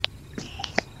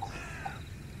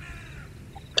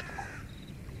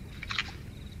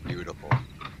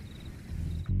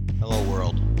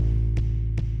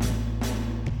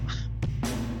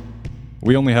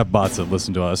We only have bots that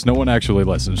listen to us. No one actually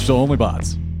listens, so only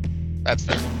bots. That's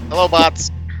fair. Hello, bots.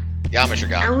 Yamish are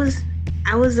I gone.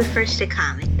 was the first to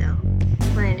comment though.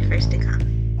 One of the first to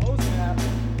comment. Oh, snap.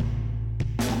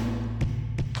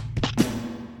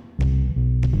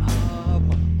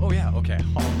 Oh, yeah, okay.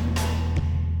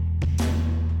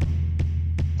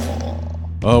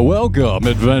 Welcome,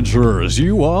 adventurers.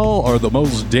 You all are the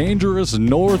most dangerous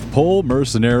North Pole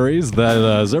mercenaries that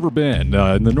has ever been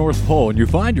in the North Pole, and you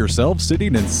find yourself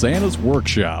sitting in Santa's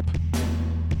workshop.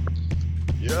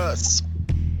 Yes.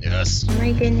 Yes. Oh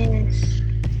my goodness.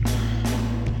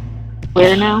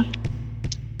 Where now?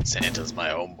 Santa's my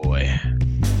homeboy.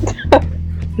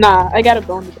 Nah, I got a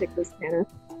bone to pick with Santa.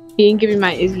 He didn't give me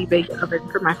my Izzy Bake Oven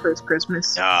for my first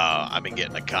Christmas. I've been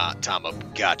getting a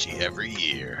Tamagotchi every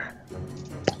year.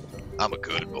 I'm a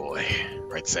good boy.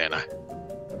 Right, Santa?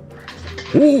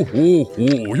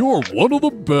 You're one of the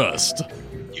best.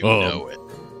 You know it.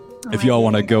 If y'all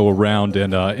want to go around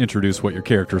and introduce what your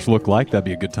characters look like, that'd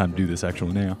be a good time to do this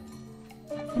actually now.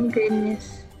 Oh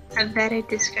goodness. I'm bad at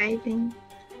describing.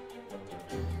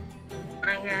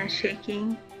 I'm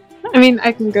shaking. I mean,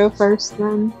 I can go first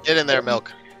then. Get in there,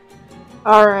 Milk.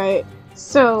 Alright,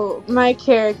 so my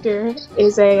character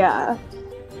is a,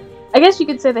 I guess you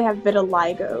could say they have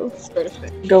vitiligo sort of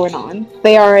thing going on.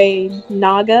 They are a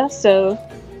Naga, so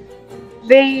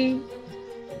they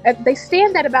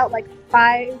stand at about like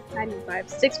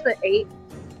 6'8",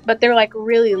 but they're like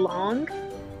really long.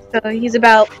 So he's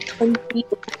about 20 feet.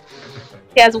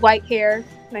 He has white hair,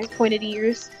 nice pointed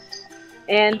ears,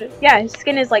 and yeah, his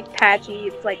skin is like patchy.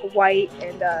 It's like white,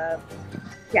 and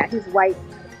yeah, he's white,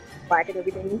 black, and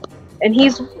everything. And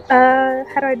he's how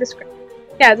do I describe?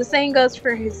 Yeah, the same goes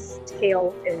for his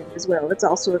tail as well. It's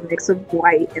also a mix of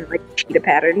white and like cheetah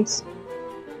patterns.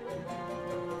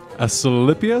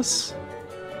 Asclepius?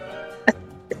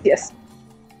 Yes.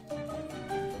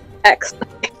 X.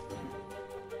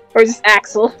 Or just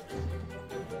Axel.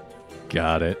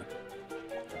 Got it.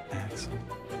 Axel.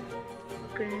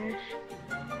 Gosh.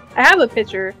 I have a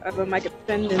picture of him I could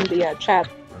send in the chat.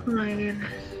 Oh my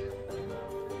goodness.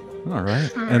 All right.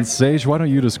 And Sage, why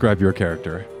don't you describe your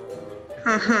character?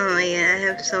 Oh yeah, I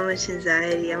have so much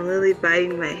anxiety. I'm literally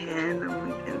biting my hand. Oh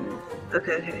my goodness.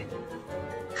 Okay.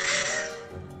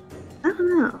 I don't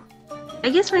know. I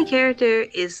guess my character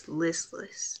is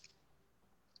listless.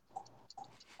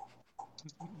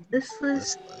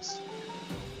 Listless.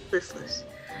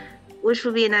 Which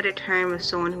would be another term of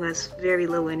someone who has very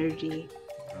low energy.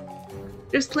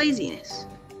 Just laziness.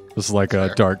 Just like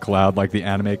a dark cloud, like the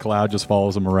anime cloud just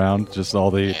follows him around. Just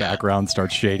all the background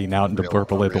starts shading out into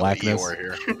purple blackness.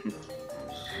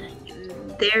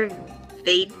 They're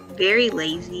very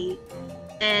lazy.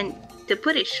 And to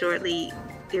put it shortly,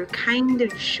 they're kind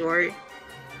of short.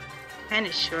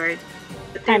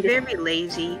 But they're very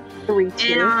lazy. And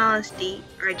in all honesty,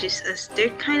 they're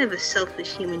kind of a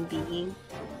selfish human being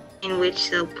in which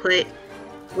they'll put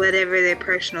whatever their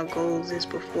personal goals is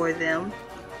before them.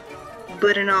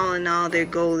 But in all, their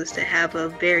goal is to have a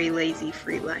very lazy,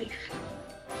 free life.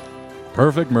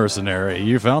 Perfect mercenary.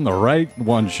 You found the right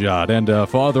one shot. And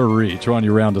Father Reach, why don't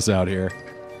you round us out here?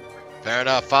 Fair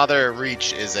enough. Father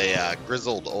Reach is a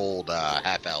grizzled old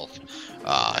half-elf.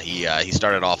 He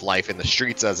started off life in the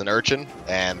streets as an urchin,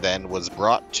 and then was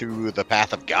brought to the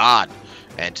path of God,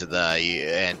 and to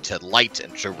light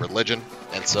and to religion.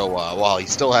 And so, while he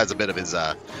still has a bit of his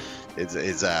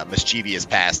mischievous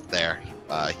past there,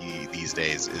 he these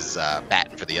days is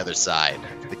batting for the other side,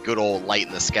 the good old light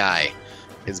in the sky,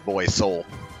 his boy soul.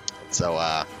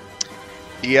 So,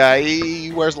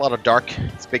 he wears a lot of dark.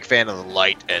 He's a big fan of the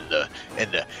light and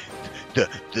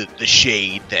the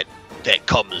shade that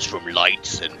comes from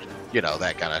lights, and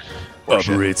that kind of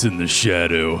operates in the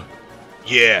shadow.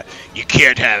 Yeah, you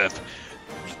can't have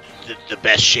the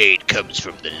best shade comes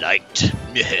from the light.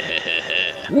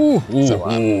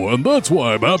 And that's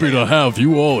why I'm happy to have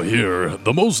you all here.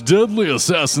 The most deadly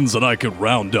assassins that I could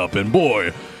round up, and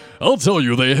boy, I'll tell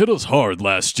you, they hit us hard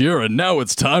last year, and now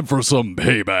it's time for some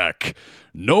payback.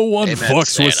 No one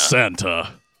fucks with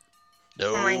Santa.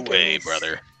 No way,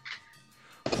 brother.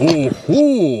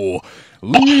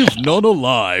 Leave none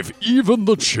alive, even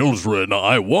the children.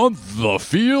 I want the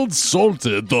fields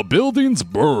salted, the buildings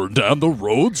burned, and the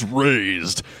roads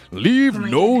raised. Leave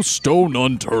no stone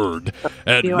unturned,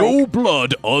 and no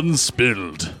blood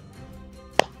unspilled.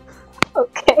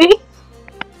 Okay.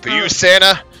 For you,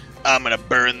 Santa, I'm gonna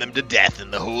burn them to death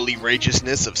in the holy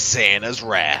righteousness of Santa's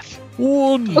wrath.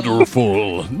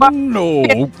 Wonderful.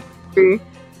 No. Oh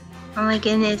my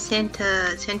goodness,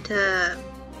 Santa.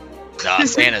 Nah,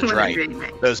 Santa's right.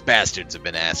 Those bastards have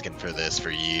been asking for this for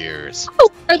years. Who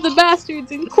are the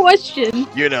bastards in question?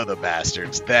 You know the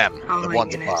bastards. Them. Oh the my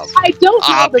ones goodness. above. I don't know.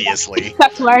 Obviously.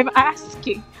 That's why I'm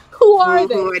asking. Who are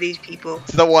they? Who are these people?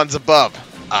 It's the ones above.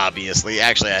 Obviously.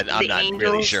 Actually, I'm The not really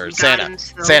angels, sure. God Santa.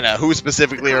 himself. Santa, who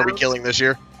specifically are we clouds. killing this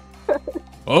year?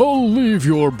 I'll leave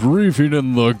your briefing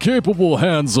in the capable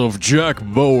hands of Jack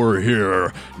Bauer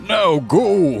here. Now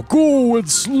go and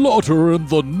slaughter in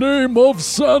the name of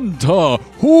Santa.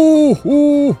 Ho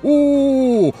ho ho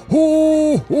ho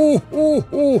ho ho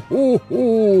ho ho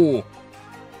ho.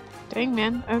 Dang,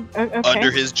 man. Okay.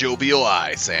 Under his jovial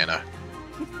eye, Santa.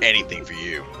 Anything for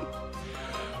you.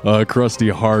 A crusty,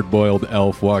 hard-boiled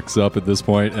elf walks up at this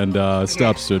point and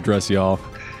stops to address y'all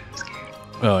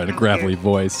in a gravelly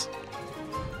voice.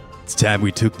 It's time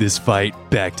we took this fight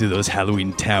back to those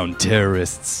Halloween Town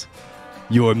terrorists.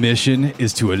 Your mission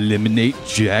is to eliminate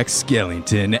Jack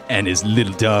Skellington and his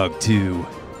little dog, too.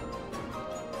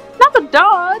 Not the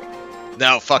dog.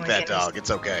 No, fuck Oh my that goodness. dog.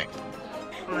 It's okay.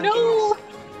 Oh my No.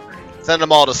 goodness. Send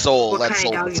them all to Soul. What Let kind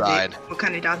Soul of dog decide. is it? What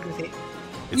kind of dog is it?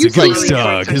 It's You a ghost say-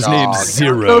 dog. His Dog. name's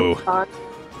Zero. Dog.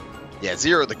 Yeah,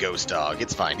 Zero the ghost dog.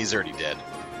 It's fine. He's already dead.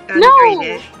 Dog is No. already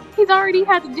dead. He's already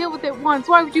had to deal with it once.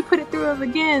 Why would you put it through him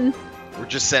again? We're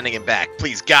just sending him back.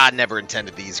 Please, God never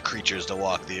intended these creatures to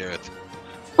walk the earth.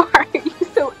 Why are you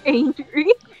so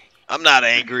angry? I'm not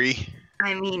angry.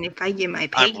 I mean, if I get my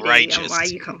I'm payday, righteous. why are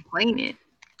you complaining?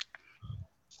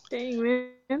 Dang,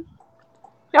 man.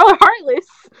 Y'all are heartless.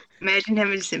 Imagine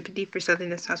having sympathy for something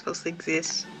that's not supposed to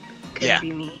exist. Couldn't Yeah.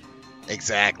 be me.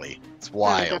 Exactly. It's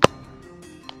wild.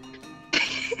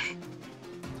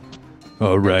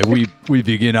 All right, we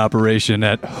begin operation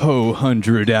at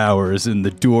 100 hours in the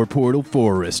Door Portal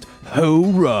Forest.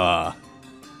 Ho-rah!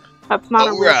 That's not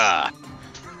a real. Hoorah!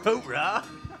 Hoorah!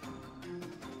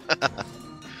 Okay.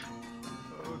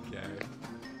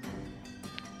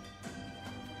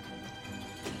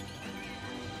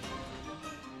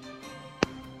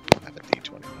 I have a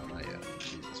D20. No, not yet.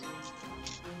 Jesus.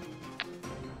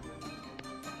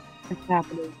 What's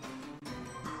happening?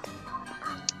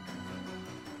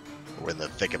 We're in the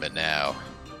thick of it now.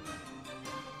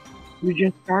 You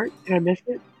just start? Did I miss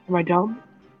it? Am I dumb?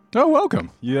 Oh,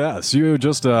 welcome. Yes, you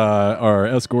just are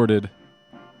escorted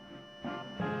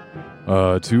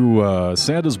to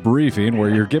Santa's briefing, where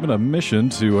you're given a mission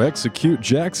to execute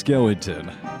Jack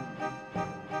Skellington.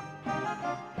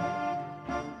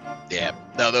 Yeah.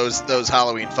 No, those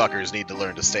Halloween fuckers need to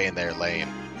learn to stay in their lane.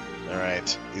 All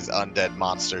right, these undead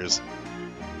monsters.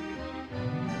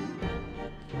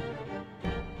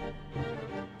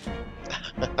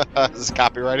 Is this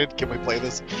copyrighted? Can we play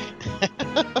this?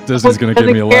 Disney's gonna give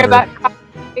me a Doesn't care letter. about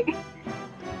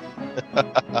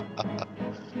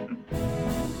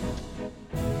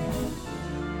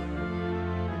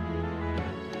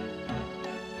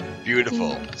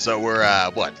Beautiful. So we're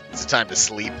what? Is it time to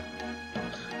sleep?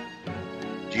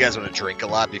 Do you guys want to drink a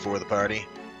lot before the party?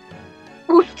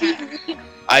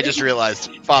 I just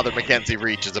realized Father Mackenzie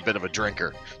Reach is a bit of a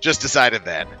drinker. Just decided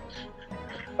that.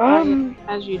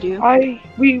 As you do.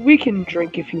 We can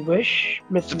drink if you wish,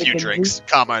 Mr. Just a few McKenzie. drinks,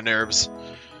 calm our nerves.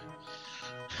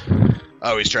 I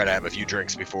always try to have a few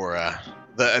drinks before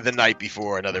the night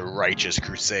before another righteous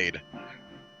crusade.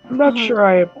 I'm not sure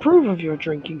I approve of your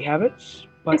drinking habits,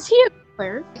 but Is he a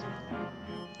cleric?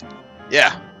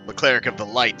 Yeah, the cleric of the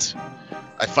light.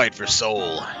 I fight for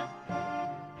soul.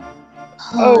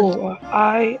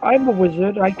 I'm a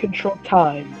wizard. I control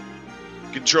time.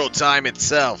 Control time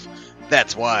itself.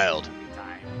 That's wild.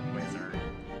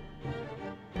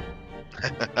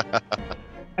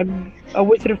 I'm a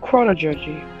wizard of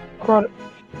chronology. Fuck,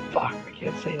 I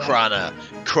can't say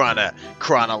that.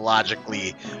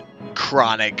 Chronologically,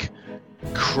 chronically.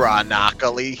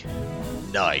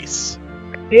 Nice.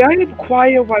 May I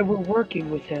inquire why we're working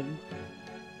with him?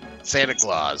 Santa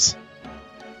Claus.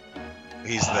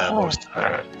 He's the Oh. most.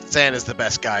 Santa's the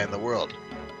best guy in the world.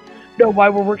 No, why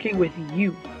we're working with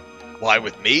you. Why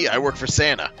with me? I work for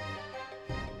Santa.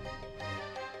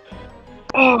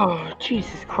 Oh,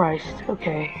 Jesus Christ.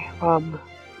 Okay.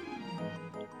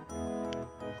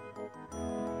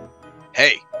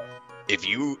 Hey, if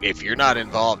you're not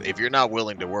involved, if you're not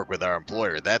willing to work with our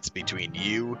employer, that's between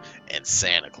you and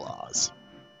Santa Claus.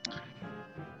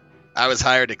 I was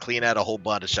hired to clean out a whole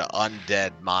bunch of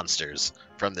undead monsters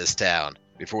from this town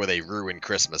before they ruin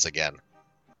Christmas again.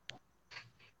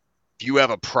 If you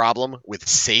have a problem with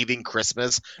saving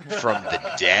Christmas from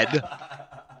the dead,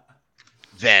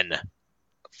 then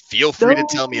feel free to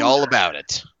tell me all about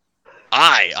it.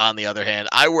 I, on the other hand,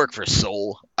 I work for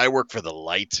Soul, I work for the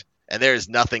light, And there is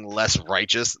nothing less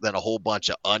righteous than a whole bunch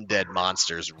of undead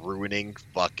monsters ruining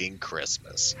fucking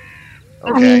Christmas.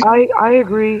 Okay. I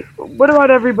agree. What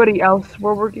about everybody else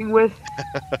we're working with?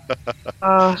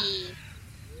 What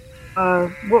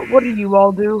do you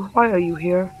all do? Why are you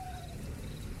here?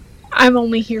 I'm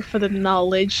only here for the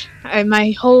knowledge.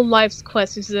 My whole life's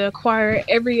quest is to acquire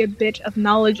every bit of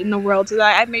knowledge in the world so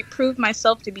that I may prove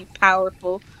myself to be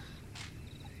powerful.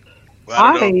 Well,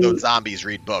 I don't know if those zombies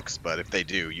read books, but if they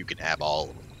do, you can have all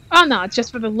of them. Oh no, it's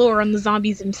just for the lore on the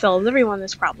zombies themselves. Everyone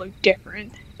is probably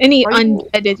different. Any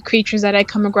undead creatures that I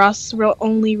come across will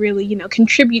only really,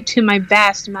 contribute to my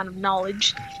vast amount of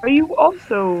knowledge. Are you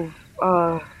also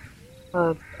a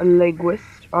linguist,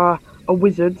 a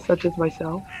wizard such as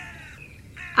myself?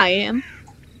 I am.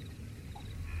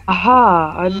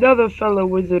 Aha, another fellow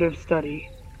wizard of study.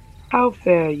 How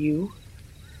fare you?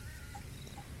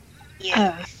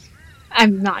 Yeah.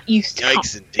 I'm not used to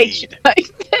Yikes, conversation indeed.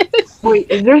 like this.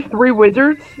 Wait, is there 3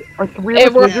 wizards? Or 3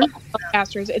 We're wizards?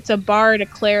 casters. It's a bard, a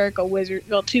cleric, a wizard.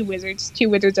 Well, 2 wizards. 2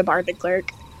 wizards, a bard, and a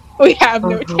cleric. We have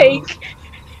no tank.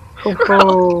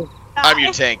 Oh. I'm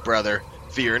your tank, brother.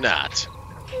 Fear not.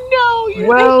 No, you're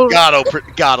Well,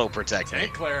 God'll protect me.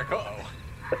 Tank cleric,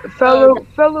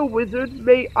 fellow wizard,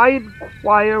 may I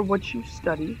inquire what you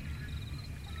study?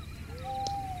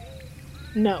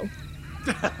 No.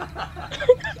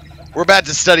 We're about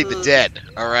to study the dead,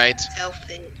 alright?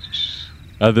 Selfish.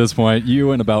 At this point,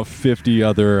 you and about 50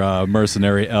 other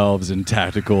mercenary elves in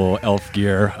tactical elf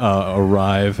gear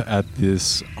arrive at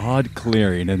this odd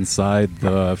clearing inside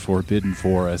the Forbidden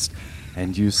Forest,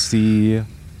 and you see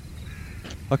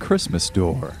a Christmas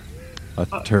door, a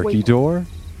turkey door,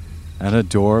 and a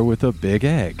door with a big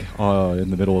egg in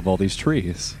the middle of all these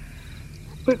trees.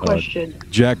 Quick question.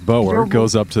 Jack Bower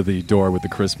goes up to the door with the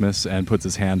Christmas and puts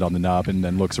his hand on the knob and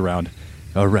then looks around.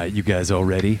 All right, you guys all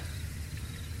ready?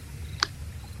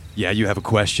 Yeah, you have a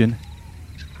question?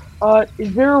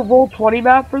 Is there a Roll20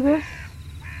 map for this?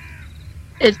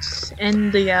 It's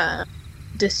in the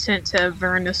Descent to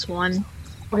Avernus one.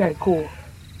 Okay, cool.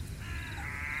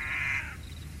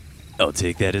 I'll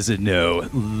take that as a no.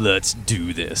 Let's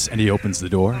do this. And he opens the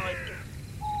door.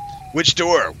 Which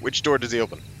door? Which door does he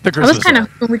open? The I Christmas was kind door.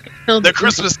 of hoping we could kill The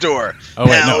Christmas door. Oh,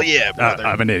 wait, Hell no. yeah, brother.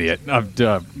 I'm an idiot.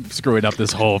 I'm screwing up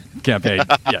this whole campaign.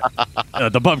 Yeah.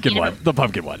 The pumpkin one. The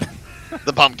pumpkin one.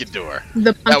 The pumpkin door.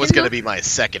 The That was pumpkin going to one? be my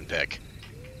second pick.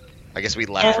 I guess we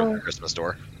left from the Christmas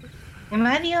door. Am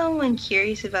I the only one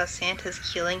curious about Santa's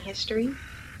killing history?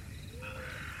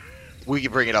 We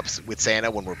can bring it up with Santa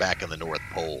when we're back on the North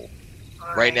Pole.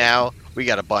 Right now, we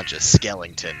got a bunch of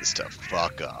skeletons to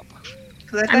fuck up.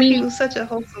 Because I thought he was such a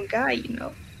wholesome guy,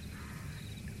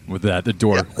 With that, the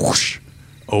door whoosh,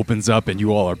 opens up and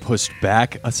you all are pushed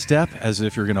back a step as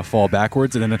if you're going to fall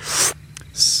backwards and then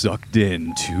sucked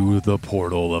into the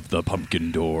portal of the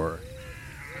pumpkin door.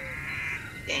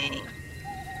 Dang.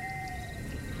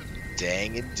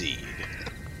 Dang indeed.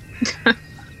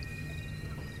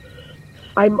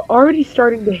 I'm already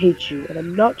starting to hate you, and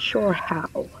I'm not sure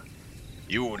how.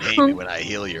 You won't hate me when I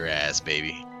heal your ass,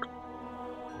 baby.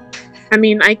 I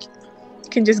mean, I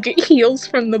can just get heals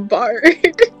from the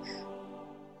bard.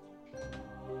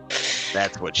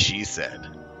 That's what she said.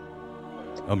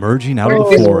 Emerging out of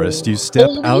the forest, you step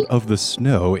out of the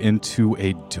snow into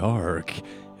a dark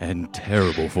and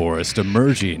terrible forest.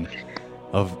 Emerging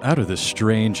out of the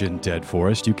strange and dead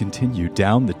forest, you continue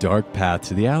down the dark path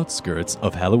to the outskirts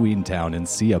of Halloween Town and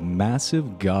see a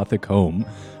massive Gothic home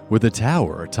with a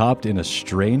tower topped in a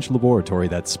strange laboratory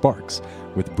that sparks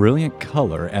with brilliant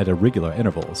color at irregular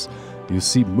intervals. You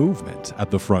see movement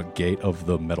at the front gate of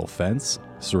the metal fence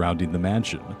surrounding the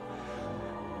mansion.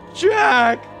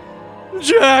 Jack!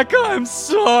 Jack, I'm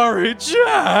sorry,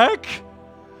 Jack!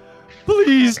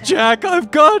 Please, Jack, I've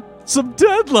got some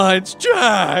deadlines,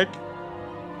 Jack!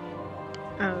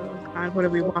 Oh God, what do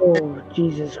we want? Oh,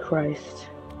 Jesus Christ.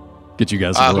 Get you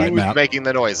guys on the right Who's map. making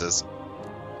the noises?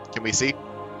 Can we see?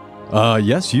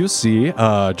 Yes, you see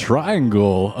a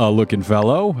triangle-looking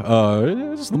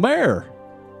fellow. It's the mayor.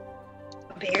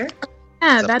 A bear?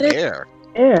 Yeah, It's a that is. bear.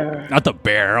 Air. Not the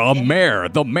bear, a mayor.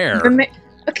 The mayor.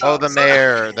 Okay, Oh, the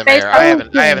mayor. The They mayor.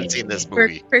 I haven't seen this for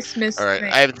movie. Christmas. All right,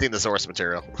 thing. I haven't seen the source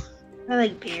material. I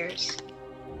like bears.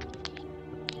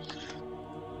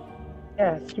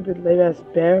 Yeah, stupid lame ass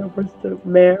bear. Where's the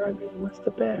mayor? I mean, where's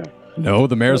the bear? No,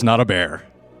 the mayor's not a bear.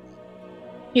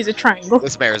 He's a triangle.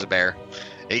 This mayor's a bear.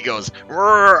 He goes,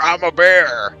 "Roar, I'm a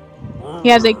bear." He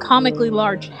has a comically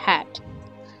large hat.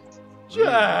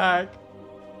 Jack!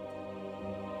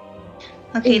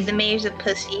 Okay, the mayor's a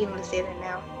pussy. I'm gonna say that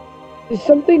now. Is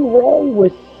something wrong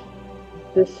with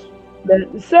this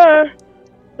man? Sir?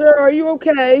 Sir, are you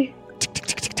okay?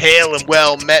 Hail and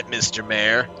well met, Mr.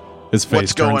 Mayor. His face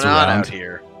What's going turns on around out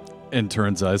here? and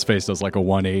turns. His face does like a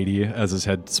 180 as his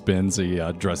head spins. He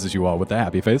addresses you all with a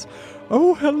happy face.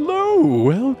 Oh, hello!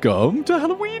 Welcome to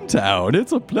Halloween Town.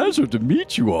 It's a pleasure to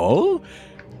meet you all.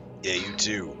 Yeah, you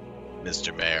too,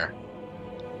 Mr. Mayor.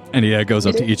 And he goes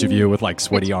up to each of you with like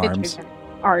sweaty arms.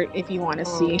 Art, if you want to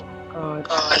see. God.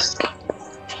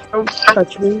 Don't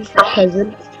touch me,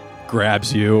 peasant.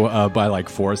 Grabs you by like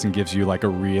force and gives you like a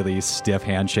really stiff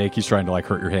handshake. He's trying to like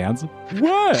hurt your hands.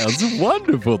 Well, it's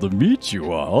wonderful to meet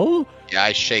you all. Yeah,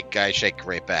 I shake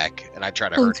right back, and I try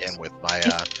to hurt him with my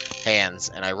hands,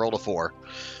 and I rolled a 4,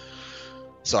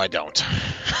 so I don't.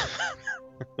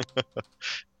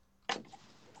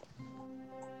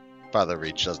 Father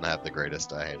Reach doesn't have the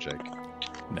greatest handshake.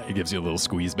 Now he gives you a little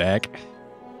squeeze back.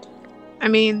 I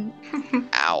mean,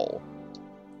 Ow.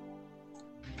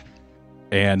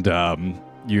 And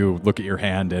you look at your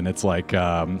hand, and it's like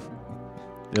it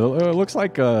looks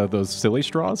like those silly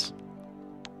straws.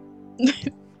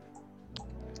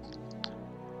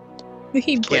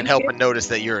 he Can't help but notice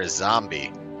that you're a zombie.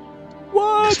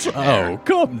 What? Mr. Mayor. Oh,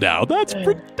 come now. That's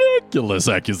ridiculous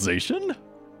accusation.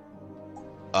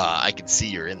 I can see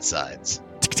your insides.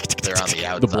 They're on the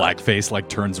outside. The black face like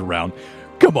turns around.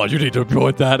 Come on, you need to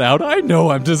point that out. I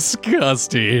know I'm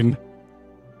disgusting.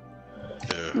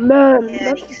 Ugh. Man,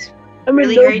 Yeah, that's, he's I mean,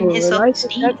 really noble, hurting his right?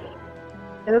 self-esteem.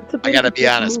 That's a I pretty gotta be good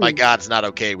honest, my move. god's not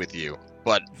okay with you.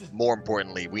 But more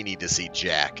importantly, we need to see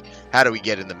Jack. How do we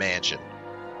get in the mansion?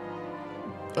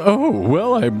 Oh,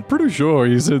 well, I'm pretty sure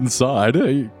he's inside.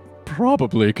 He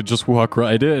probably could just walk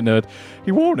right in and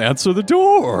he won't answer the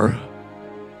door.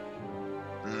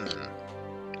 Hmm.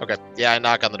 Okay, yeah, I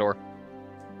knock on the door.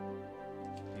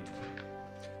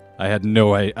 I had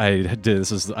no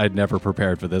I'd never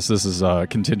prepared for this. This is a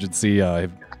contingency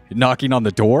knocking on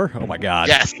the door. Oh my god.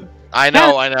 Yes, I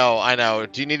know.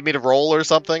 Do you need me to roll or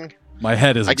something? My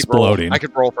head is I could roll. exploding. I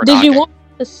could roll for Did knocking. you want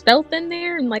to stealth in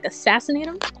there and like assassinate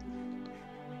him?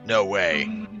 No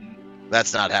way.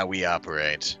 That's not how we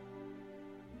operate.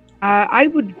 I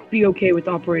would be okay with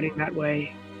operating that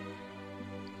way.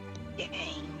 He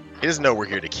doesn't know we're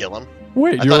here to kill him.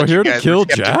 Wait, I you're thought you here to guys kill were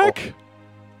skeptical. Jack?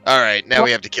 All right, now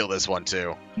we have to kill this one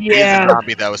too. He's a Yeah.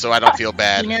 zombie though, so I don't feel He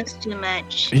bad. knows too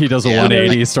much. He does a Yeah.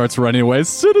 180, starts running away.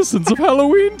 Citizens of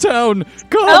Halloween Town,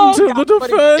 come Oh, to God, the what is-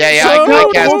 defense!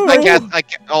 Yeah, I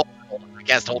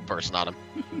cast hold person on him.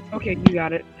 Okay, you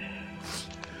got it.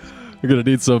 We're gonna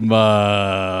need some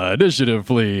initiative,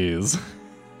 please.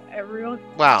 Everyone.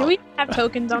 Wow. Do we have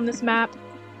tokens on this map?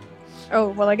 Oh,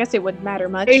 well, I guess it wouldn't matter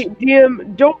much. Hey,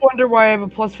 DM, don't wonder why I have a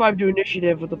 +5 to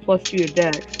initiative with a +2 to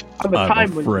dex. I'm a I'm time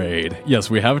wizard. afraid. Yes,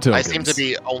 we have tokens. I seem to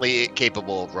be only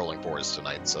capable of rolling 4s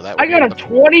tonight, so that. I would got a be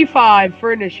 25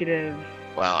 for initiative.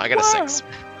 Wow, I got a Wow. 6.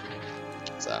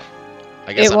 So,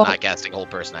 I guess It I'm won't- not casting hold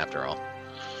person after all.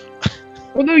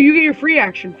 Well, no, you get your free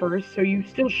action first, so you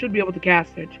still should be able to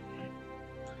cast it.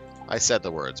 I said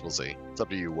the words. We'll see. It's up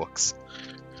to you, Wooks.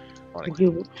 All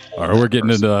right, we're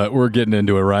getting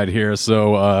into it right here.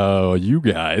 So, you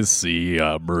guys see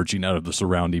emerging out of the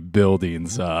surrounding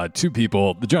buildings, 2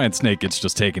 people. The giant snake gets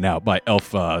just taken out by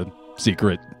Elf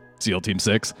Secret SEAL Team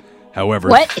 6. However,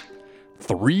 What?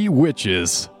 3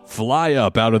 witches fly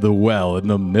up out of the well in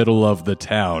the middle of the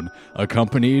town,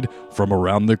 accompanied from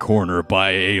around the corner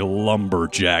by a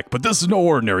lumberjack. But this is no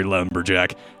ordinary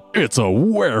lumberjack. It's a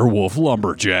werewolf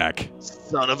lumberjack.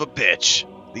 Son of a bitch.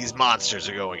 These monsters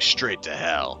are going straight to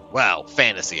hell. Well,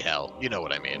 fantasy hell. You know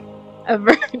what I mean.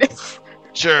 Avernus.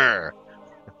 Sure.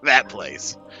 That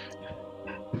place.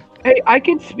 Hey, I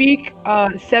can speak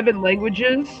 7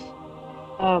 languages.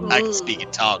 I can speak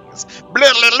in tongues.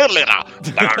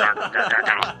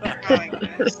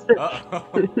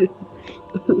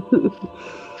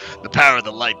 The power of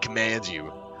the light commands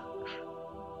you.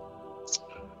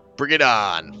 Bring it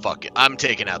on. Fuck it. I'm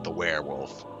taking out the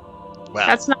werewolf. Well,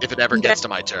 That's not- if it ever gets to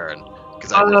my turn.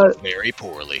 Because I rolled very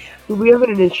poorly. Do we have an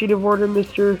initiative order,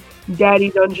 Mr. Daddy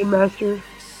Dungeon Master?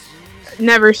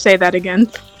 Never say that again.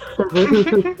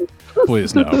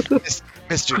 Please no.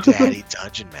 Mr. Daddy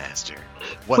Dungeon Master.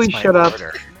 What's Please my shut up.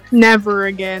 order? Never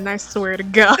again, I swear to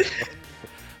God.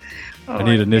 I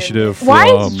need initiative from... Why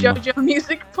is JoJo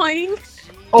music playing?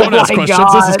 Don't ask my questions.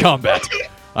 God. This is combat.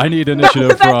 I need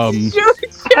initiative That's from...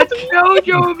 JoJo. That's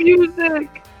JoJo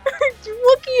music!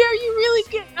 Wookie, are you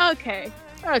really good? Okay.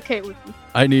 Okay, Wookie.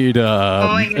 I need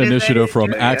my goodness, initiative that is from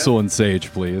true, yeah. Axel and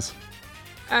Sage, please.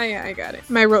 Oh, yeah, I got it.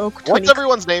 My rogue 20. What's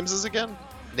everyone's names is again?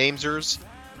 Namesers?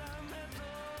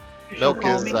 Milk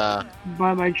Call is me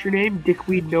by my true name,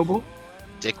 Dickweed Noble.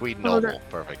 Dickweed Oh, Noble.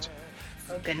 Perfect.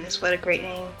 Oh goodness, what a great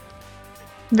name.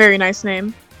 Very nice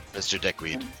name. Mr.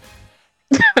 Dickweed.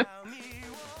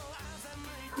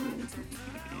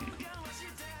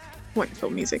 Wonderful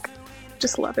music.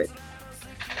 Just love it.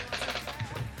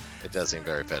 It does seem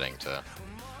very fitting to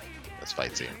this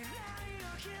fight scene.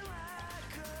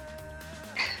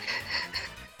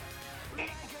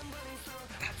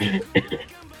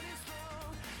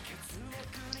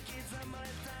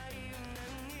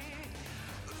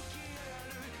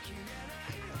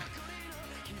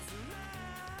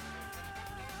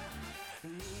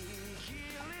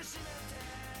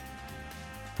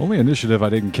 Only initiative I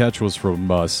didn't catch was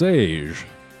from Sage.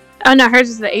 Oh no, hers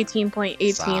is the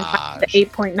 18.18, Saj. the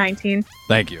 8.19.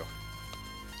 Thank you.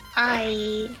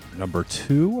 I Number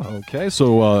 2. Okay,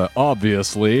 so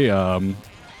obviously, The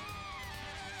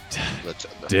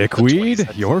Dickweed,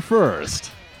 20 you're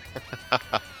first.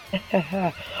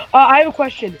 I have a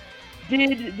question.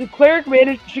 Did the cleric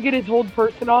manage to get his hold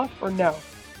person off, or no?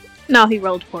 No, he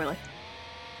rolled poorly.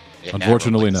 Yeah,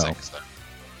 Unfortunately, I rolled no. like 6, so.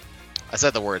 I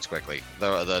said the words quickly.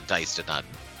 The dice did not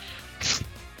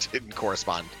didn't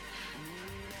correspond.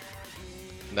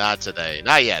 Not today.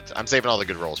 Not yet. I'm saving all the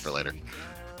good rolls for later.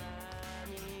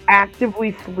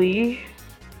 Actively flee?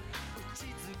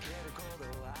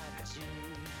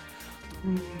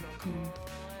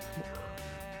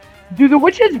 Do the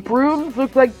witches' brooms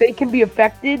look like they can be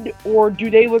affected, or do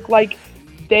they look like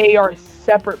they are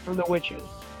separate from the witches?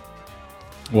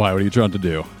 Why? What are you trying to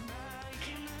do?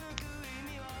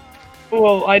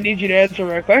 Well, I need you to answer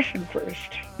my question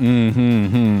first.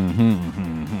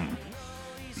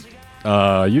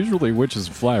 Usually witches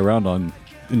fly around on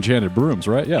enchanted brooms,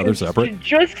 right? Yeah, they're separate.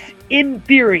 Just in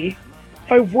theory,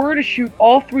 if I were to shoot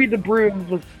all 3 of the brooms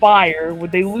with fire,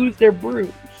 would they lose their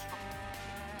brooms?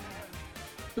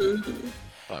 Well,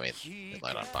 I mean, they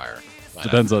light on fire. Might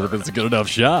Depends not on if burn. it's a good enough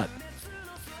shot.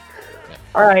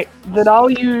 Alright, then I'll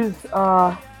use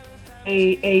a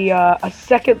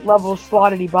second level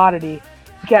Slottity Bottity.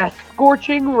 Cast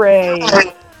Scorching Ray,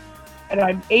 and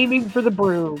I'm aiming for the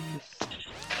brooms.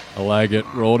 I like it.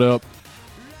 Roll it up.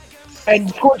 And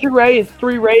Scorching Ray is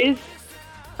 3 rays,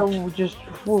 so just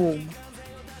boom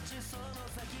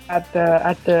at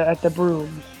the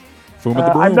brooms. Boom at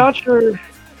the broom. I'm not sure.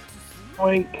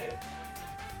 Like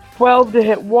 12 to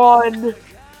hit one,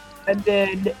 and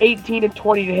then 18 and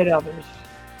 20 to hit others.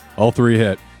 All 3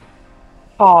 hit.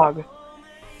 Hog.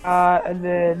 And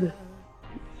then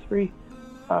 3.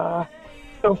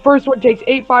 So first one takes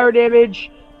 8 fire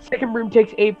damage. Second broom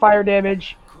takes 8 fire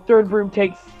damage. Third broom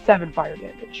takes 7 fire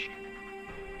damage.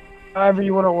 However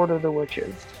you want to order the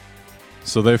witches.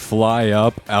 So they fly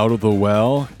up out of the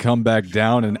well, come back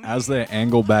down, and as they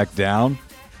angle back down,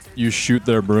 you shoot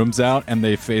their brooms out, and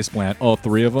they face plant all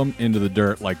 3 of them into the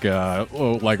dirt like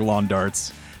lawn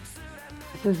darts.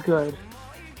 This is good.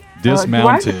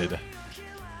 Dismounted. Do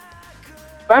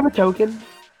I have a token?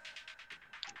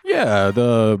 Yeah,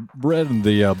 the red and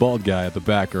the bald guy at the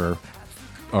back are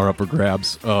up for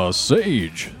grabs.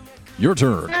 Sage, your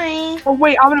turn. hi. Oh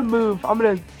wait, I'm gonna move. I'm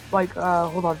gonna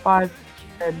hold on, 5,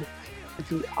 and let's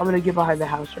see. I'm gonna get behind the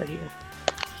house right here.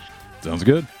 Sounds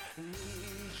good.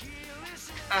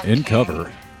 In Okay.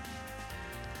 cover.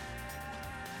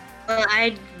 Well,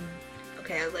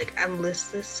 I'm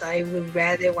listless, so I would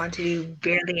rather want to do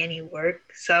barely any work.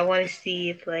 So I want to see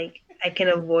if I can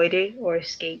avoid it or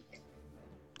escape.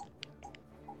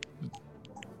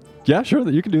 Yeah, sure,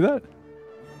 that you can do that.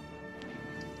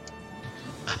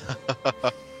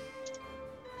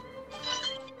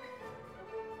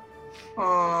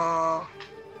 Aww.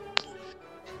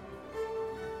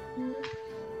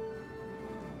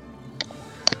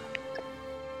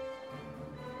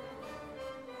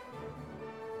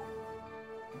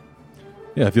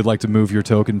 Yeah, if you'd like to move your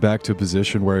token back to a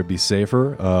position where it'd be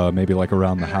safer, maybe like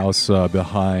around the house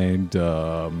behind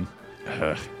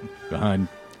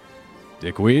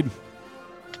Dickweed.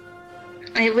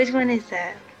 Wait, which one is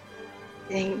that?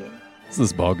 Dang it. It's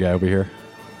this bald guy over here.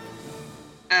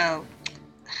 Oh.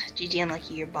 GG,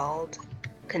 unlucky you're bald.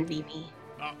 Couldn't be me.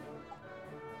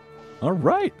 All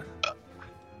right.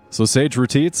 So Sage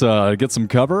retreats, get some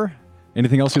cover.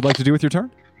 Anything else you'd like to do with your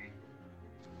turn?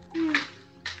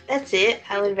 That's it.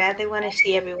 I would rather want to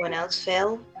see everyone else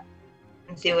fail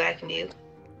and see what I can do.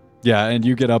 Yeah, and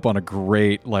you get up on a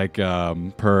great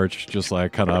perch, just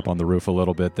kind of up on the roof a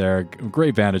little bit there.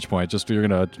 Great vantage point. Just you're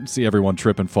gonna see everyone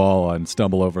trip and fall and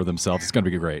stumble over themselves. It's gonna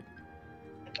be great.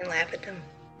 I can laugh at them.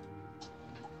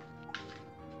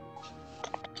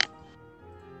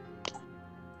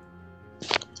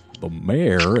 The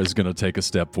mayor is gonna take a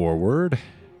step forward.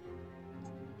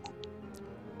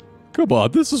 Come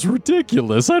on, this is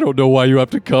ridiculous. I don't know why you have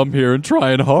to come here and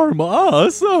try and harm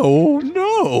us. Oh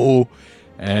no!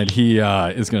 And he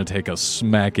is going to take a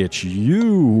smack at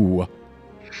you.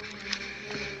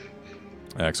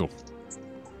 Axel.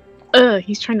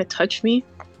 He's trying to touch me.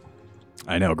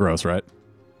 I know, gross, right?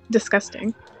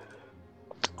 Disgusting.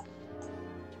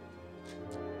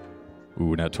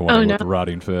 Ooh, not 20 with the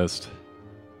rotting fist.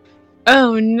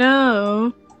 Oh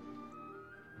no.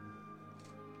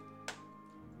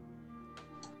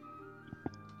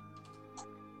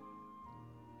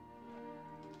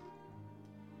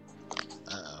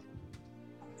 Uh-oh.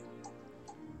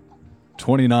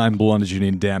 29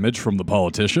 bludgeoning damage from the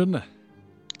politician.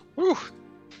 Whew.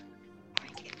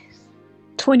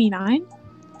 29?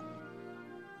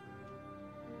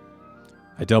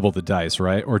 I double the dice,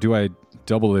 right? Or do I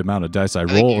double the amount of dice I I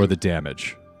think roll you- or the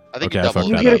damage? I think Okay, you I fucked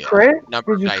doubled that You up. get a crit?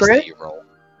 number of Did you dice crit? that you roll.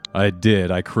 I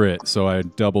did. I crit, so I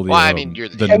double the, Well, I mean, you're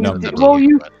the yeah, number. it's up to Well,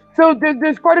 you- but- So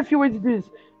there's quite a few ways to do this.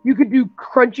 You could do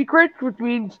crunchy crits, which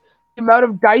means the amount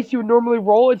of dice you would normally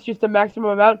roll, it's just a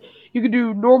maximum amount. You could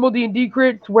do normal D&D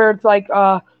crits, where it's like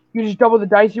you just double the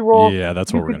dice you roll. Yeah,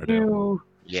 that's You what we're could going to do.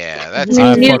 Yeah, that's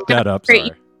I I Yeah. fucked that up, Great.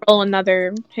 sorry. Roll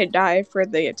another hit die for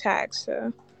the attack,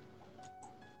 so.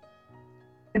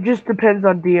 It just depends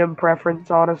on DM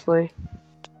preference, honestly.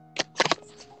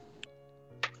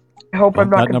 I hope I'm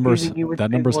not that number's, confusing you with that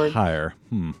big number's words. higher.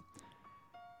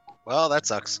 well, that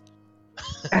sucks.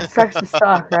 That sucks to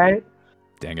suck, right?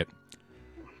 Dang it.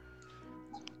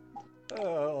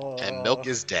 And Milk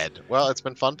is dead. Well, it's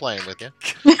been fun playing with you.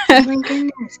 Oh my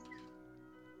goodness.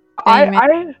 Dang, I I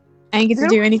didn't get to You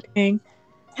do anything.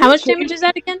 How much damage is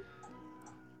that again?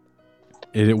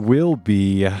 It will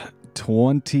be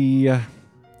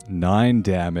 29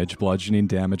 damage, bludgeoning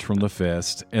damage from the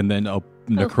fist, and then a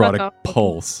necrotic fuck off.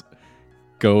 pulse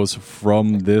goes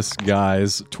from this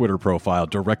guy's Twitter profile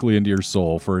directly into your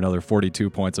soul for another 42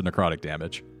 points of necrotic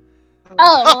damage.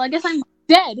 Oh, well, I guess I'm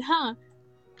dead, huh?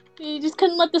 You just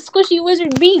couldn't let the squishy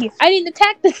wizard be. I didn't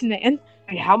attack this man.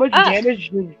 Wait, how much Ah. damage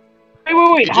did...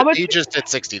 Wait, how much... He just did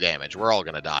 60 damage. We're all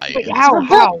gonna die. Wait, how?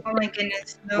 Oh my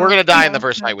goodness. No, We're gonna die in the no,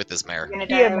 first no. fight with this mare. We're gonna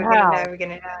die. Yeah, We're how? gonna die. We're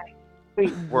gonna die.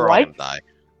 Wait, We're all what? gonna die.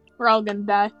 We're all gonna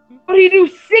die. What do you do? We're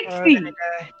 60! gonna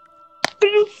die. What do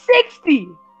you do 60?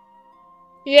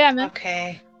 Yeah, man.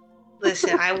 Okay.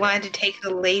 Listen, I wanted to take the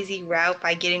lazy route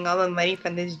by getting all the money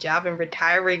from this job and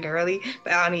retiring early,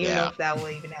 but I don't even know Yeah. if that will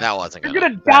even happen. That wasn't You're gonna.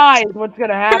 gonna die is what's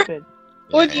gonna happen.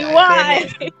 Would Yeah. you?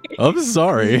 Why? I'm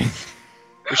sorry.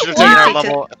 We should have taken our Why?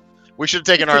 level. We should have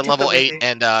taken our It's a level typical 8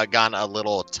 thing. and gone a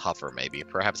little tougher, maybe.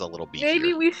 Perhaps a little beefier.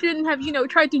 Maybe we shouldn't have,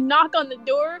 tried to knock on the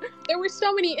door. There were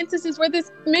so many instances where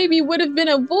this maybe would have been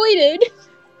avoided.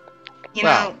 You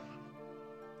Well,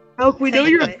 know, Look, we know Tell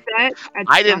you you're what. upset. at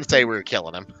I didn't stuff. say we were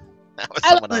killing him. That was I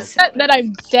someone else. listen. that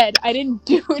I'm dead. I didn't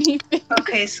do anything.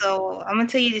 okay, so I'm gonna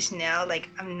tell you this now. Like,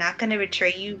 I'm not gonna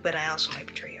betray you, but I also might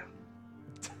betray you.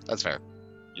 That's fair.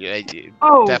 Yeah, you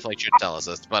Oh, definitely should tell us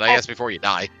this, but I guess before you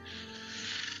die.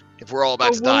 If we're all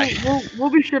about to we'll, die. we'll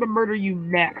be sure to murder you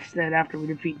next, then, after we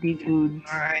defeat these foods.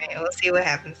 Alright, we'll see what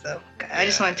happens though. I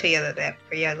just Yeah. want to tell you that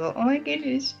before y'all go, oh my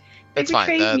goodness. they It's fine.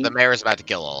 betrayed me." The mayor is about to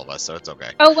kill all of us, so it's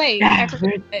okay. Oh wait, I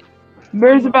forgot.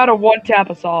 Mare's about to one-tap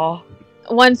us all.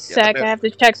 One sec, Yeah. I have to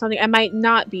check something. I might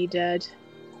not be dead.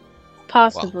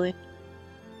 Possibly.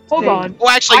 Hold on. Well,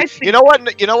 actually, I think- you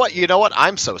know what?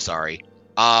 I'm so sorry.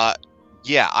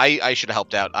 Yeah, I should have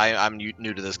helped out. I'm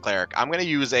new to this cleric. I'm gonna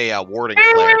use a warding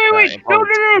Wait, cleric.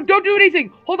 No, don't do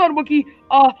anything. Hold on, Wookie.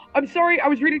 I'm sorry, I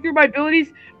was reading through my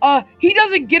abilities. He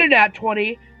doesn't get a nat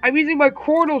 20. I'm using my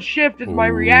coronal shift as my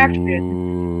reaction.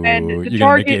 Ooh, And the you're gonna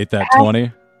target negate that has-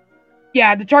 20?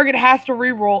 Yeah, the target has to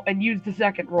re-roll and use the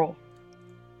second roll.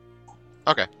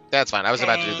 Okay, that's fine. I was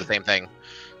about to do the same thing.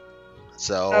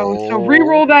 So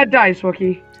re-roll that dice,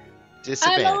 Wookie.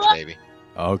 Disadvantage, I'm alive. baby.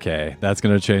 Okay, that's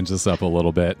going to change this up a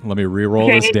little bit. Let me re-roll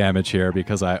this Okay. damage here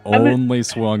because I I'm a- only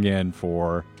swung in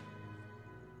for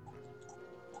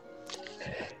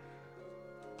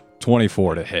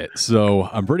 24 to hit. So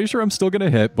I'm pretty sure I'm still going to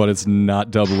hit, but it's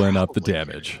not doubling up the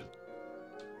damage.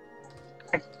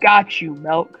 I got you,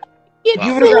 Milk. It's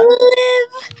Wow.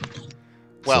 live.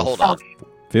 Well, So hold on.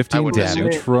 15 would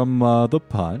damage assume- from the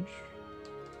punch.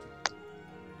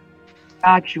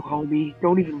 Got you, homie.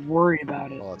 Don't even worry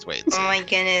about it. Well, let's wait. Oh my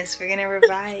goodness, we're gonna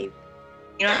revive.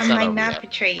 You know, I It's not might over not yet.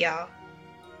 betray y'all.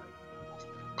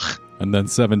 And then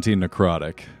 17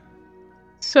 necrotic.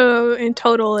 So in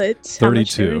total, it's how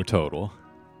much 32 damage? total.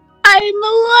 I'm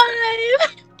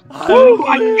alive. Woo!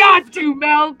 I got you,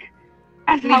 Milk.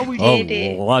 That's how we Oh, did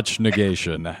it. clutch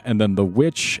negation. And then the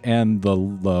witch and the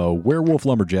werewolf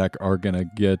lumberjack are going to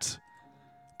get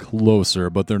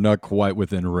closer, but they're not quite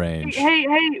within range. Hey,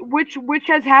 which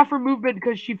has half her movement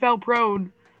because she fell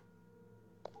prone.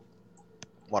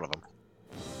 One of them.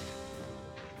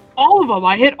 All of them.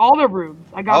 I hit all the rooms.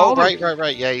 I got all right.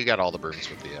 the Yeah, you got all the brooms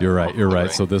with the. You're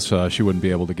right. So this she wouldn't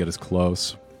be able to get as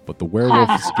close, but the werewolf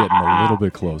is getting a little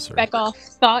bit closer. Back off,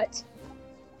 thought.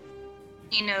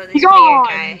 You know, this Be mayor gone!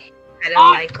 guy, I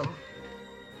don't like him.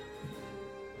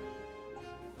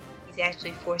 He's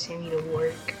actually forcing me to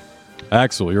work.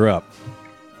 Axel, you're up.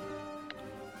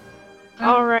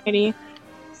 Alrighty.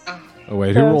 Oh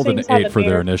wait, So who rolled an things have 8 a for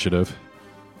their bear. initiative?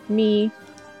 Me.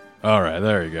 All right,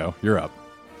 there you go. You're up.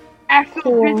 Axel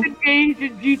Cool. disengaged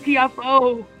in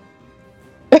GTFO.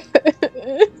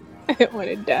 I don't want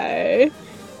to die.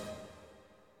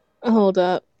 Hold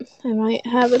up. I might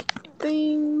have a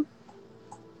thing.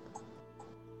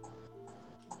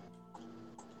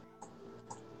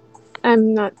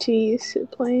 I'm not too used to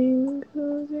playing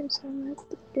those, so I have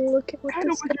to look at what What kind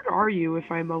of this. wizard are you,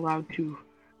 if I'm allowed to?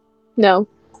 No.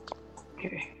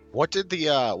 Okay. What did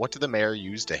the mayor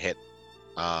use to hit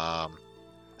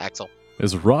Axel?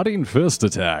 Is rotting fist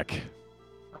attack.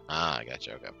 Ah, I got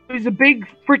you. Okay. He's a big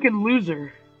freaking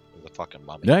loser. The fucking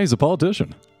mummy. Yeah, he's a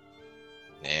politician.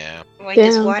 Yeah. Wait,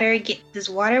 Damn. does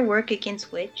water work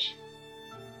against witch?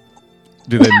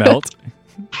 Do they melt?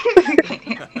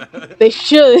 They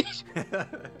should.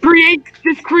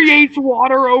 This creates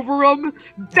water over him.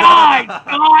 Die,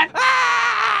 God!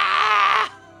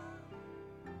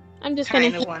 I'm just gonna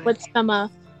Kinda hit wanna. with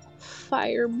some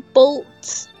fire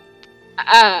bolts.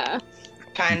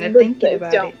 Kind of thinking They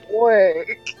about don't it.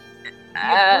 work.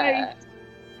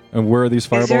 And where are these Is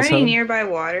there fireballs any headed? nearby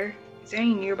water? Is there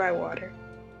any nearby water?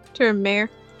 To a mayor.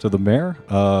 To the mayor?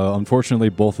 Unfortunately,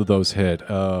 both of those hit.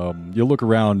 You look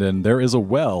around, and there is a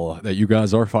well that you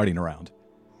guys are fighting around.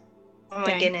 Oh my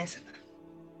Dang. goodness.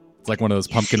 It's like one of those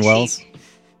pumpkin wells.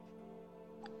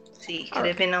 See, could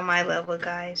have been on my level,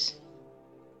 guys.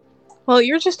 Well,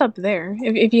 you're just up there.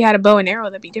 If you had a bow and arrow,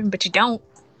 that'd be different, but you don't.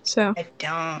 So, I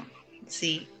don't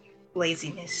see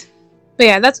laziness. but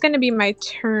yeah, that's gonna be my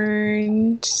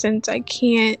turn since I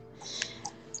can't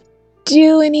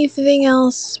do anything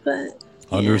else. But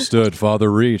yeah. Understood.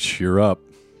 Father Reach, you're up.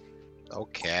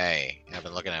 Okay. I've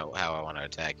been looking at how I want to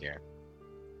attack here.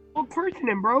 Well, person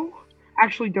him, bro.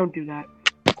 Actually, don't do that.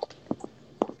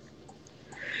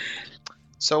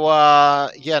 So,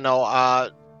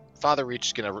 Father Reach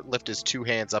is gonna lift his two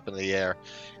hands up in the air.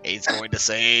 And he's going to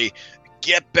say,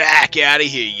 "Get back out of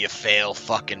here, you fail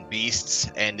fucking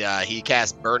beasts!" And he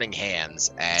casts Burning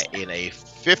Hands in a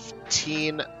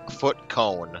 15-foot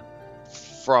cone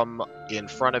from in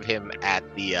front of him at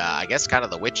the, I guess, kind of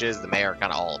the witches, the mayor,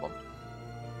 kind of all of them.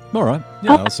 All right.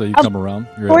 Yeah, so you come around.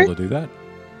 You're able to do that.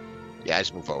 Yeah, I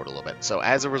just move forward a little bit. So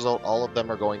as a result, all of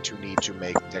them are going to need to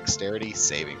make dexterity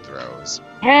saving throws.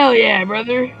 Hell yeah,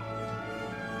 brother.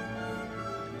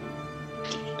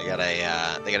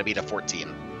 They gotta beat a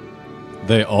 14.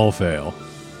 They all fail.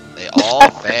 They all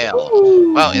fail.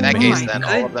 Well, in that Oh case, my then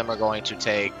God. all of them are going to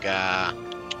take.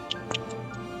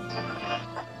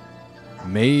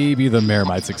 Maybe the mayor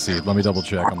might succeed. Let me double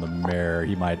check on the mayor.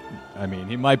 He might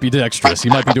be dexterous. He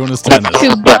might be doing his tennis.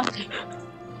 too buff.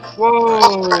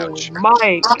 Whoa, Ouch.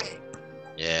 Mike.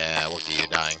 Yeah, Wookie, you're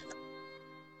dying.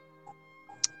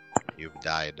 You've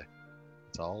died.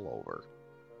 It's all over.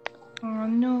 Oh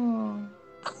no.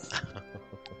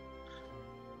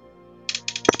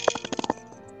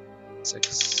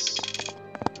 6,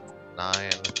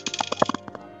 9,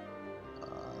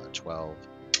 12,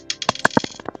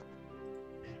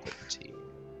 15.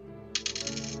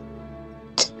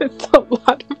 It's a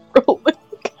lot of rolling.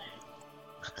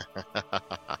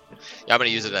 Yeah, I'm gonna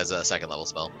use it as a second level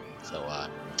spell. So,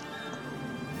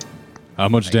 How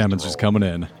much I get to damage is roll. coming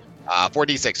in?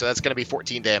 4d6. So that's gonna be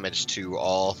 14 damage to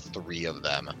all 3 of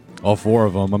them. All 4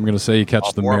 of them. I'm going to say you catch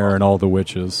All the 4 of mayor them. and all the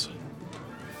witches.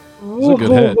 a good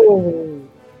hit. Whoa.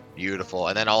 Beautiful.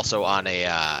 And then also on a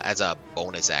as a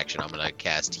bonus action, I'm gonna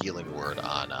cast Healing Word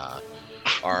on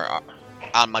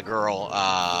on my girl.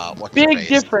 What's her Big face?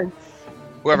 difference.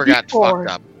 Whoever got D4. fucked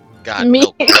up. God,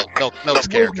 Me. Milk's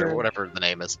character, Wizard. whatever the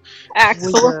name is.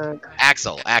 Axel. Wizard.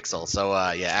 Axel. So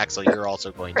yeah, Axel, you're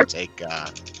also going to take.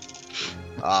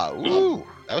 Ooh,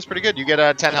 that was pretty good. You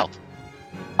get 10 health.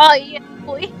 Oh yeah,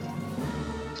 boy.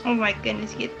 Oh my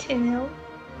goodness, you get 10 health.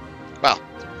 Well,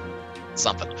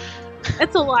 something.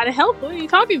 That's a lot of help. What are you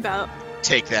talking about?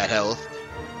 Take that health.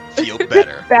 Feel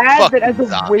better. Bad Fuck that as a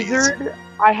zombies. wizard,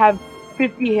 I have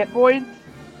 50 hit points.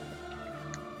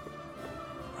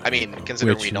 I mean,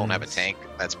 considering we Which don't have a is- tank,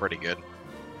 that's pretty good.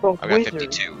 Both I've got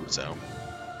wizards. 52, so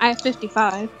I have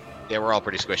 55. yeah, we're all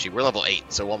pretty squishy. We're level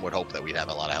 8, so one would hope that we'd have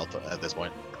a lot of health at this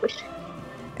point.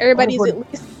 Everybody's would-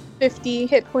 at least 50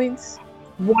 hit points.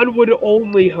 One would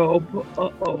only hope.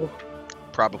 Uh-oh.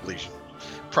 Probably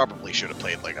Probably should have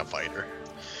played like a fighter.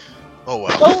 Oh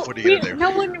well, Well, what are you gonna do? no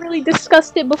one really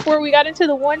discussed it before we got into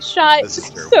the one shot. This is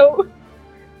true. So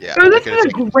Yeah, So I this could is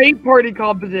a great party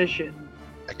composition.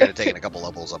 have taken a couple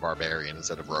levels of Barbarian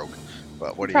instead of Rogue.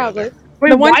 But what are you probably. gonna do? Wait,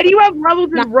 The one- why do you have levels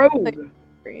in Not- Rogue?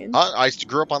 I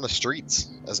grew up on the streets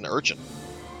as an urchin.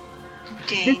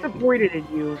 Dang. Disappointed in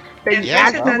you. That At you Yeah,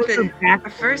 first, I actually thought went that through back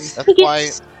at first That's why.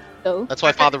 So That's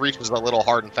why Father Reach was a little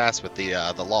hard and fast with the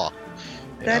law.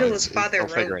 You Thought know, it was he's Father still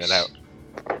figuring it out.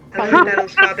 I thought that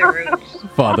was Father Roach.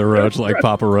 Father Roach, like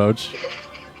Papa Roach.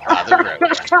 Father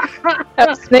Roach. that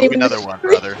was the Smoke name. another one,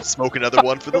 brother. Smoke another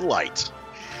one for the light.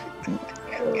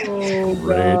 Oh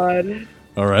Great. god.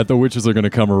 All right, the witches are going to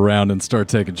come around and start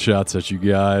taking shots at you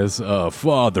guys.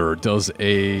 Father does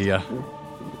a...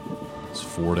 It's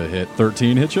 4 to hit.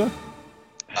 13 hit you?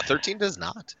 13 does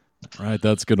not. All right,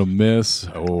 that's going to miss.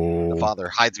 The Oh, father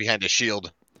hides behind a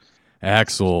shield.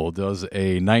 Axel does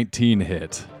a 19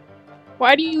 hit.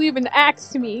 Why do you even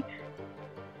ask me?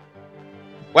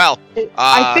 Well,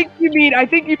 I think you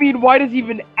mean why does he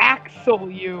even Axel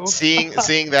you? seeing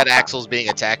that Axel's being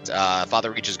attacked,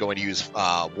 Father Reach is going to use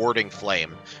Warding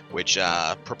Flame, which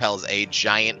propels a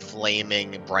giant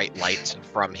flaming bright light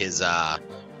from his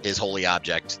holy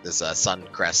object, this sun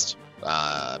crest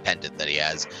pendant that he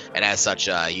has, and as such,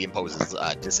 he imposes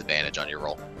disadvantage on your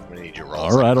roll. I'm gonna need you to roll.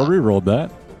 All right, I'll re-roll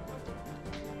that.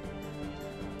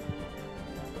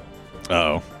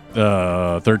 Oh,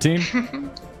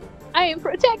 13? I am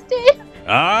protected.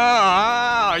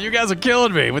 Ah, you guys are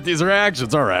killing me with these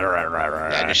reactions. All right.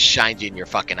 Yeah, just shined you in your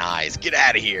fucking eyes. Get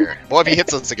out of here. Well, if he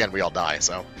hits us again, we all die.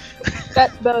 So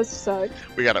That does suck.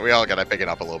 we all gotta pick it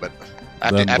up a little bit.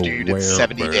 Then After the you did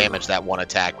 70 werebear. damage that one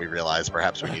attack, we realized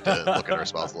perhaps we need to look at our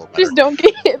spells a little better. Just don't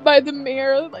get hit by the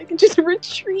mayor. Like, just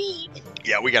retreat.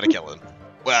 Yeah, we gotta kill him.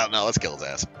 Well, no, let's kill his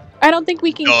ass. I don't think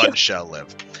we can. None shall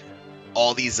live.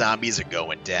 All these zombies are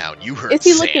going down. You heard Is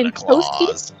he Santa looking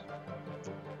Claus.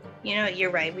 You know, you're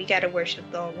right. We gotta worship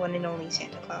the one and only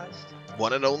Santa Claus.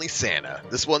 One and only Santa.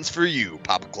 This one's for you,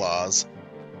 Papa Claus.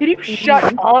 Can you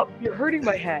shut up? You're hurting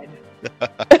my head.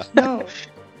 No.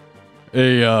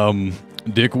 Hey,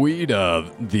 Dickweed,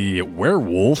 the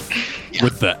werewolf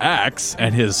with the axe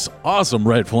and his awesome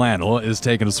red flannel is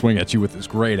taking a swing at you with his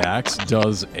great axe.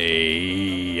 Does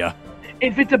a...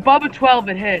 If it's above a 12,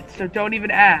 it hits, so don't even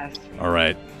ask. All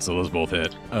right, so those both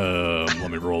hit.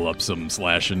 Let me roll up some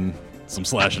slashing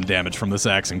damage from this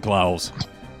axe and claws.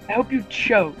 I hope you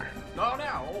choke.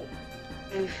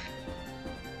 Oof.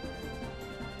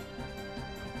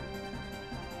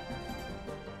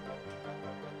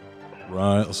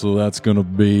 Right, so that's gonna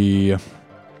be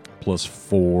plus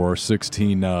 4,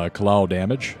 16 claw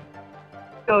damage.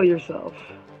 Kill yourself.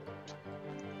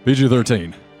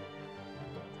 PG-13.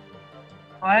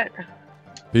 What?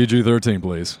 PG-13,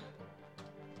 please.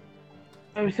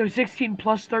 Oh, so 16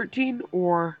 plus 13,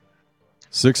 or...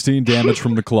 16 damage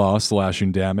from the claw,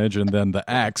 slashing damage, and then the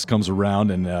axe comes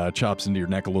around and chops into your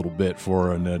neck a little bit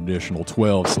for an additional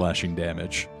 12 slashing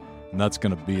damage. And that's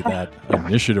going to be that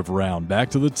initiative round. Back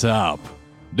to the top.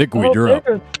 Dickweed, you're up.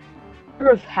 There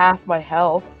goes half my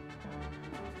health.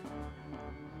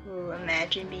 Ooh,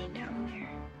 imagine being down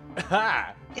there.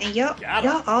 Ha! And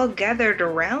y'all all gathered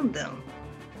around them.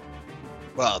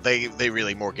 Well, they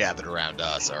really more gathered around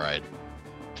us, alright?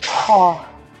 Oh.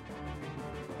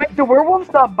 Wait, the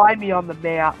werewolf's not by me on the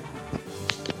map.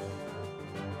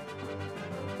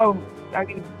 Oh, I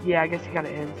mean, yeah, I guess he kind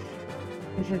of is.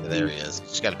 This is There he is.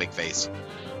 He's got a big face.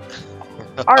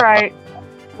 Alright,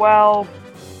 well...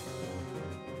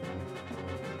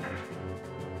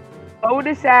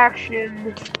 Bonus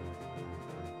action...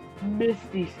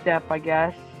 Misty Step, I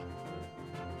guess.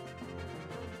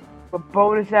 A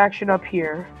bonus action up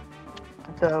here.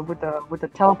 With the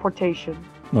teleportation.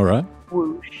 All right.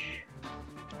 Whoosh.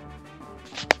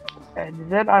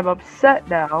 And then I'm upset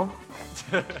now.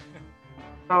 So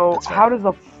That's fair. how does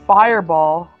a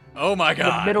fireball Oh my in the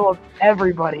god. middle of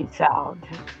everybody sound?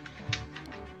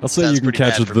 I'll say Sounds you can pretty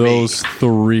catch bad for those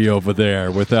 3 over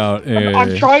there without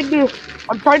I'm a... trying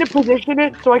to position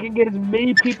it so I can get as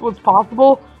many people as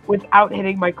possible without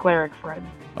hitting my cleric friend.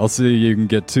 I'll see you can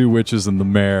get 2 witches in the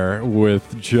mare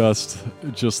with just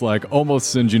like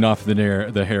almost singeing off the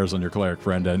hairs on your cleric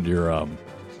friend and your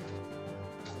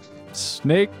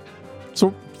snake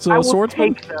I will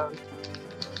swordsman. take those.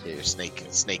 Yeah, your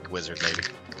snake wizard, maybe.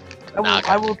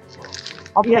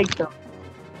 I'll take them.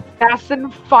 Assassin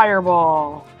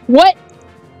fireball. What?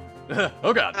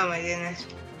 Oh god. Oh my goodness.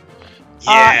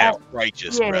 Yeah,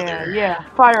 righteous, brother. Yeah,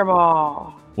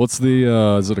 fireball. What's the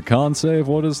is it a con save?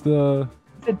 What is the...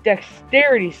 It's a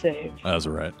dexterity save. That's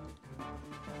right.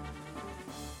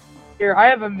 Here, I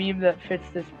have a meme that fits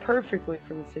this perfectly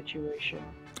for the situation.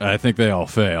 I think they all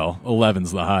fail.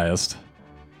 11's the highest.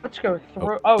 Let's go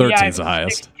through. Oh, Oh, yeah, 13's I have the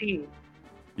highest. 16.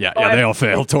 Yeah, Oh, yeah, I they have all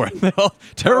fail. 16. They all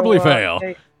terribly So, fail.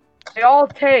 They all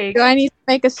take. Do I need to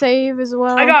make a save as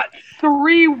well? I got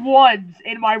 3 1s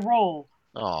in my roll.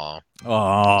 Aw.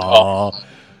 Aww.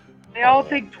 They all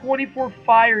take 24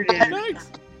 fire damage.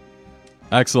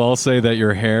 Axel, I'll say that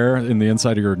your hair in the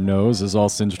inside of your nose is all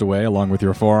singed away, along with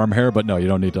your forearm hair. But no, you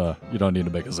don't need to. You don't need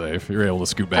to make a save. You're able to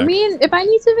scoot back. I mean, if I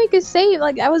need to make a save,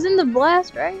 like I was in the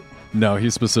blast, right? No, he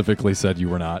specifically said you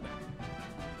were not.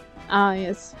 Ah,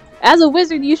 yes. As a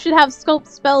wizard, you should have sculpt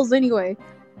spells anyway.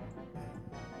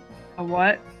 A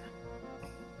what?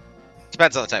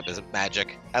 Depends on the type. Is it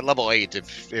magic? At level 8,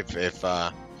 if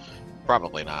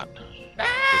probably not. With this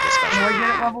Do special. I get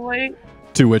at level 8?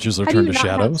 2 witches are How do turned you to not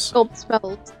have shadows. sculpt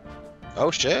spells?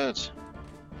 Oh shit!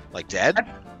 Like dead?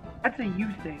 That's a you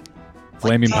thing.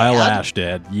 Flaming Like pile of dead? ash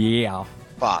dead. Yeah.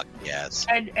 Fuck yes.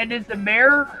 And is the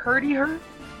mayor hurting her?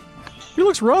 He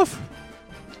looks rough.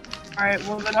 Alright,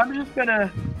 well then I'm just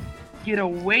gonna get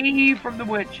away from the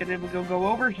witch and then we'll go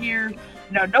over here.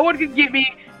 Now no one can get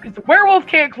me because the werewolf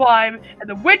can't climb and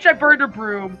the witch I burned her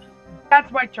broom. That's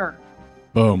my turn.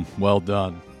 Boom. Well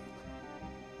done.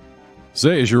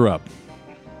 Sage, you're up.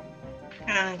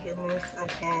 Oh, goodness.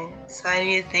 Okay. So I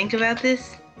need to think about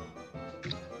this?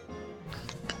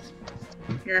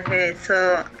 Okay,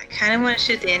 so I kind of want to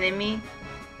shoot the enemy.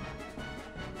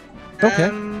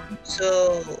 Okay.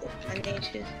 So I need to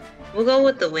choose. We'll go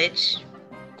with the witch.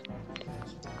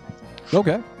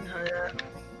 Okay. Hold up.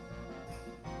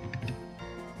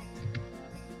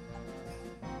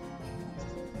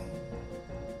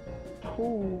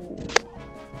 Ooh.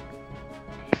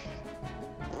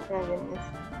 Oh, goodness.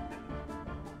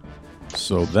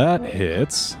 So that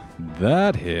hits.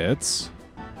 That hits.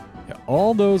 Yeah,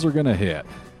 all those are gonna hit.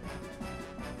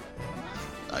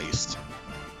 Nice.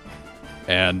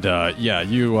 And yeah,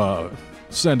 you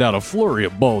send out a flurry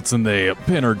of bolts, and they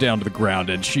pin her down to the ground,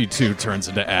 and she too turns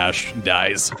into ash, and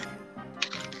dies.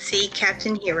 See,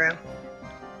 Captain Hero.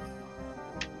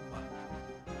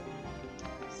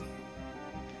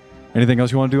 Anything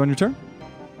else you want to do on your turn?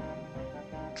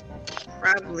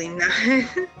 Probably not.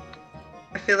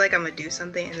 I feel like I'm gonna do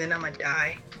something and then I'm gonna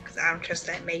die because I don't trust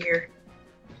that mayor.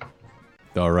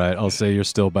 All right, I'll say you're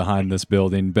still behind this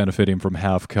building, benefiting from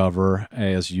half cover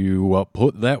as you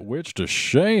put that witch to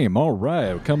shame. All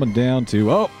right, we're coming down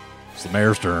to it's the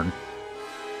mayor's turn.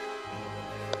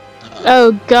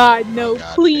 Oh God, no!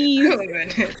 God. Please Oh,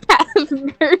 goodness. have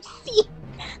mercy.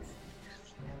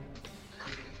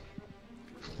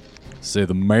 Say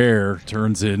the mayor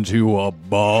turns into a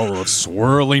ball of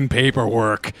swirling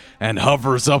paperwork and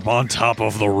hovers up on top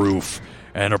of the roof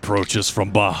and approaches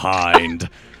from behind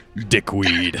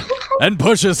Dickweed and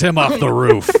pushes him off the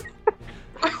roof.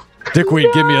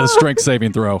 Dickweed, give me a strength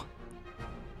saving throw.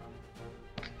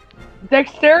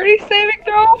 Dexterity saving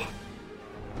throw?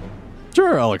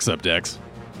 Sure, I'll accept Dex.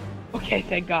 Okay,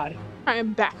 thank God. I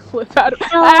am backflip out of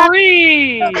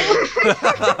 3!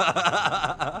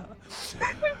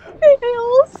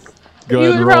 fails. Go You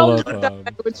ahead and would roll probably up,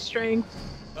 die with strength.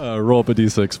 roll up a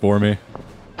d6 for me.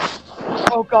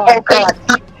 Oh God.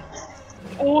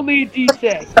 Only a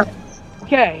D6.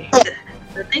 Okay.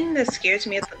 The thing that scares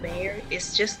me of the mayor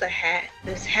is just the hat.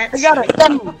 This hat. I got a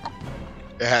 2.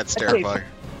 That's terrifying.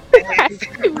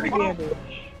 Damage.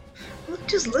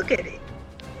 Just look at it.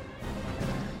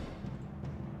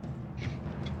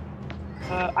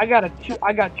 I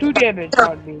got 2 damage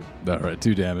on me. All right,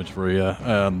 2 damage for you.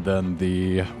 And then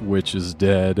the witch is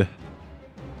dead.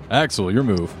 Axel, your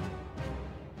move.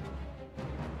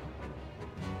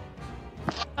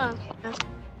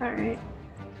 Alright.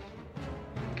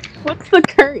 What's the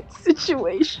current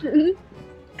situation?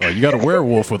 Well, you got a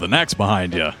werewolf with an axe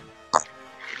behind you.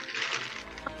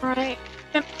 Alright.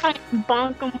 I'm trying to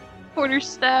bonk him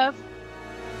quarterstaff.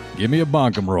 Give me a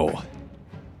bonkum roll.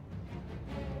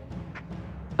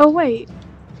 Oh wait.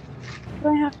 Do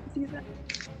I have to do that?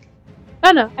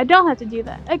 Oh no, I don't have to do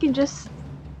that. I can just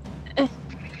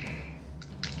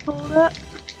hold up.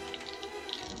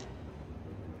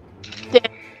 Damn.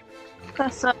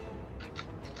 That's up.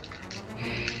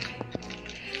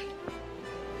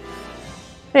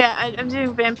 Yeah, I'm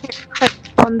doing vampire cut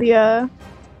on the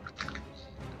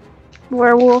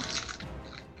werewolf.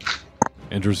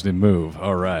 Interesting move.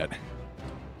 All right.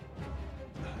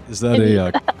 Is that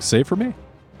a save for me?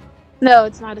 No,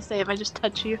 it's not a save. I just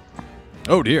touch you.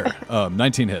 Oh dear.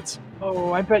 19 hits.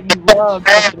 Oh, I bet you love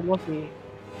something lucky.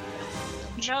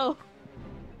 No.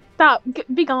 Stop.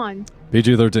 Be gone.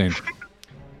 PG-13.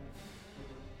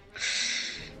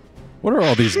 What are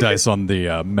all these dice on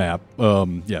the map?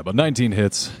 Yeah, but 19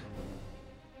 hits.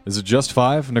 Is it just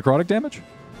 5 necrotic damage?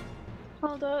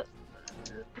 Hold up.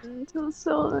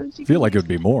 I feel like it would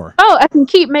be more. Oh, I can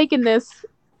keep making this.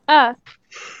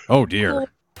 Oh dear. Cool.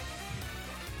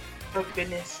 Oh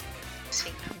goodness.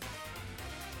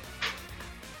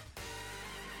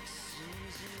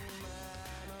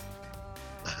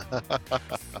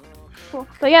 Cool.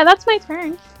 So yeah, that's my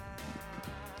turn.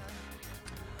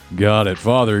 Got it.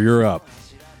 Father, you're up.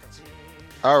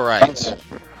 All right.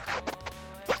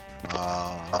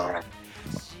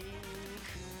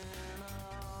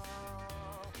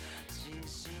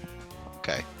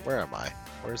 Okay, where am I?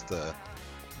 Where's the...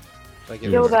 did I get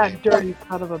Kill rid of the that name? dirty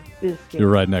son of a biscuit. You're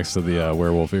right next to the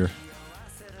werewolf here.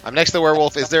 I'm next to the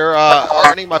werewolf. Is there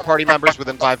are any of my party members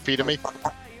within 5 feet of me?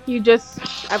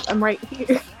 I'm right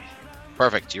here.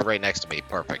 Perfect. You're right next to me.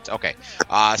 Perfect. Okay.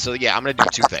 So yeah, I'm gonna do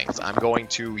 2 things. I'm going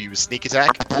to use sneak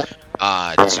attack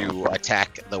to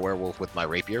attack the werewolf with my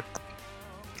rapier,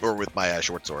 or with my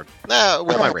short sword. Nah,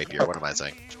 with my rapier. What am I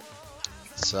saying?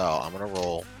 So I'm gonna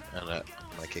roll and I'm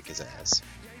gonna kick his ass.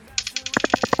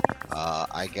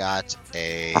 I got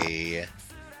a...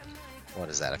 what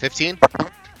is that? A 15?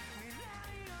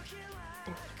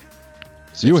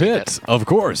 You hit. Of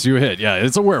course, you hit. Yeah,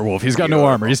 it's a werewolf. He's got no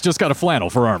armor. He's just got a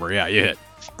flannel for armor. Yeah, you hit.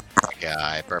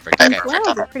 Okay, perfect. Okay,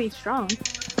 Flannels are pretty strong.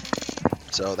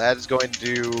 so that is going to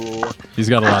do... He's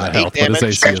got a lot of 8 health, but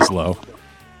his damage. AC is low.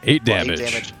 8 well, damage. 8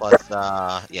 damage plus,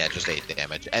 yeah, just 8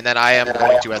 damage. And then I am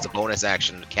going to, as a bonus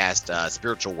action, cast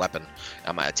Spiritual Weapon.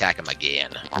 I'm going to attack him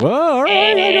again. Well, all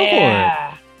right, yeah, go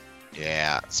Yeah.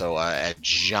 Yeah, so a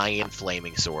giant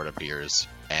flaming sword appears,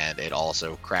 and it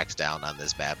also cracks down on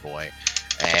this bad boy.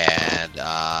 And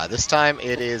this time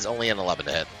it is only an 11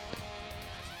 to hit.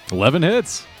 for it. 11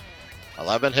 hits.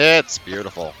 11 hits,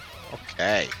 beautiful.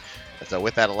 Okay. So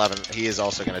with that 11, he is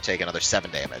also going to take another 7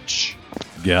 damage.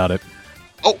 Got it.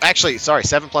 Oh, actually, sorry,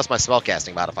 7 plus my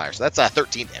spellcasting modifier, so that's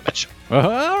 13 damage. All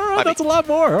right, Might that's a lot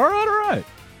more. All right.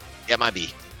 Yeah, might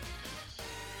be.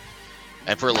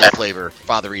 And for a little flavor,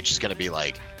 Father Reach is going to be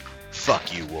like,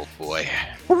 fuck you, wolf boy.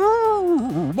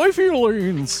 Oh, my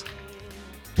feelings.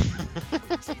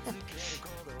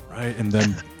 Right, and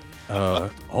then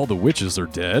all the witches are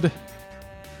dead.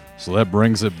 So that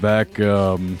brings it back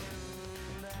to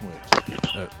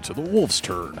the wolf's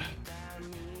turn.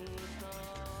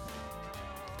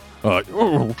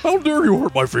 Oh, how dare you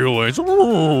hurt my feelings?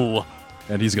 Oh.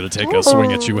 And he's going to take a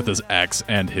swing at you with his axe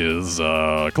and his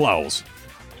claws.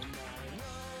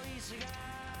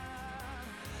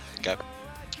 Okay.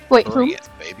 Wait, who? Bring it,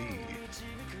 baby.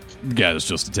 The guy is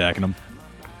just attacking him.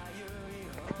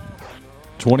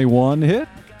 21 hit?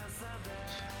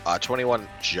 21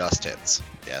 just hits.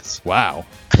 Yes. Wow.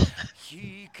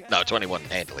 No, 21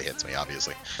 handily hits me,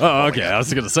 obviously. Oh, okay. my God. I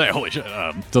was going to say, holy shit.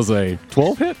 Does a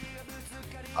 12 hit?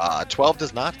 12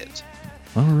 does not hit.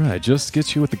 All right, just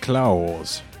gets you with the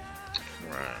claws.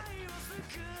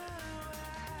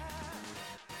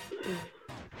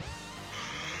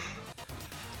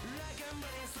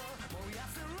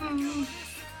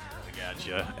 I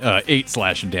gotcha. 8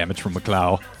 slashing damage from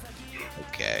McClow.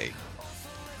 Okay.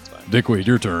 Dickweed,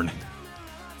 your turn.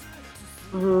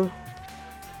 Can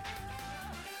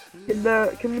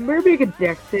the mayor make a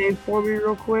dex save for me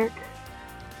real quick?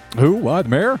 Who? What?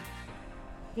 Mare?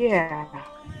 Yeah.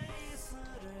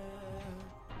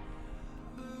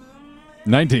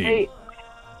 19. Hey,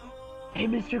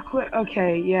 Mr. Quick.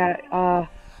 Okay, yeah.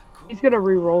 He's gonna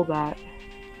re-roll that.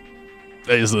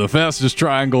 Is the fastest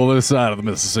triangle this side of the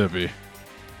Mississippi.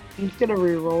 He's gonna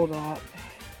re-roll that.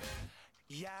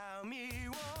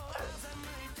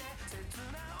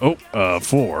 Oh,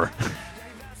 4.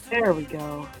 There we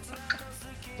go.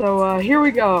 So, here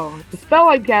we go. The spell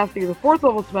I'm casting is a 4th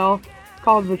level spell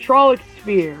called Vitrolic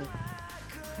Sphere.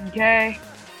 Okay?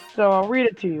 So, I'll read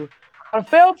it to you. On a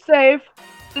failed save,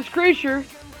 this creature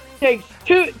takes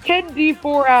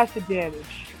 10d4 acid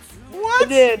damage. What?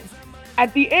 And then,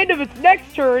 at the end of its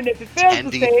next turn, if it fails to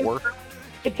save, 10d4?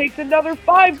 it takes another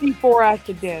 5d4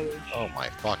 acid damage. Oh my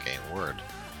fucking word.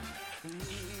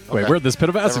 Wait, Okay. where'd this pit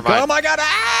of acid Never mind. come? Oh my god!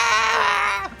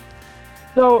 Ah!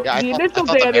 So, Yeah, the I initial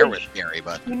thought the bear was damage, scary,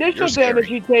 but the initial you're scary. damage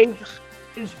he takes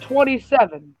is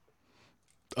 27.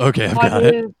 Okay, I've On got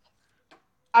it. his-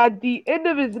 At the end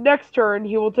of his next turn,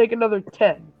 he will take another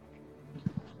 10.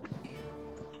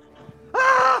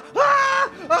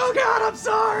 Oh god, I'm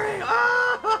sorry!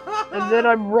 And then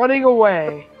I'm running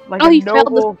away like Oh, a he failed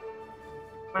the- noble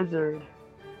wizard.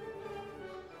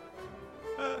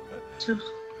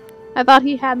 I thought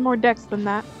he had more decks than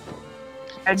that.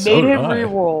 I So made did him I.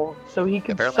 re-roll so he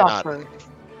could Apparently not. suffer.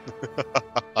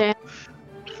 Yeah.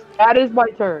 That is my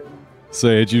turn.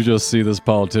 Sage, you just see this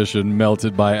politician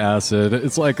melted by acid.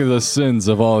 It's like the sins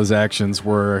of all his actions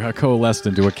were coalesced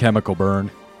into a chemical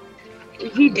burn.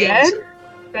 Is he dead?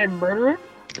 That murderer?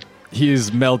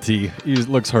 He's melty. He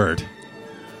looks hurt.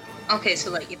 Okay,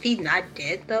 so like if he's not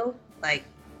dead though, like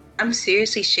I'm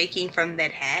seriously shaking from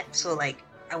that hat, so like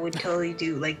I would totally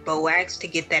do like Boax to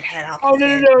get that hat off. Oh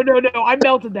his head. no! I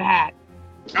melted the hat.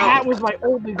 The hat was my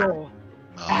only goal.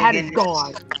 The hat is goodness.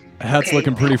 gone. Hat's Okay.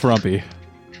 looking pretty frumpy.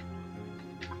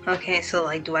 Okay, so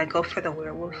like do I go for the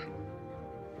werewolf?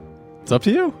 It's up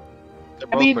to you. They're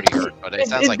I both mean, pretty hurt, but it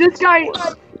sounds if like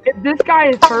this guy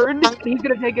is hurting, he's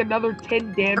gonna take another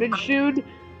 10 damage soon.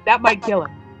 That might kill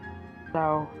him.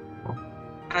 So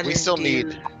I'll We just still do-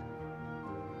 need-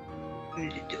 I'm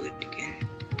gonna do it again.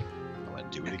 I'm gonna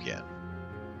do it again.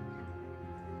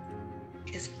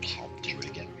 'Cause- I'll do it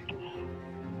again.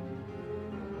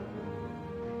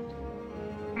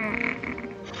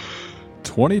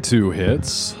 22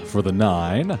 hits for the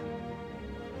 9.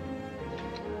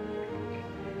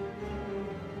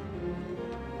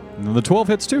 And then the 12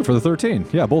 hits too for the 13.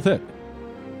 Yeah, both hit.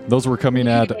 Those were coming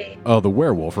at the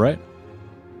werewolf, right?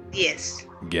 Yes.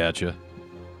 Gotcha.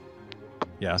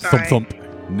 Yeah, Sorry. thump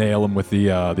thump. Nail him with the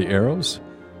arrows.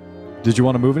 Did you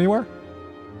want to move anywhere?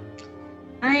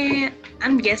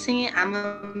 I'm guessing I'm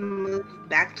gonna move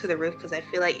back to the roof because I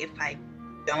feel like if I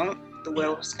don't, the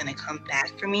werewolf's gonna come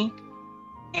back for me.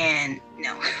 And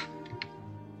no.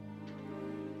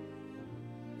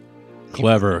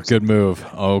 Clever. Good move.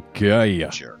 Okay.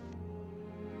 Sure.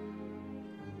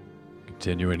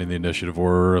 Continuing in the initiative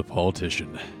order of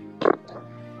politician.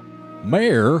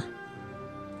 Mayor.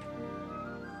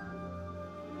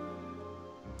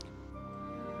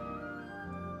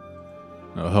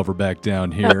 I'll hover back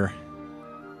down here.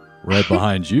 Right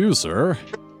behind you, sir.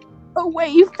 Away,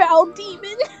 you foul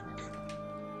demon!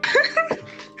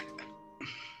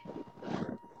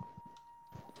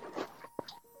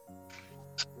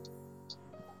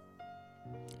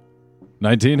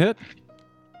 19 hit.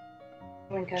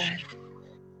 Oh my god.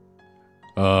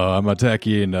 I'm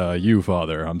attacking you,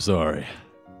 father. I'm sorry.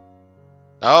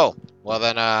 Oh, well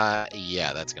then,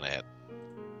 yeah, that's gonna hit.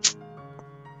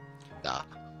 Nah.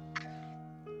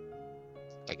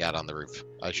 I got on the roof.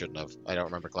 I shouldn't have. I don't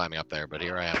remember climbing up there, but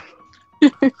here I am.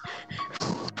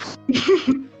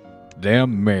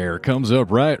 Damn mayor comes up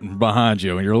right behind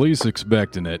you, and you're least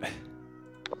expecting it.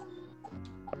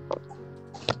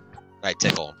 Right,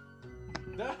 tickle.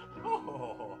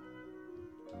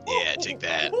 Yeah, take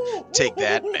that. Take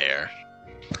that, mayor.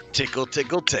 Tickle,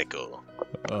 tickle, tickle.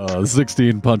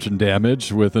 16 punching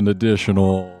damage with an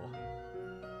additional...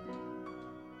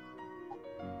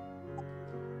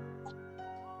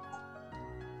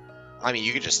 I mean,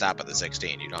 you could just stop at the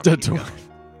 16. You don't have to keep going.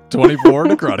 24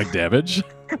 necrotic damage.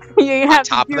 You On have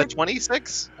top to of do the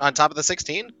 26? On top of the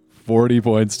 16? 40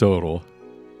 points total.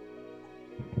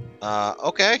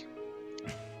 Okay.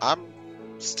 I'm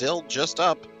still just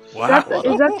up. is that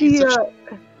the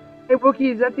hey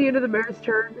Wookie, is that the end of the mayor's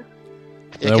turn?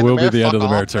 Yeah, That can will be mayor the end fuck of the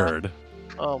mayor off? turn.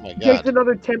 Oh my He takes god.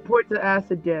 another 10 points of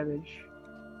acid damage.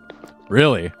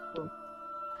 Really?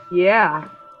 Yeah,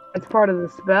 that's part of the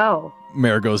spell.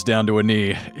 Mayor goes down to a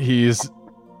knee. He's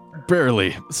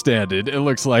barely standing. It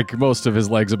looks like most of his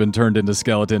legs have been turned into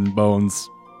skeleton bones.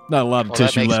 Not a lot of Well, that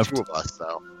tissue makes left. 2 of us,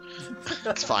 so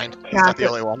it's fine. He's not the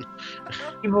only one.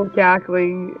 Evil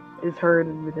cackling is heard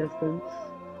in the distance.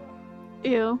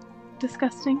 Ew.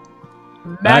 Disgusting.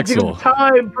 Magic Axel. of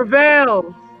time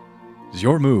prevails. It's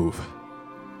your move.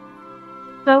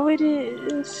 So it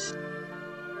is.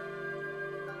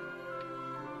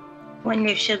 Wonder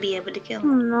if she'll be able to kill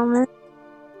him. Moment.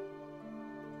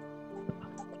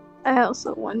 I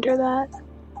also wonder that.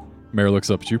 Mayor looks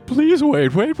up at you. Please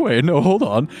wait. No, hold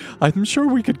on. I'm sure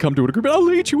we could come to an agreement. I'll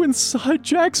lead you inside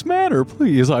Jack's manor.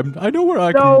 Please, I know where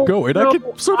I can go, and I can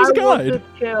serve as a I want guide. this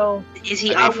kill. Is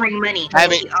he I mean, offering money? I Is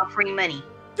mean- he offering money?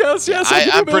 Yes, I'll give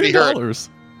you I'm $1 pretty million hurt. dollars.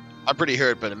 I'm pretty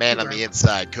hurt, but a man on the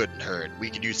inside couldn't hurt. We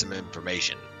could use some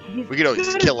information. He's We could always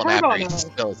gonna kill him turn after on he us.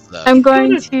 spills stuff. I'm He's going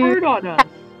gonna to. turn on us.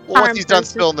 Well, once he's done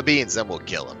person. spilling the beans, then we'll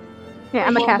kill him. Yeah,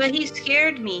 I'm a Well, cat. but he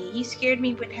scared me. He scared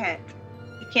me with hat.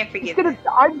 You can't He's forget gonna.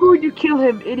 that. I'm going to kill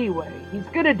him anyway. He's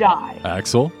gonna die.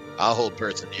 Axel, I'll hold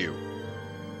person you.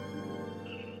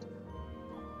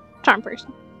 Charm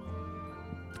person.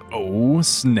 oh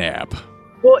snap!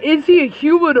 Well, is he a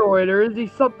humanoid or is he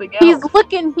something else? He's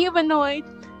looking humanoid.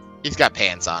 He's got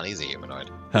pants on. He's a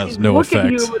humanoid. Has He's no looking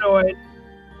effect. humanoid.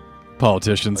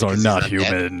 Politicians are Because not he's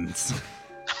undead. humans.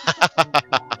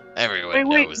 Everyone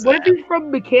Wait. knows What if that. he's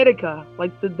from Mechanica?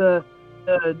 Like the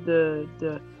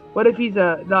what if he's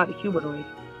not humanoid?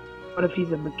 What if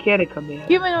he's a Mechanica man?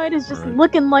 Humanoid is just Right.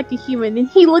 looking like a human, and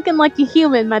he looking like a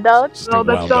human, my dog. Just No, a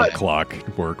that's wound not- up clock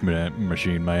work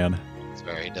machine man. It's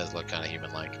very, he does look kind of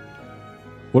human-like.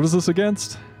 What is this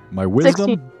against? My wisdom?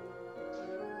 16.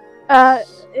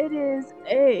 It is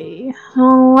a.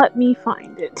 Oh, let me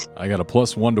find it. I got a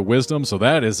 +1 to wisdom, so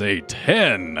that is a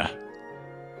 10.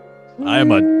 I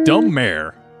am a dumb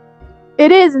mare.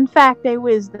 It is, in fact, a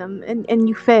wisdom, and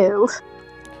you failed.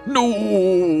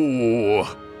 No!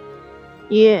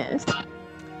 Yes.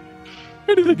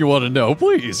 Anything you want to know,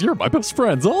 please. You're my best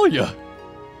friends, all you.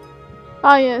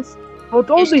 Oh, yes. Well, it's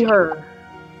only her.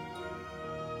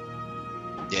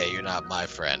 Yeah, you're not my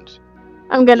friend.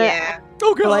 I'm gonna Yeah.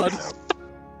 Oh, God. Like-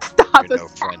 stop You're no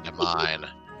us friend of mine.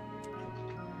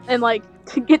 and, like,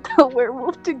 to get the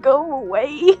werewolf to go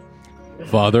away.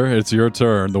 Father, it's your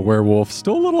turn. The werewolf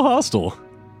still a little hostile.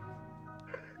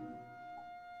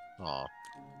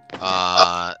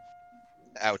 Aw.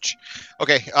 Ouch.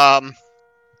 Okay,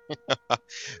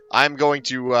 I'm going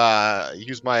to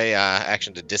use my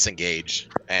action to disengage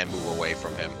and move away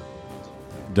from him.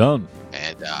 Done.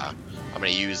 And I'm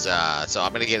going to use, so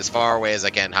I'm going to get as far away as I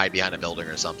can, hide behind a building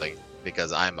or something,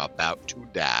 because I'm about to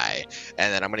die.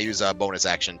 And then I'm going to use a bonus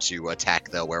action to attack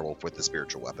the werewolf with the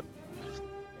spiritual weapon,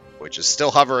 which is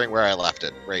still hovering where I left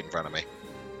it, right in front of me.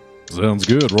 Sounds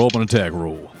good. Roll up an attack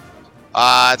roll.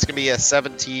 It's going to be a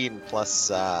 17 plus,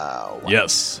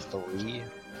 Yes. 3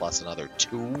 plus another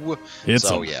 2. Hits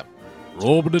So, him. yeah.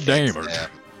 Roll up the Hits damage. him.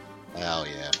 Hell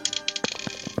yeah.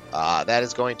 That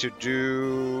is going to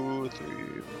do 3,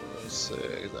 4, 6,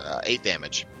 8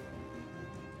 damage.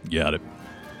 Got it.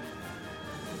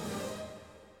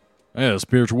 Yeah,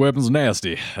 spiritual weapon's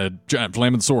nasty. A giant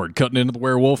flaming sword cutting into the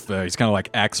werewolf. He's kind of like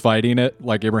axe fighting it,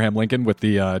 like Abraham Lincoln with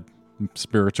the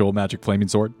spiritual magic flaming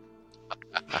sword.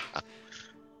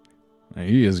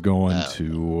 He is going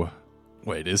to...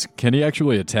 Wait, can he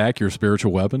actually attack your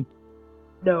spiritual weapon?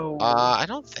 No. I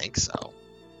don't think so.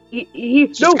 He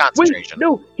just no, concentration. wait,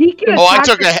 no, he can Oh, I attack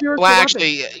took the a. spiritual Well, weapon.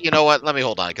 actually, you know what? Let me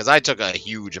hold on, because I took a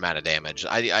huge amount of damage.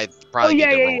 I probably yeah,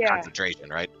 need to yeah, roll yeah. concentration,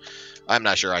 right? I'm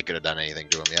not sure I could have done anything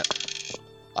to him yet.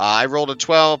 I rolled a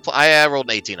 12. I rolled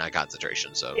an 18 on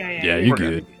concentration, so Yeah, you we're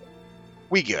good.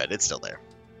 we good. It's still there.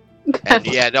 And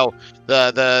yeah, no,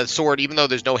 the sword, even though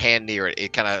there's no hand near it,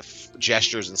 it kind of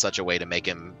gestures in such a way to make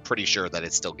him pretty sure that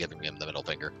it's still giving him the middle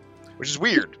finger, which is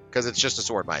weird because it's just a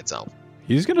sword by itself.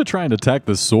 He's going to try and attack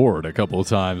the sword a couple of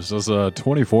times. Does a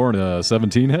 24 and a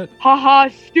 17 hit? Haha,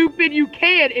 stupid, you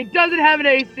can't. It doesn't have an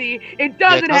AC. It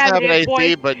doesn't, Yeah, it have an hit AC,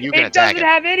 points. but you can It attack doesn't it.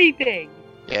 have anything.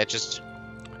 Yeah, just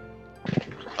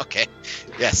okay.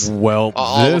 Yes. Well,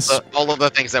 All of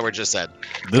the things that were just said.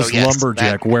 this So, yes,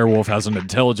 lumberjack werewolf has an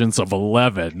intelligence of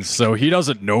 11, so he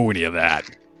doesn't know any of that.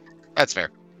 That's fair.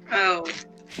 Oh.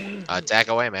 Attack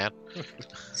away, man.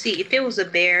 See, if it was a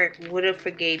bear, would have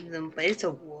forgave them, but it's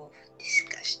a wolf.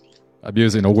 Disgusting. I'm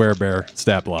using a werebear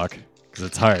stat block because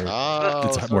it's higher. Oh,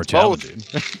 It's so more it's both. challenging.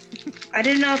 I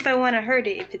didn't know if I want to hurt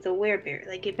it if it's a werebear.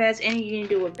 Like, if it has anything to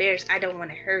do with bears, I don't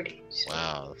want to hurt it. So.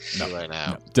 Wow. No, See right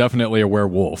now. No, definitely a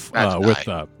werewolf. That's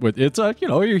With it's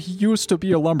he used to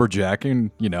be a lumberjack,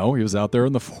 and he was out there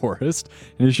in the forest,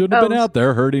 and he shouldn't have been Oh. out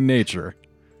there hurting nature.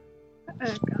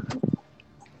 Oh, God.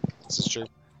 This is true.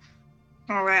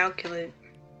 Alright, I'll kill it.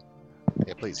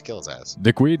 Yeah, please kill his ass.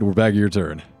 Dickweed, we're back at your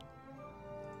turn.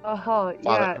 Yeah.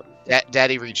 Father,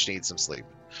 Daddy Reach needs some sleep.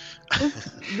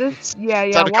 This, yeah.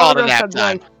 Time to call it a Wild nap Rest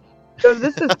time. nice. So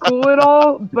this is cool and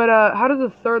all, but how does a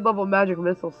third level magic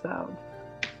missile sound?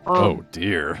 Oh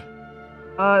dear.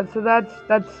 So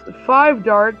that's 5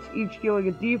 darts, each dealing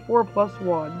a D4 plus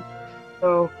 1.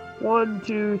 So 1,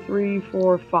 2, 3,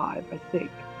 4, 5, I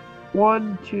think.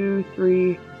 1, 2,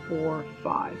 3, 4,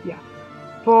 5. Yeah.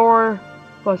 4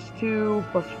 plus 2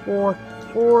 plus 4,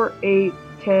 4, 8,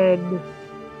 10,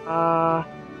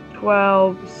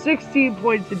 12, 16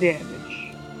 points of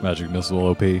damage. Magic missile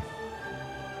OP.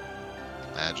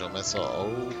 Agile missile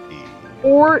OP.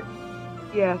 Or,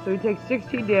 yeah, so he takes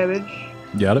 16 damage.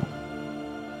 Got it.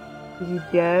 Is he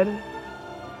dead?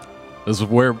 This is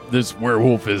where this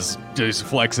werewolf is just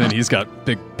flexing. He's got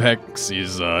big pecs.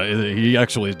 He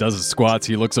actually does his squats.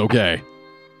 He looks okay.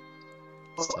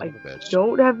 Son of a bitch.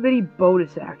 Don't have many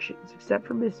bonus actions, except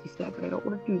for Misty Step, and I don't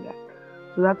want to do that.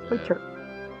 So that's my turn.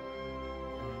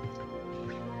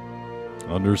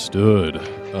 Understood.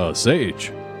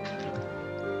 Sage.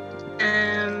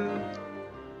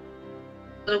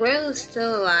 The whale is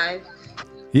still alive.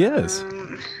 Yes.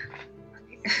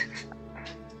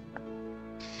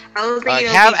 I was thinking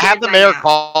Have the mayor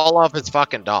call off his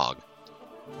fucking dog.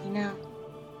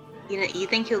 You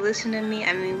think he'll listen to me?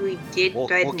 I mean, we did We'll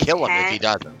bite his kill him if hat. he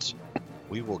doesn't.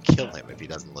 we will kill him if he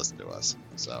doesn't listen to us.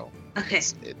 So Okay.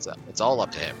 it's all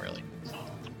up to him, really.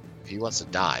 If he wants to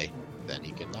die, then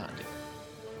he can not.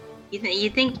 You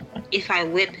think if I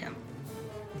whip him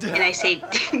and I say,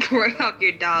 "Work off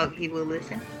your dog," he will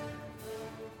listen?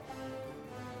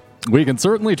 We can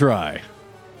certainly try.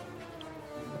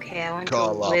 Okay, I want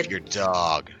Call to off whip. your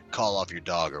dog. Call off your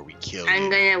dog, or we kill you. I'm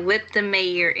gonna whip the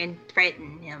mayor and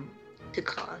threaten him to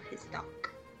call off his dog.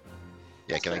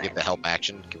 Yeah, can I That's get what the help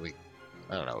action? Can we?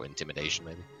 I don't know, intimidation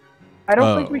maybe. I don't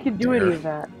Oh, think we can do dear. any of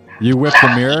that. You whip the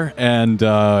mirror, and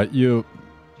you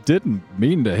didn't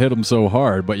mean to hit him so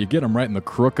hard, but you get him right in the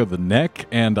crook of the neck,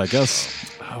 and I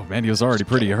guess, oh man, he was already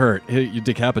pretty hurt. You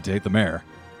decapitate the mayor.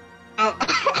 Oh.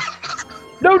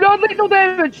 No, non-lethal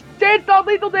damage! Dance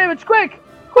non-lethal damage! Quick!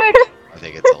 Quick! I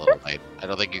think it's a little late. I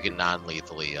don't think you can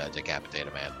non-lethally decapitate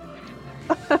a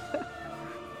man.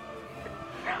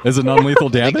 Is it non-lethal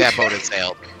I think damage? that boat has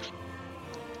sailed.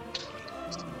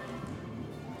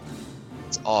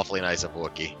 It's awfully nice of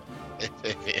Wookiee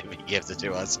if he gives it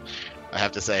to us. I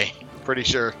have to say, pretty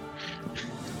sure.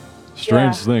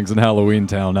 Strange things in Halloween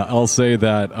Town. Now, I'll say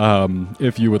that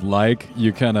if you would like,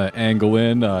 you kind of angle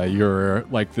in your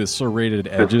like the serrated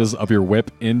edges of your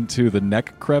whip into the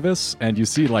neck crevice, and you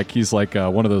see like he's like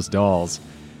one of those dolls.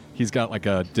 He's got like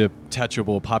a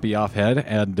detachable poppy off head,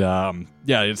 and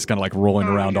yeah, it's kind of like rolling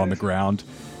around on the ground.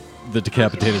 The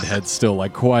decapitated head's still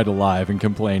like quite alive and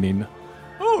complaining.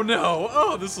 Oh no!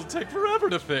 Oh, this will take forever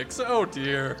to fix. Oh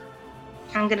dear.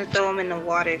 I'm gonna throw him in the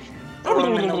water. Throw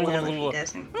him in the well if he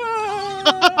doesn't.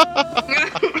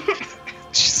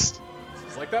 Just-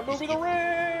 It's like that movie, The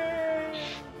Rain.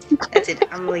 That's it.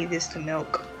 I'm gonna leave this to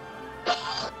milk.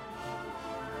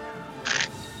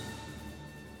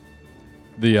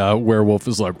 The werewolf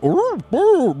is like,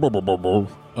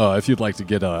 if you'd like to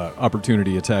get a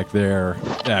opportunity attack there,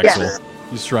 Axel. Yes.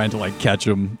 He's trying to like catch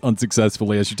him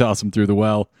unsuccessfully as you toss him through the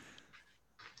well.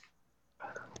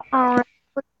 Alright,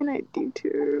 what can I do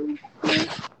to...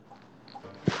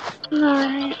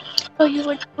 Alright, I'll use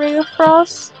like Ray of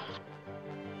Frost.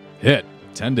 Hit.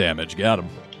 10 damage. Got him.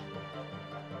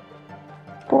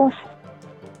 Cool.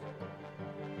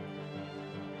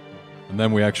 And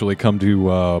then we actually come to,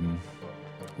 well,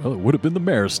 it would have been the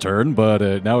mayor's turn,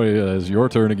 but now it is your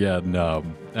turn again,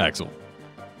 Axel.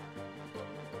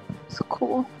 It's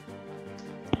cool.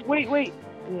 Wait.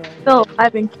 Yeah. Still,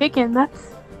 I've been kicking,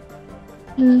 that's...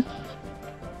 He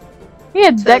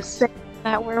had dex save,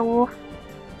 that werewolf.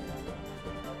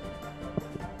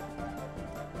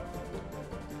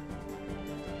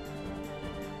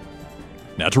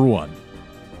 Natural 1.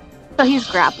 So he's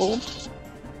grappled.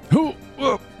 Oh,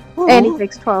 oh. And he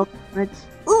takes 12 damage.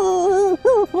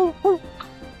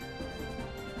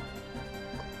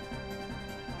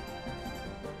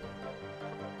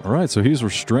 All right, so he's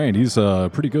restrained. He's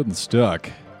pretty good and stuck.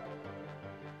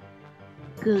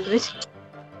 Good.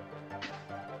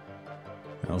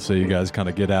 I'll say you guys kind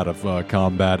of get out of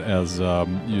combat as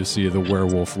you see the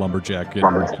werewolf lumberjack getting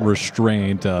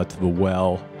restrained to the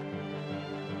well.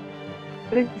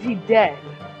 But is he dead?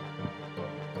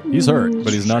 He's hurt,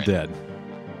 but he's not dead.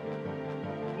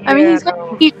 I mean, Yeah, he's no.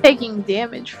 gonna keep taking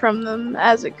damage from them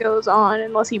as it goes on,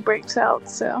 unless he breaks out,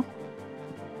 so.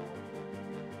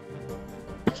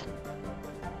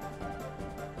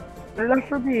 Enough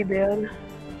for me, man.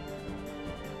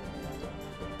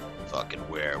 Fucking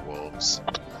werewolves.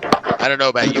 I don't know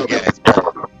about you guys,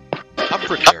 but I'm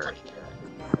pretty hurt.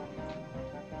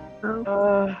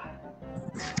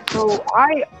 So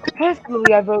I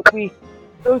vote we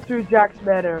go through Jack's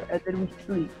Manor and then we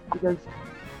sleep because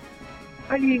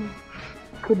I've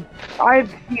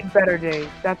seen better days.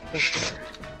 That's for sure.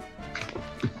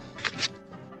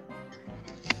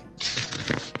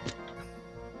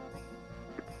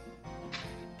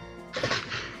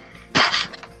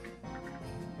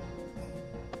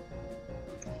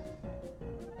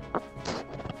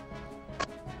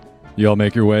 You all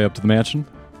make your way up to the mansion?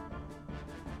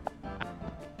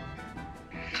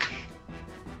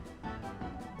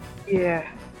 Yeah,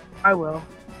 I will.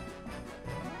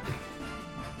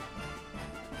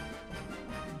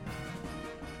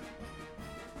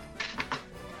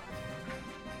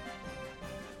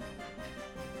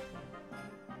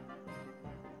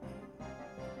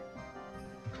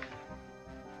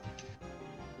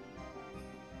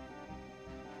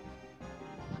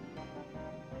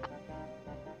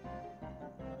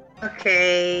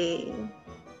 Okay.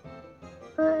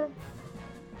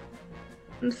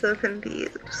 I'm so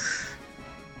confused.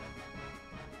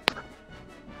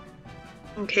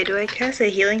 Okay, do I cast a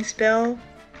healing spell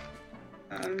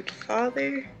on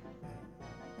Father?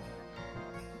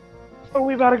 Oh,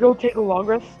 we about to go take a long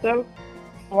rest, though?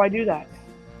 Oh, I do that.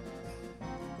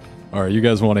 All right, you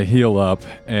guys want to heal up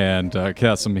and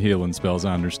cast some healing spells,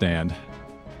 I understand.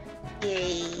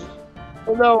 Yay.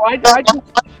 Well, no, I just...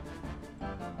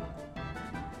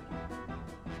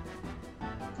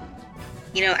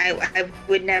 You know, I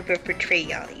would never betray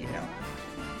y'all, you know.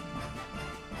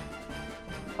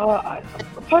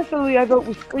 Personally, I vote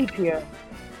we sleep here.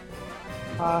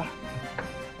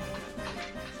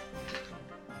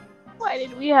 Why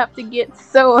did we have to get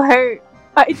so hurt?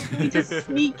 Why did we just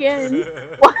sneak in?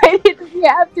 Why did we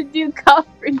have to do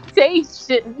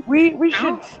confrontation? We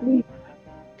should sleep.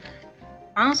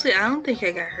 Honestly, I don't think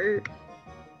I got hurt.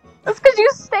 That's because you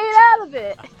stayed out of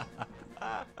it.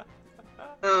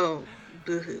 Oh,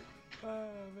 boo-hoo.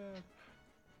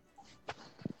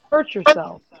 Hurt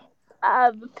yourself.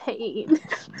 I'm pain.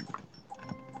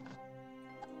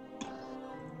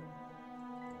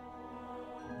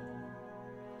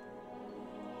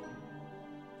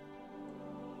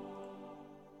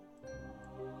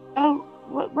 Oh,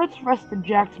 let's rest in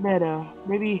Jack's Meadow.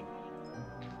 Maybe.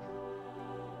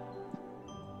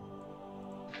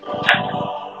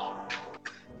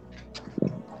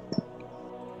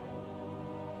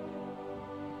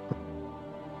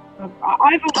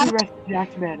 I vote we rest in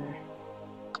Jack's Manor.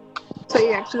 So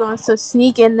you're actually going to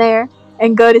sneak in there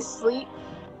and go to sleep?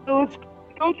 So let's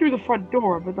go through the front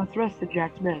door, but let's rest in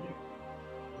Jack's Manor.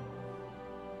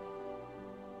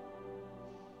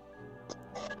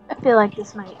 I feel like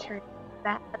this might turn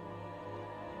bad.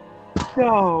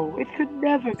 No, it could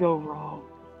never go wrong.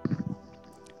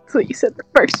 That's what you said the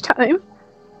first time.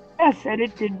 Yes, and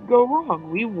it didn't go wrong.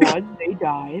 We won, they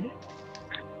died.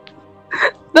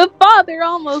 The father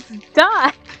almost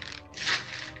died.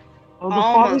 Oh, the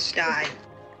Almost father... died.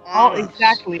 Almost.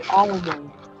 Exactly, almost.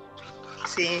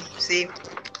 See?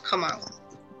 Come on.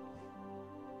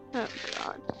 Oh,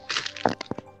 God.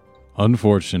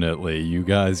 Unfortunately, you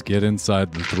guys get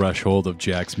inside the threshold of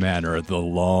Jack's Manor, the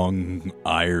long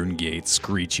iron gates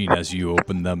screeching as you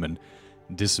open them and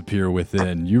disappear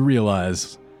within. You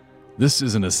realize this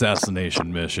is an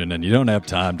assassination mission, and you don't have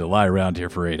time to lie around here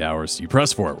for 8 hours. You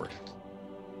press forward.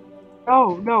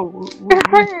 No.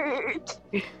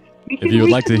 If you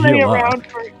would like to heal up.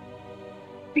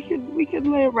 We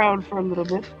can lay around for a little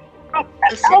bit.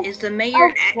 Listen, is the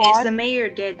mayor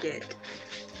dead yet?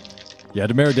 Yeah,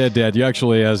 the mayor dead. You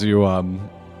actually, as you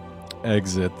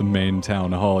exit the main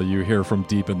town hall, you hear from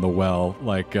deep in the well,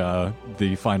 like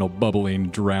the final bubbling,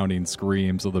 drowning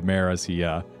screams of the mayor as he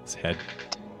his head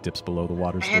dips below the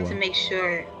water. I had to make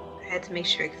sure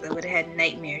because I would have had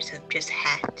nightmares of just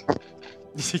hat.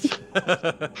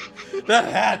 The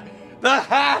hat!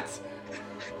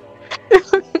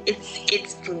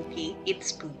 It's spooky. It's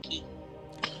spooky.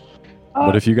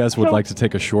 But if you guys would like to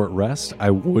take a short rest,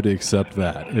 I would accept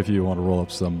that if you want to roll up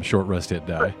some short rest hit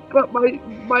die. But my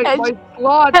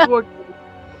slots work.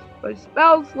 My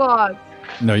spell slots.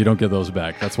 No, you don't get those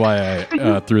back. That's why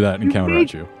I threw that encounter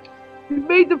at you. You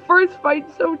made the first fight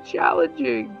so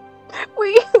challenging.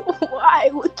 Why,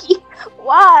 Wookie?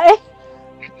 Why?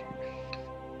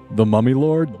 The Mummy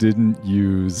Lord didn't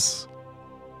use...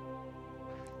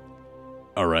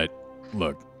 Alright,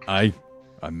 look, I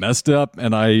messed up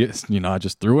and I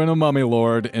just threw in a Mummy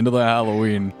Lord into the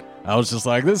Halloween. I was just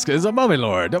like, this is a Mummy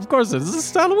Lord. Of course, this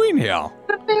is Halloween here. Yeah,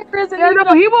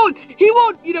 no, he won't,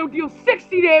 deal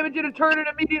 60 damage in a turn and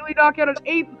immediately knock out an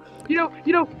 8,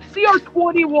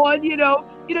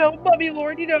 CR21, Mummy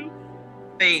Lord,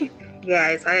 Hey,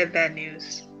 guys, I have bad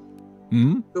news.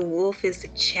 Hmm? The wolf is a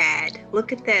Chad.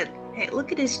 Look at that. Hey,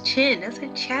 look at his chin. That's a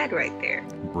Chad right there.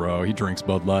 Bro, he drinks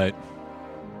Bud Light.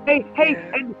 Hey,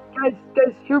 and guys,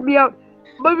 hear me out.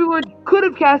 Mummy Lord could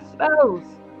have cast spells.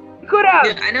 He could have.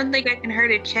 Dude, I don't think I can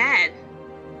hurt a Chad.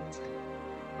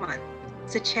 Come on.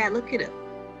 It's a Chad. Look at him.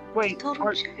 Wait,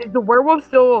 Total Chad. is the werewolf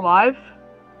still alive?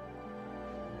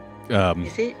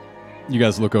 Is it? You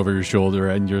guys look over your shoulder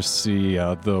and you see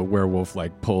the werewolf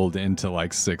pulled into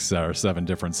 6 or 7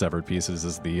 different severed pieces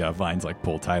as the vines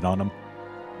pull tight on him.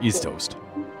 He's toast.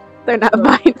 They're not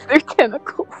vines, they're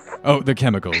chemicals. Oh, the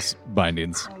chemicals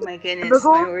bindings. Oh my goodness,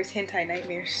 my worst hentai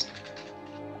nightmares.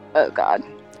 Oh God.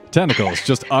 Tentacles,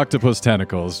 just octopus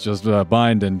tentacles. Just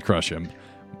bind and crush him.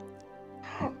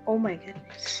 Oh my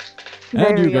goodness.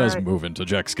 And you guys move into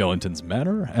Jack Skellington's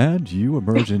manor, and you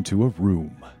emerge into a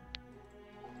room.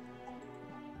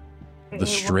 The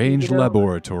strange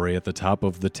laboratory at the top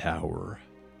of the tower.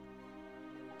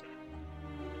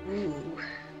 Ooh.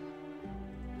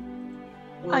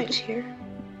 Wheelchair?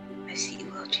 I see a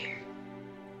wheelchair.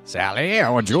 Sally,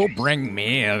 would you bring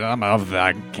me some of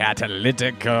the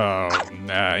catalytic...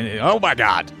 oh my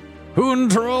god! Who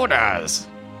intruders?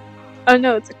 Oh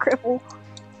no, it's a cripple.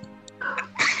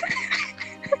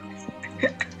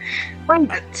 Wait,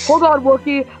 That's- hold on,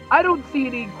 Wookie. I don't see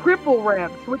any cripple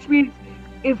ramps, which means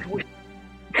if we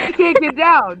can't get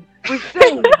down, we're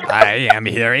saved. I am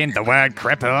hearing the word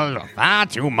cripple far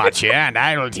too much here, and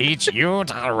I will teach you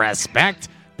to respect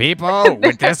people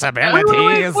with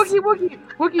disabilities. Wait,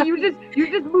 Wookie, you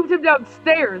just moved him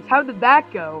downstairs. How did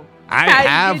that go? I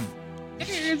have.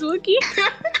 Here's Wookie.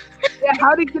 Yeah,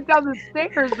 how did he get down the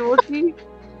stairs, Wookie?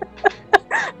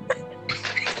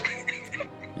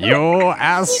 You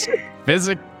ask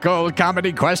physical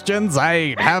comedy questions,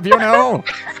 I have you know.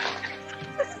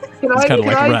 Can He's I, kind of can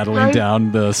like I- rattling can I-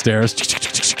 down the stairs.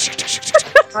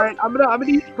 Alright, I'm gonna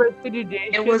use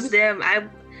prestidigitation. It was them. I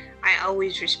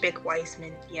always respect wise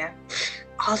men. Yeah.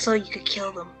 Also, you could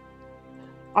kill them.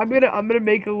 I'm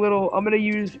gonna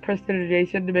use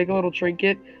prestidigitation to make a little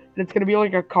trinket, and it's gonna be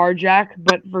like a car jack,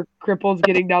 but for cripples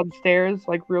getting downstairs,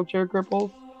 like wheelchair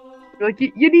cripples. Be like,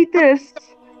 you need this.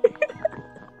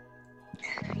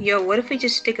 Yo, what if we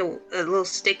just stick a little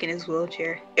stick in his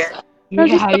wheelchair? Yeah.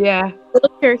 Wheelchair.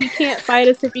 He can't fight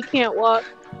us if he can't walk.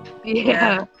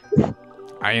 Yeah.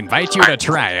 I invite you to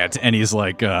try it. And he's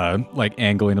like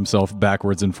angling himself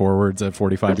backwards and forwards at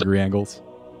 45-degree angles.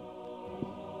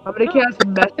 I'm gonna cast a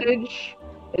message,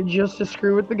 and just to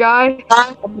screw with the guy,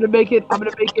 I'm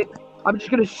just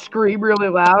gonna scream really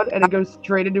loud, and it goes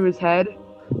straight into his head.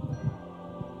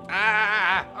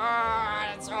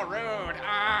 It's so rude.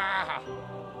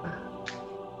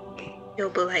 Yo,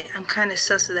 but like, I'm kind of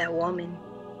sus of that woman.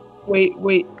 Wait.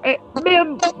 Hey,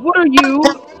 ma'am, what are you?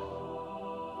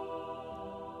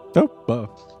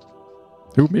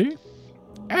 Who, me?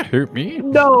 Who, me?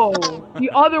 No, the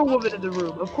other woman in the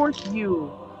room. Of course,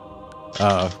 you.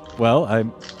 Well,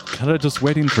 I'm kind of just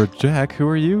waiting for Jack. Who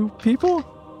are you people?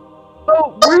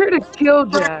 Oh, we're here to kill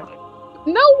Jack.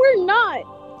 No, we're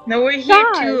not. No, we're here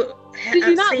God. to Did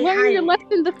you not say learn hi. your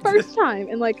lesson the first time?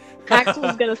 And like,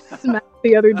 Axel's gonna smack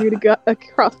the other dude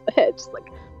across the head, just like,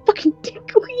 fucking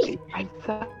dickweed.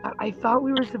 I thought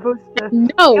we were supposed to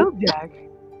No, kill Jack.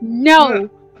 no,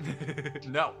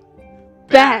 No.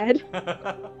 bad.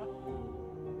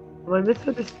 Well, I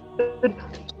misunderstood.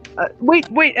 Wait,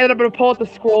 and I'm gonna pull out the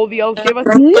scroll the elves gave us.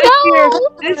 No!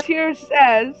 This here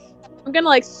says I'm gonna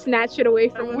like snatch it away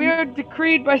from him. we're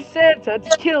decreed by Santa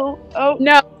to kill. Oh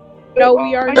No,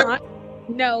 we are not.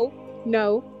 No.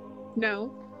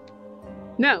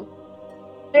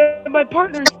 Yeah, my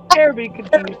partner's terribly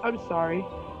confused. I'm sorry.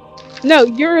 No,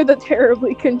 you're the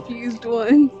terribly confused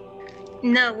one.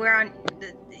 No, we're on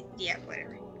yeah,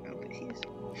 whatever. I'm confused.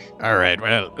 All right,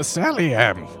 well, Sally,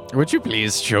 would you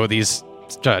please show these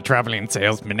traveling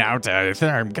salesmen out? I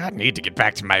need to get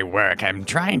back to my work. I'm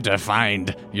trying to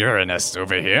find Uranus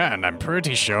over here, and I'm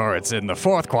pretty sure it's in the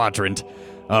 4th quadrant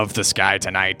of the sky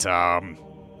tonight.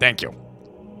 Thank you.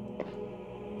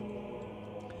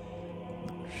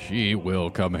 She will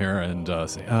come here and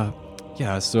say,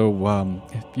 yeah, so,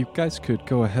 if you guys could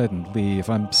go ahead and leave.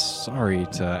 I'm sorry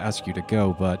to ask you to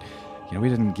go, but, we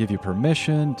didn't give you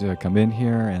permission to come in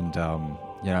here, and,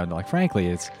 like, frankly,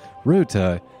 it's rude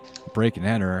to break and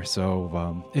enter,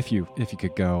 so, if you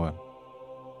could go.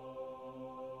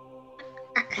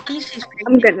 I think she's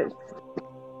pregnant.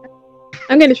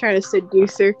 I'm gonna try to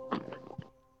seduce her.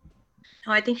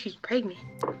 No, I think she's pregnant.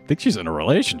 I think she's in a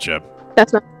relationship.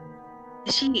 That's not.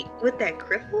 Is she with that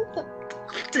cripple?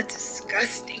 That's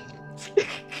disgusting.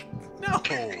 No.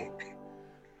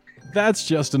 That's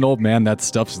just an old man that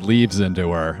stuffs leaves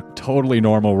into her. Totally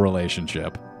normal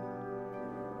relationship.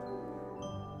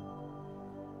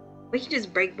 We could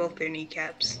just break both their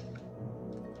kneecaps.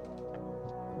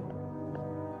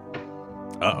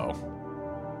 Uh-oh.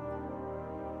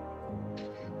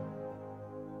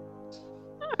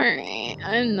 Alright,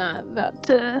 I'm not about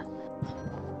to.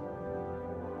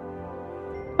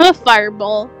 A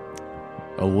fireball.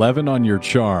 11 on your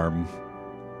charm.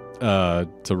 To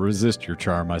resist your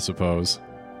charm, I suppose.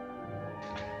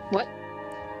 What?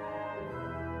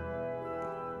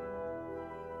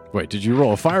 Wait, did you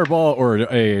roll a fireball or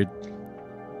a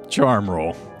charm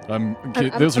roll?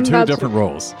 Those are I'm two about different to-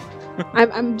 rolls.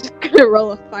 I'm just gonna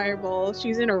roll a fireball.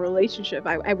 She's in a relationship.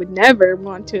 I would never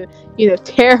want to,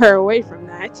 tear her away from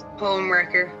that.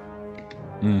 Homewrecker.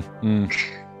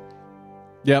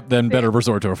 Yep, then better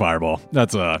resort to a fireball.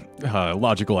 That's a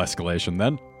logical escalation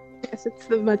then. Yes, it's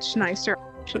the much nicer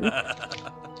option. I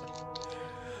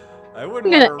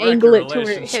wouldn't I'm gonna angle it to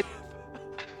where it hits.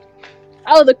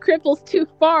 Oh, the cripple's too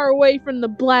far away from the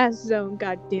blast zone.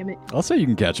 God damn it! I'll say you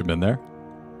can catch him in there.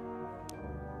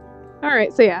 All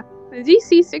right, so yeah, the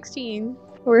DC 16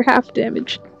 or half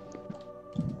damage.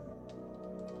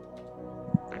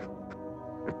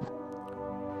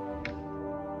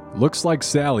 Looks like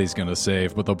Sally's gonna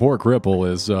save, but the poor cripple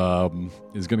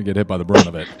is gonna get hit by the brunt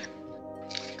of it.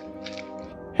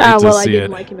 Hate to well, I see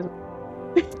didn't it. like him as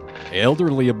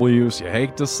Elderly abuse. You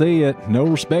hate to see it. No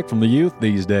respect from the youth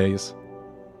these days.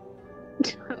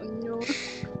 Oh, no.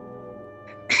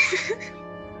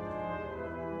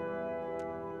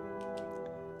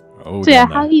 Oh, So yeah,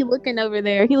 damn how that. he looking over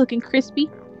there? He looking crispy?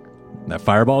 That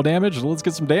fireball damage? Let's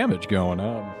get some damage going.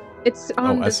 It's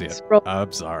on I the see it. scroll.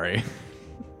 I'm sorry.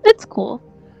 It's cool.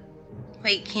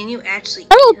 Wait, can you actually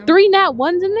I eat rolled him? 3 nat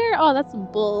 1s in there? Oh, that's some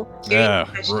bull. Yeah,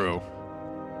 question. brew.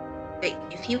 Wait,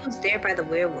 if he was there by the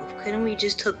werewolf, couldn't we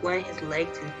just took one of his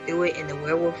legs and threw it, and the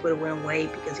werewolf would have went away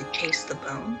because it chased the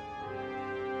bone?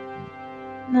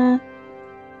 Nah.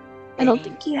 I don't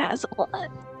think he has a lot.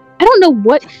 I don't know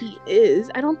what he is.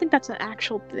 I don't think that's an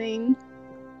actual thing.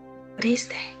 What is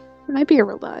that? It might be a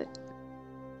robot.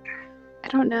 I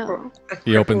don't know. A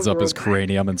He opens crippled up his robot.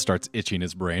 cranium and starts itching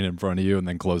his brain in front of you and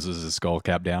then closes his skull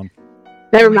cap down.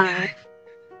 Never Oh my mind.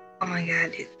 God. Oh my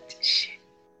god, shit.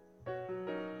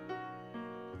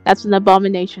 That's an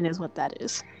abomination, is what that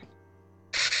is.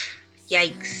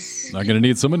 Yikes. I'm gonna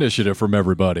need some initiative from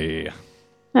everybody.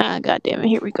 Ah, god damn it!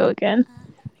 Here we go again.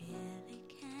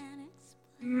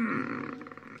 Hmm.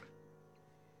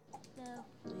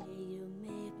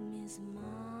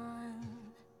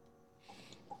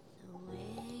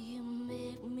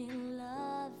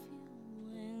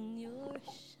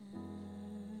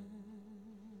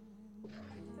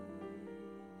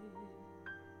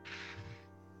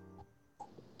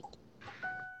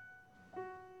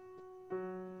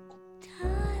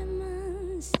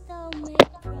 Diamonds don't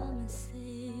make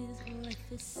promises worth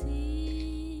the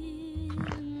sea.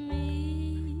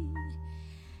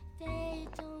 They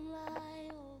don't lie,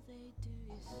 all they do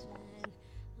is shine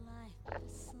like the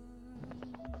sun.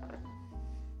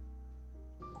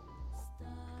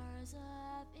 Stars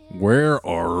up in Where the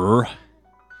are... sky,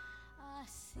 I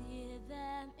see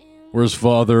them in Where's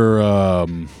Father,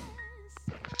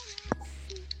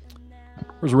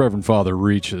 Where's Reverend Father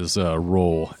Reach's,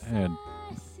 role? And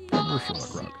where's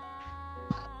Sherlock Rock?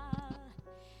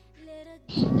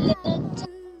 Please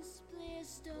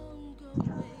don't go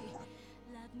away.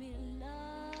 Let me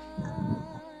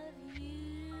love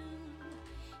you.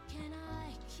 Can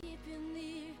I keep you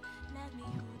near? Let me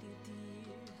hold you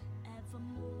dear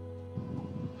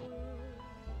evermore.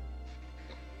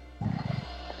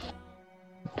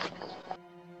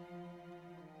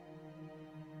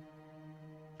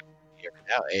 Here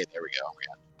now. Hey, there we go.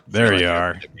 There you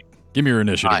are. Give me your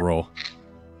initiative Alright. roll.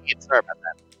 Sorry about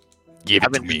that. Give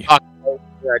I've it to been me. talking over,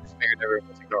 I just figured everyone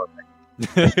was ignoring me.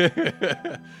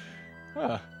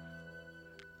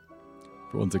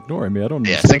 Everyone's ignoring me. I don't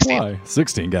Yeah, understand 16. why.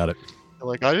 16, got it.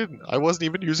 Like I wasn't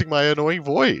even using my annoying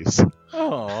voice.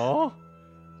 Aww.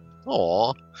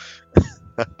 Aw.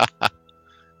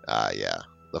 Yeah.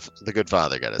 The good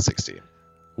father got a 16.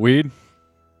 Weed?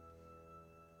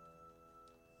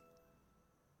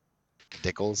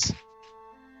 Dickles.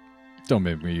 Don't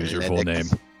make me use your full name.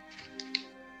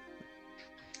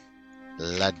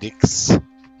 Ladix.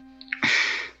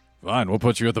 Fine, we'll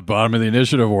put you at the bottom of the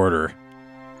initiative order.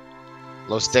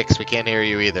 Low sticks, we can't hear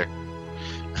you either.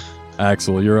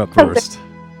 Axel, you're up first.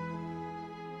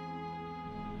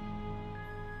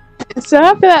 So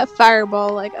after that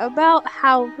fireball, like about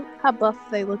how buff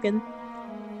they looking?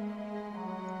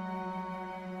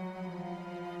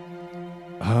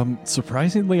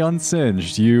 Surprisingly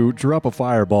unsinged. You drop a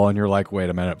fireball and you're like, wait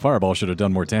a minute, fireball should have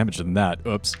done more damage than that.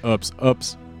 Oops, oops,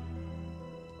 oops.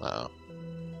 Oh.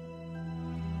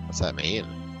 What's that mean?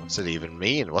 What's it even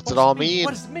mean? What's it all mean?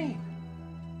 What does it mean?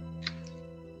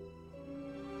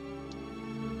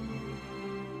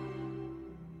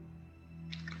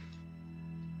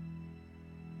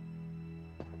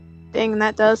 Dang,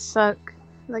 that does suck.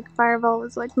 Like fireball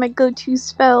was like my go-to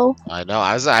spell. I know.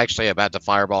 I was actually about to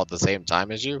fireball at the same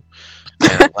time as you.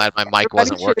 And I'm glad my mic Everybody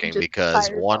wasn't should've working just because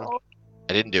one, fireball.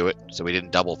 I didn't do it, so we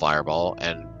didn't double fireball,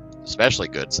 and especially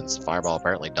good since fireball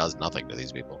apparently does nothing to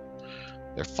these people.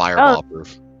 They're fireball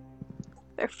proof.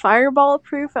 They're fireball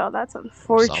proof. Oh, that's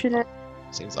unfortunate.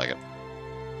 Seems like it.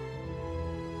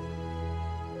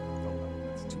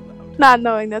 Not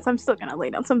knowing this, I'm still gonna lay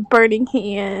down some burning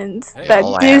hands. Hey, that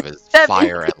All I dis- have is that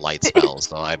fire and light spells,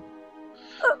 so I.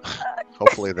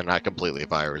 Hopefully they're not completely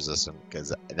fire resistant,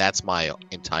 because that's my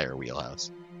entire wheelhouse.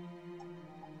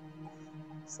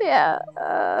 So yeah,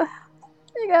 I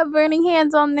got burning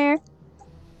hands on there.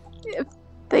 If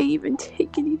they even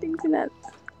take anything from that.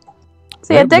 So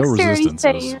They yeah, have no dexterity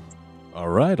resistances. save.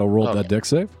 Alright, I'll roll Okay. that deck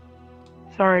save.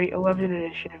 Sorry, 11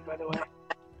 initiative, by the way.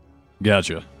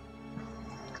 Gotcha.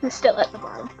 I'm still at the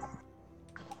bottom.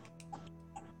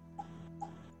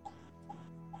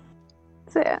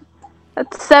 So yeah,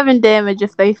 that's 7 damage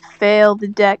if they fail the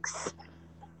dex.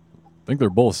 I think they're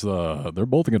both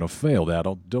gonna fail that.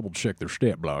 I'll double check their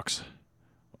stat blocks.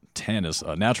 10 is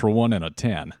a natural 1 and a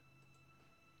 10.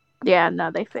 Yeah, no,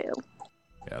 they fail.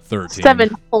 Yeah, 13.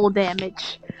 7 full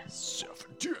damage. 7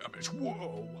 damage.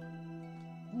 Whoa.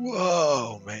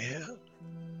 Whoa, man.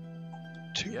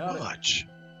 Too Got it. much.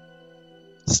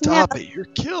 Stop it. You're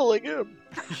killing him.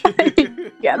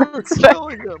 Yeah, You're that's right.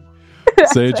 killing him.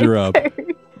 Sage, you're up.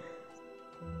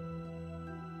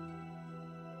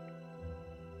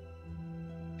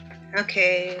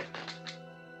 Okay.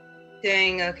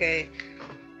 Dang. Okay.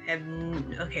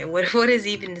 Okay. What is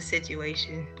even the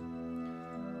situation?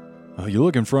 You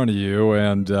look in front of you,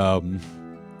 and oh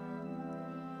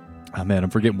man, I'm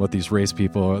forgetting what these race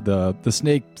people are. The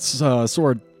snake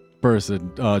sword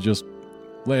person just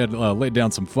laid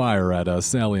down some fire at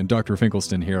Sally and Dr.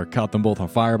 Finkelstein here. Caught them both on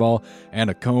fireball and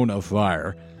a cone of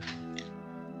fire.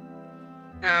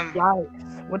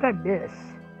 Yikes. What'd I miss?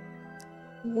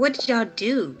 What did y'all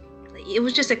do? It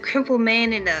was just a crippled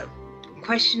man and a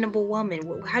questionable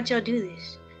woman. How'd y'all do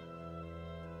this?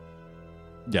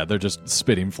 Yeah, they're just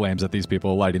spitting flames at these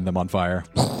people, lighting them on fire.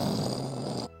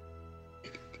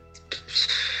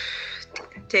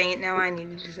 Dang it! Now I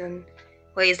need to do some.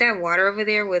 Wait, is that water over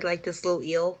there with like this little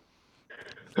eel?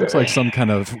 Looks like some kind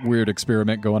of weird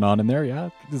experiment going on in there. Yeah,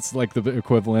 it's like the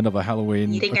equivalent of a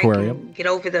Halloween You think aquarium. I can get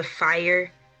over the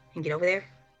fire and get over there?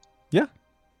 Yeah.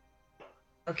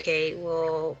 Okay,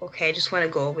 well, okay, I just want to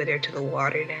go over there to the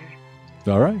water then.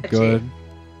 All right, That's go it. ahead.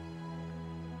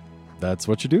 That's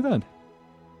what you do then.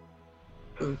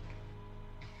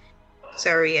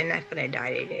 Sorry, I'm not gonna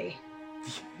die today.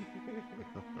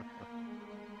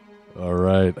 All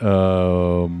right,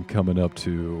 coming up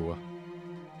to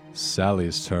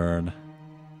Sally's turn.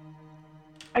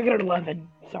 I got an 11.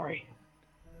 Sorry.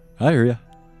 I hear ya.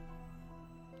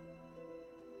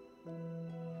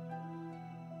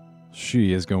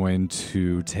 She is going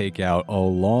to take out a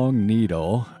long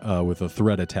needle with a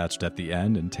thread attached at the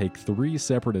end and take 3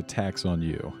 separate attacks on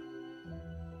you.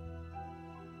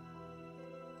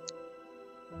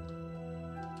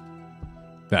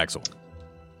 Axel.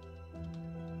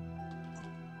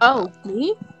 Oh,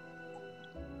 me?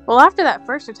 Well, after that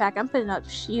first attack, I'm putting up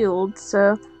shield,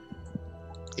 so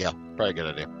Yeah, probably a good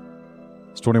idea.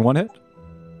 It's 21 hit?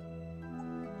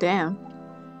 damn.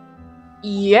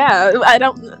 Yeah, I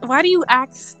don't. Why do you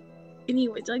ask?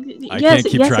 Anyways, like, I yes, can't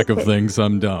keep yes, track it of hit. things.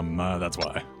 I'm dumb. That's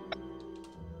why.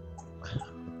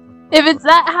 If it's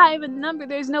that high of a number,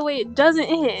 there's no way it doesn't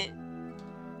hit.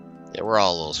 Yeah, we're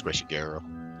all a little squishy girl,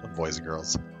 boys and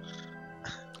girls.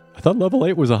 I thought level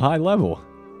 8 was a high level.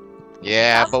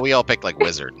 Yeah, but we all picked like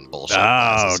wizard and bullshit. Oh,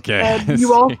 classes. okay. And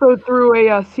you also threw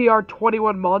a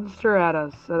CR21 monster at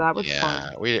us, so that was Yeah,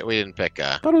 fun. we didn't pick.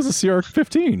 I thought it was a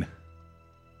CR-15.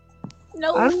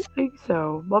 No. I don't think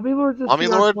so. Mummy Lord's a Mummy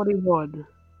Lord? CR21.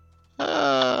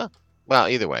 Well,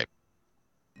 either way.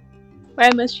 Why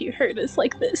must you hurt us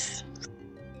like this?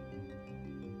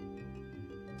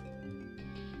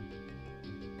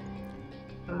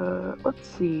 Let's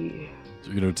see. So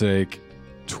you're going to take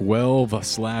 12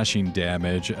 slashing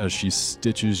damage as she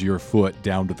stitches your foot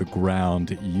down to the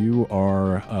ground. You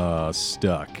are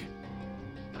stuck.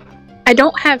 I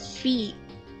don't have feet.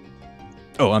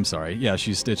 Oh, I'm sorry. Yeah,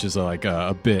 she stitches like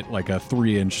a bit, like a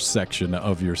 3-inch section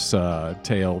of your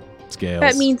tail scales.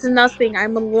 That means nothing.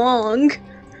 I'm long.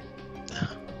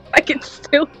 I can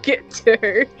still get to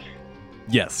her.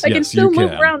 Yes, I can yes, still you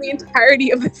move can. around the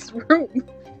entirety of this room.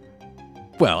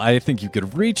 Well, I think you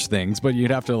could reach things, but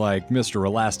you'd have to like Mr.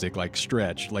 Elastic, like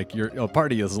stretch. Like your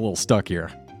party is a little stuck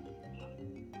here.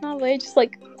 No, they just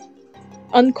like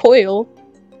uncoil.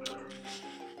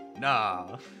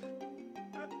 Nah.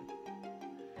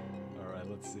 All right,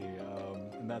 let's see.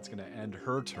 And that's gonna end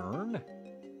her turn.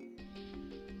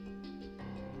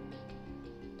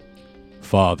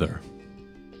 Father.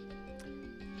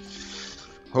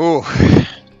 Ooh.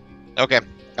 Okay.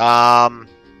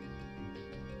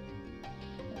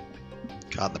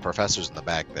 God, the professor's in the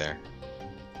back there.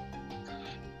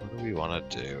 What do we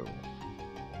want to do?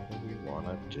 What do we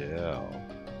want to do?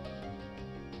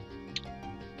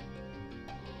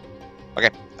 Okay.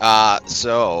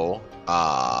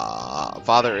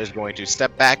 Father is going to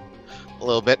step back a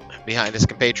little bit behind his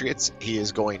compatriots. He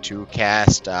is going to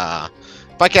cast. If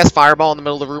I cast Fireball in the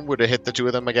middle of the room, would it hit the two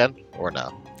of them again, or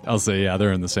no? I'll say, yeah,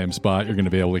 they're in the same spot. You're gonna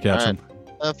be able to catch Alright.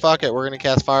 them. Fuck it. We're gonna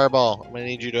cast Fireball. I'm gonna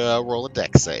need you to roll a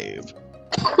dex save.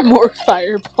 More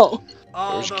fireball.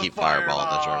 We should keep Fireball in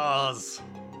this room.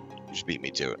 You just beat me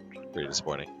to it. Pretty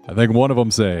disappointing. I think one of them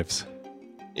saves.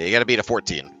 Yeah, you gotta beat a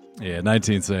 14. Yeah,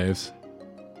 19 saves.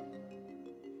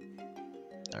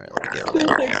 right, let me get Cool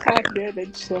rolling. attack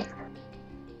damage, so.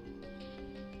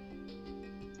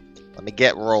 Let me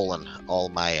get rolling. All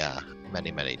my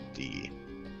many D.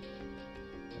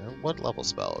 What level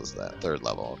spell is that? 3rd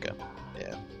level. Okay.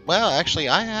 Yeah. Well, actually,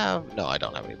 I have. No, I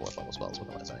don't have any 4th level spells.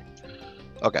 What am I saying?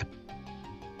 Okay.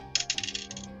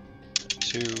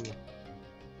 2,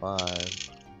 5,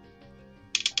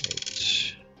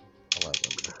 8, 11,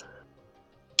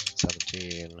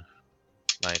 17,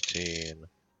 19,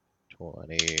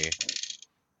 20,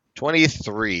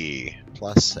 23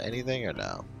 plus anything or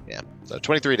no? Yeah. So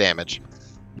 23 damage.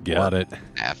 Got it.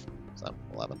 Half. So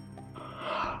 11.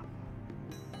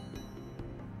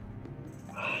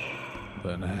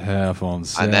 Then half on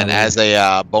Sally. And then as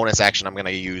a bonus action, I'm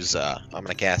gonna use. I'm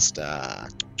gonna cast.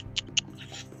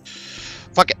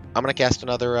 Fuck it. I'm gonna cast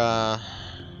another. Well,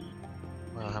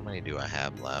 how many do I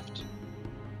have left?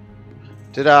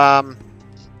 Did God,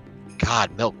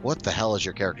 Milk. What the hell is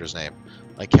your character's name?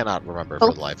 I cannot remember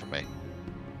for the life of me.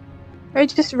 Or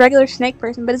just a regular snake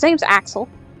person, but his name's Axel.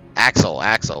 Axel.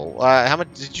 How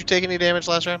much did you take any damage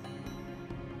last round?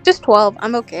 Just 12.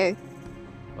 I'm okay.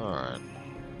 All right.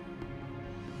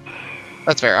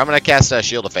 That's fair. I'm gonna cast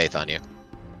Shield of Faith on you.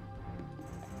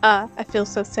 I feel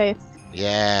so safe.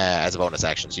 Yeah, as a bonus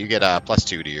action, so you get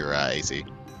 +2 to your AC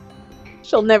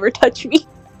She'll never touch me.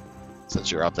 since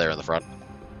you're up there in the front.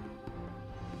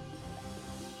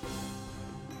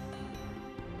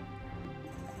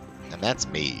 And that's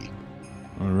me.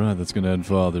 All right, that's going to end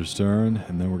Father's turn,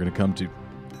 and then we're going to come to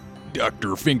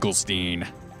Dr. Finkelstein.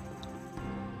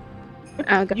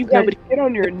 You guys get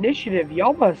on your initiative.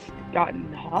 Y'all must have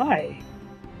gotten high.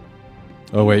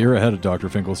 Oh, wait, you're ahead of Dr.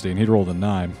 Finkelstein. He rolled a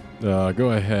 9.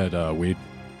 Go ahead, Weed.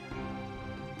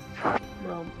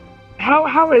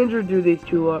 How injured do these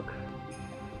two look?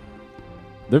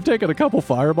 They've taken a couple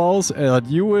fireballs, and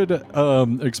you would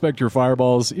expect your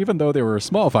fireballs, even though they were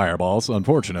small fireballs,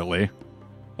 unfortunately,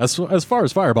 as far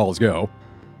as fireballs go,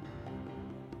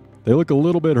 they look a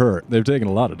little bit hurt. They've taken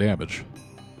a lot of damage.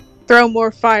 Throw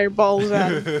more fireballs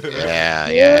at him.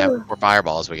 Yeah. How many more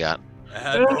fireballs we got?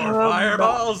 Add more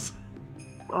fireballs.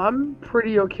 I'm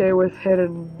pretty okay with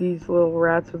hitting these little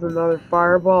rats with another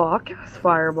fireball. I'll cast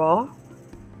fireball.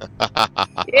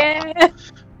 Yeah.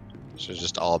 Should have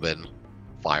just all been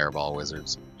fireball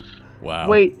wizards. Wow.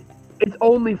 Wait, it's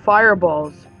only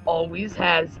fireballs. Always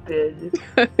has been.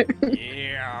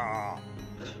 Yeah.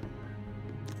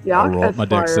 Yeah, I'll I'll roll cast my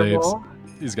deck fireball.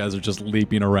 These guys are just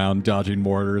leaping around, dodging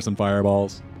mortars and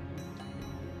fireballs.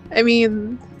 I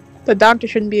mean, the doctor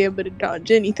shouldn't be able to dodge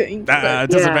anything.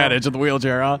 but- Disadvantage in the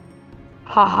wheelchair, huh?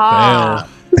 Haha.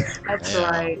 Fail. That's Yeah.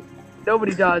 right.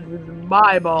 Nobody dodges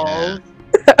my balls.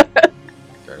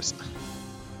 Curse.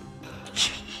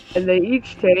 And they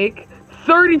each take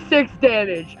 36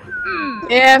 damage.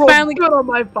 Yeah, Roll finally. good on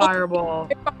my fireball.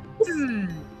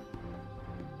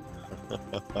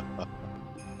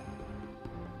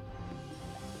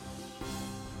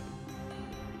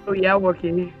 Oh yeah,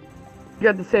 Wookie. You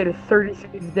got to say to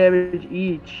 36 damage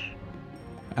each.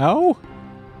 Ow?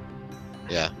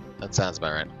 Yeah, that sounds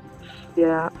about right.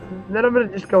 Yeah. And then I'm gonna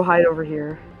just go hide over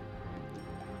here.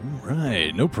 All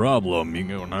right, no problem. You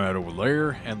can go right over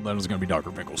there, and then it's going to be Dr.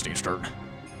 Finkelstein's turn.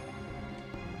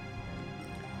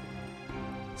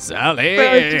 Sally!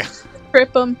 Just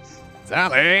trip him.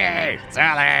 Sally!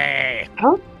 Sally!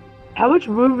 How much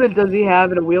movement does he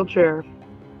have in a wheelchair?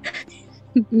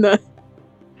 No.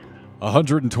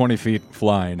 120 feet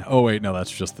flying. Oh, wait, no,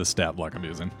 that's just the stat block I'm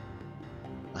using.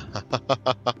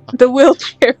 The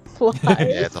wheelchair flies.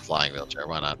 Yeah, it's a flying wheelchair.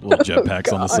 Why not? Little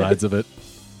jetpacks on the God. sides of it.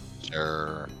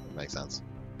 Sure, makes sense.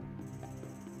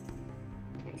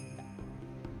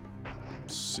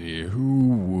 Let's see, who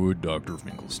would Dr.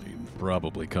 Finkelstein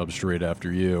probably come straight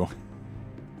after you?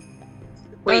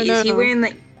 Wait, Oh, is he no. wearing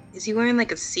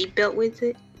like a seatbelt with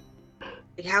it?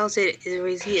 Like how is it?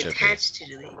 Is he Should be. attached to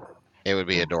it? It would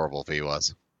be adorable if he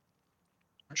was.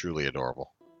 Truly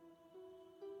adorable.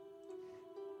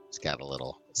 He's got a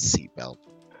little seatbelt.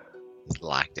 He's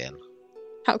locked in.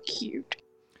 How cute.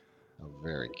 Oh,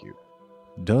 very cute.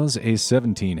 Does a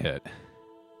 17 hit?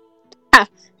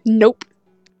 Nope.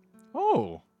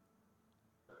 Oh.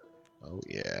 Oh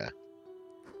yeah.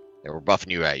 Yeah, we're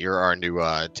buffing you out. You're our new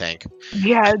tank.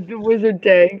 Yeah, the wizard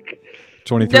tank.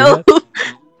 23 No. hit?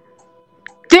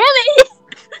 Damn it!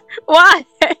 Why?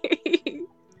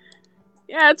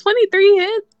 Yeah, 23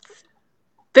 hits.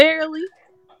 Barely.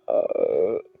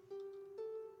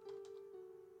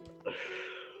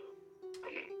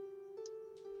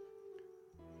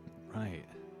 Right.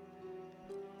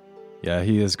 Yeah,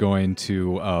 he is going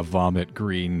to vomit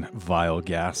green vile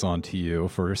gas onto you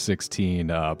for 16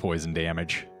 poison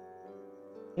damage.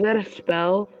 Is that a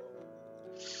spell?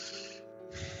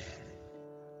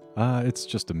 It's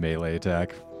just a melee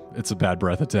attack. It's a bad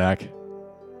breath attack.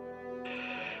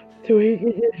 So he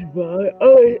can hit by.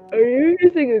 Oh, are you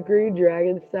using a green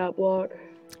dragon stat block?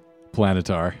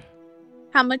 Planetar.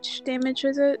 How much damage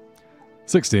is it?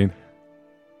 16.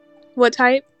 What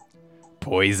type?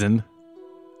 Poison.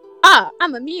 Ah,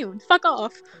 I'm immune. Fuck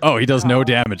off. Oh, he does no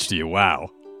damage to you. Wow.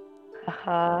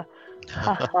 Haha.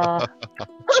 Haha.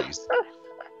 Jeez.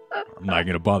 I'm not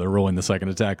going to bother rolling the second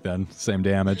attack then. Same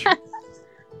damage.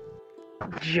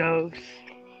 Jokes.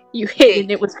 You hit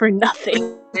and it was for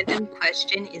nothing. Random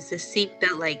question: is the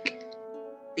seatbelt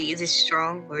is it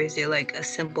strong or is it like a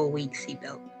simple weak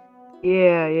seatbelt?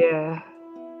 Yeah.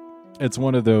 It's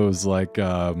one of those like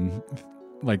thin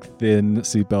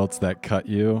seatbelts that cut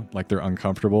you, like they're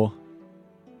uncomfortable.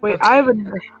 Wait, Okay. I have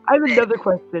another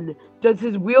question. Does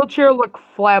his wheelchair look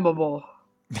flammable?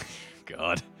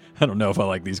 God, I don't know if I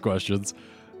like these questions.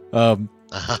 But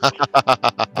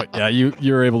yeah,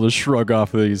 you're able to shrug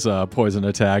off these poison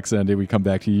attacks, and we come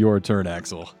back to your turn,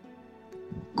 Axel.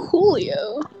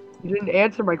 Coolio. You didn't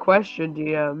answer my question,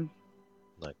 DM.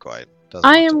 Not quite. Doesn't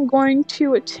I want to. am going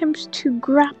to attempt to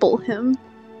grapple him.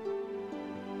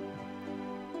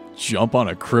 Jump on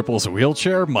a cripple's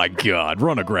wheelchair? My God,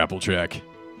 run a grapple check.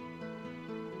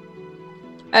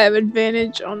 I have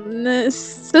advantage on this.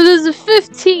 So there's a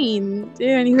 15. Do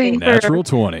anything for... Natural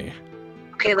 20.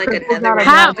 Okay, like Cripple another got a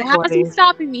round. nat How is he 20.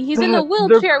 stopping me? He's in a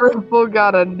wheelchair. The cripple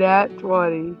got a nat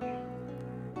 20.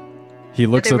 He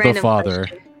looks Another at the random father.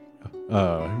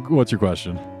 question. What's your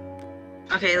question?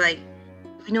 Okay, like,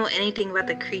 if you know anything about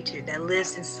the creature that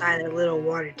lives inside a little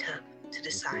water tub to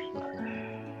the side.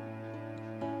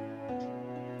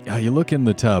 Yeah, you look in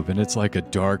the tub, and it's like a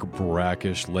dark,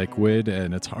 brackish liquid,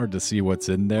 and it's hard to see what's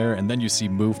in there. And then you see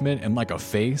movement and like a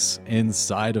face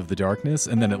inside of the darkness,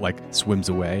 and then it like swims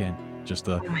away, and just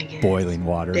the Oh my goodness. boiling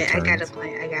water Yeah, I turns. got a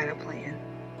plan.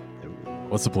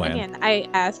 What's the plan? Again, I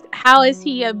asked, how is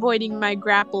he avoiding my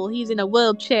grapple? He's in a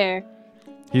wheelchair.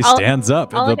 He I'll- stands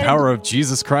up, all and I the gotta power of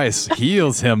Jesus Christ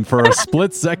heals him for a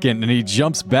split second, and he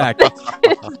jumps back.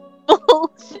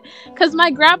 Because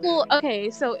my grapple, okay,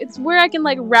 so it's where I can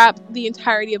like wrap the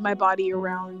entirety of my body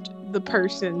around the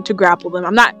person to grapple them.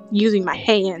 I'm not using my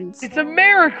hands. It's a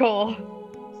miracle.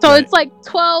 So Right. it's like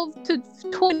 12 to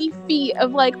 20 feet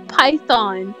of like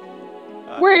Python.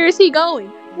 Where is he going?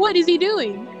 What is he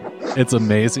doing? It's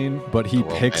amazing, but he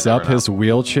Well, picks I up never his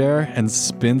wheelchair and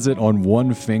spins it on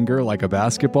one finger like a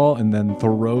basketball, and then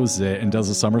throws it and does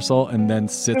a somersault, and then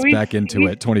sits So he's- back into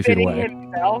he's it 20 feet spinning away.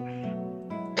 himself.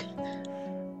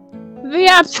 The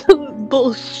absolute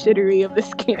bullshittery of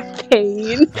this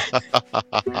campaign.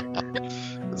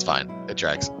 It's fine. It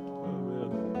tracks.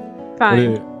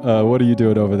 Fine. What are you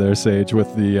doing over there, Sage,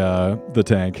 with the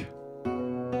tank?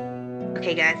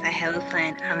 Okay, guys, I have a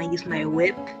plan. I'm gonna use my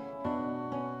whip,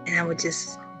 and I would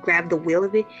just grab the wheel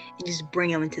of it and just bring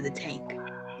him into the tank.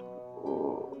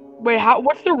 Wait,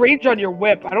 what's the range on your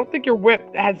whip? I don't think your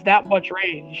whip has that much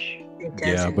range. It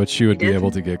Yeah, doesn't. but she would It be able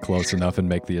doesn't. to get close enough and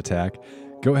make the attack.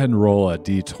 Go ahead and roll a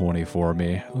d20 for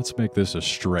me. Let's make this a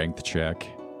strength check.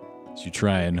 So you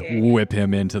try and Okay. whip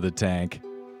him into the tank.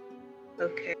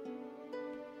 Okay.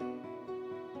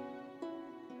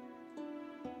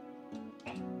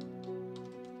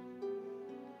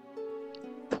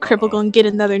 The cripple gonna get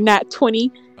another nat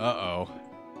 20. Uh-oh.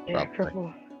 Yeah, Probably.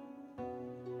 cripple.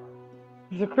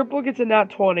 If the cripple gets a nat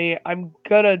 20, I'm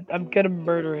gonna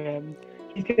murder him.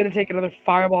 He's gonna take another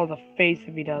fireball in the face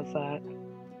if he does that.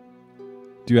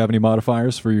 Do you have any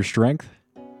modifiers for your strength?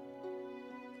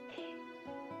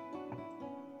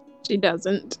 She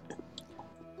doesn't.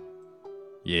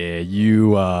 Yeah,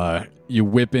 you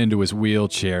whip into his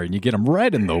wheelchair and you get him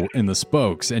right in the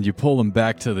spokes, and you pull him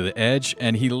back to the edge,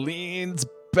 and he leans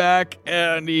back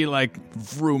and he like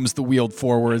vrooms the wheel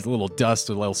forward. A little dust,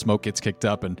 a little smoke gets kicked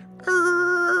up, and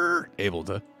able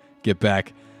to get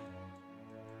back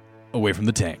away from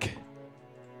the tank.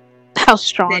 How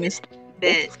strong is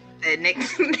Dead.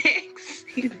 Next.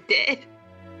 He's dead.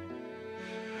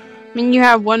 I mean, you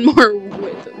have one more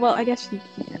with. Well, I guess you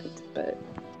can't, but.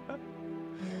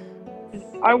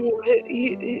 I will.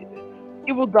 He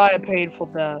will die a painful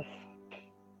death.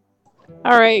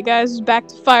 Alright, guys, back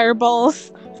to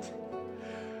fireballs.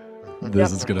 This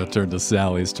Yep. is gonna turn to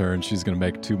Sally's turn. She's gonna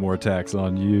make 2 more attacks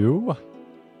on you.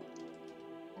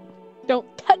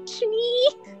 Don't touch me!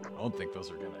 I don't think those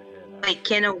are gonna hit. Like,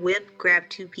 can a whip grab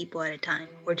 2 people at a time,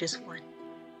 or just one?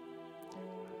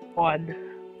 One.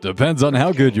 Depends on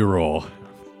how good you roll.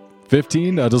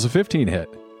 15. Does a 15 hit?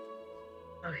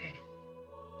 Okay.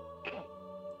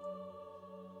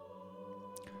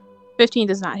 15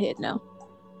 does not hit, no.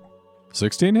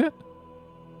 16 hit?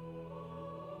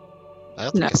 I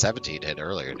don't think No. a 17 hit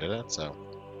earlier, did it? So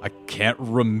I can't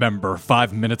remember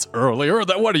 5 minutes earlier.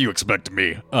 That what do you expect of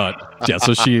me? Yeah,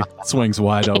 so she swings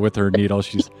wide with her needle.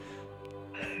 She's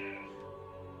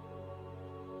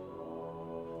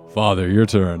Father, your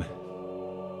turn.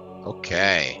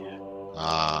 okay.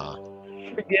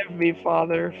 Forgive me,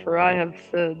 Father, for I have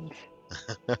sinned.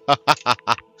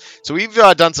 So we've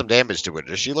done some damage to it.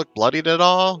 Does she look bloodied at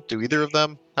all? Do either of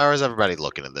them? How is everybody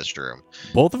looking in this room?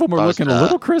 Both of them are Buzzed, looking a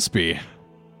little crispy.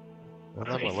 One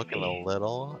of them are looking a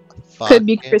little. Could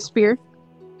be fucking- crispier.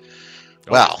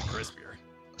 Well. crispier.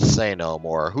 Say no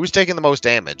more. Who's taking the most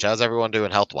damage? How's everyone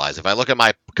doing health-wise? If I look at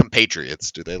my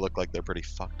compatriots, do they look like they're pretty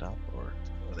fucked up, or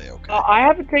are they okay? I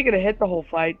haven't taken a hit the whole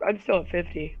fight. I'm still at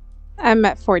 50. I'm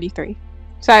at 43.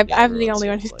 So I'm Yeah, the everyone only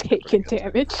one seems who's like they're taken pretty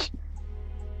good. damage.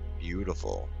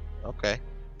 Beautiful. Okay.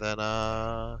 Then,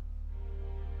 yeah,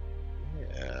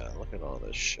 look at all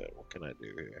this shit. What can I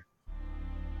do here?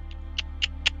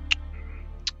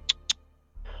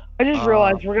 I just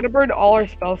realized we're gonna burn all our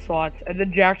spell slots, and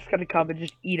then Jack's gonna come and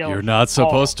just eat You're us not all.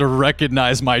 supposed to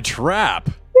recognize my trap.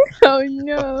 Oh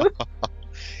no.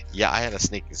 Yeah, I had a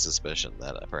sneaking suspicion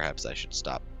that perhaps I should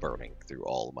stop burning through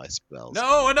all of my spells.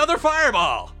 No, another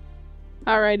fireball.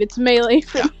 Alright, it's melee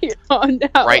from here on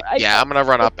out. Right, yeah, I'm gonna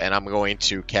run up and I'm going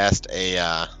to cast a,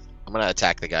 I'm gonna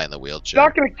attack the guy in the You're wheelchair.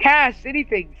 not gonna cast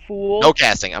anything, fool. No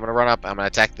casting. I'm gonna run up, I'm gonna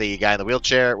attack the guy in the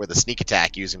wheelchair with a sneak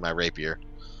attack using my rapier.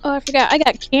 Oh, I forgot. I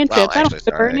got cantrips. Well, I don't actually, have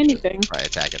to sorry, burn I should anything. probably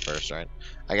attack it first, right?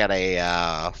 I got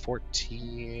a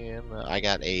 14. I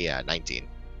got a 19.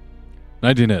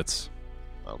 19 hits.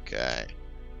 Okay.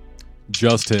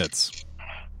 Just hits.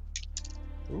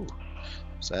 Ooh.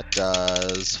 So that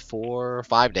does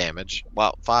 5 damage.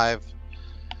 Well, 5,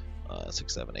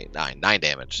 6, 7, 8, 9. 9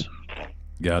 damage.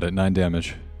 Got it. 9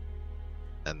 damage.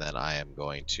 And then I am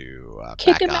going to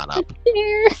Kick back him on out up. the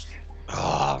chair.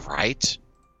 Oh, right.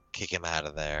 Kick him out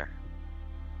of there.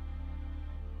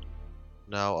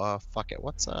 No, fuck it.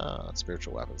 What's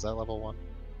spiritual weapons? Is that level 1?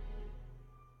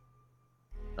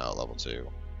 No, level 2.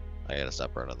 I gotta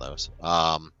stop burning those.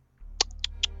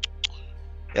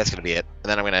 That's gonna be it. And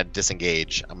then I'm gonna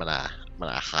disengage. I'm gonna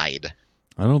hide.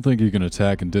 I don't think you can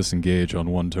attack and disengage on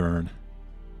one turn.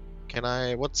 Can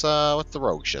I? What's the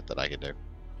rogue shit that I can do?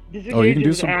 Disengage Oh, you can do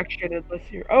is some- action unless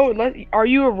you're. Oh, are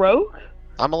you a rogue?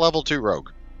 I'm a level 2 rogue.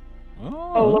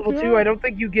 Oh, level 2. I don't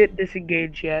think you get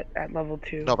disengage yet at level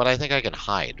 2. No, but I think I can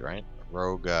hide, right?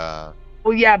 Rogue.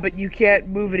 Well, yeah, but you can't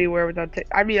move anywhere without.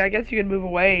 I mean, I guess you can move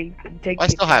away and take. I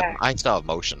the still have attack.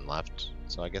 motion left.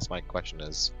 So I guess my question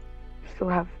is, Still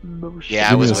have motion. Yeah, I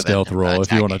Give me was a within stealth roll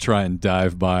if you want to attacking. try and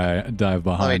dive behind.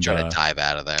 let me try to dive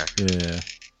out of there.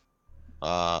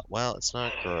 Yeah. Well, it's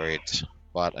not great,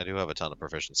 but I do have a ton of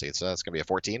proficiency, so that's gonna be a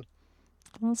 14.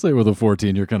 I'll say with a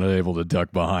 14, you're kind of able to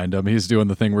duck behind him. He's doing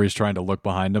the thing where he's trying to look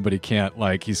behind him, but he can't.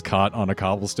 Like he's caught on a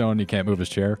cobblestone. He can't move his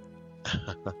chair.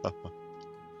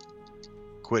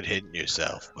 Quit hitting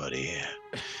yourself, buddy.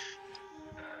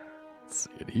 Let's see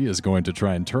it. He is going to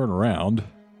try and turn around.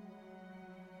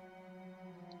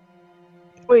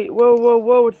 Wait,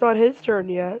 whoa! It's not his turn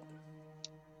yet.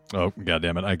 Oh,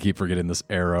 goddammit. I keep forgetting this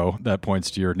arrow that points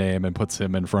to your name and puts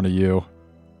him in front of you.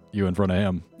 You in front of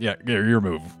him. Yeah, your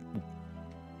move.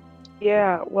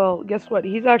 Yeah. Well, guess what?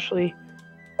 He's actually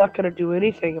not gonna do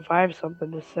anything if I have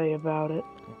something to say about it.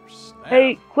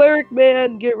 Hey, cleric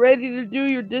man, get ready to do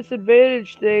your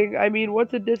disadvantage thing. I mean,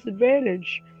 what's a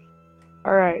disadvantage?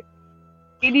 Alright.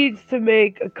 He needs to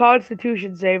make a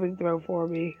constitution saving throw for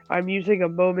me. I'm using a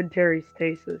momentary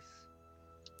stasis.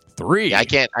 3. Yeah,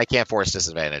 I can't force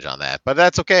disadvantage on that, but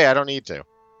that's okay. I don't need to.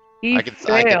 He I can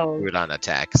failed. do it on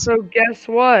attacks. So guess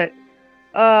what?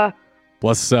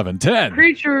 Plus 7. 10.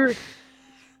 Creature...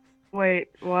 Wait,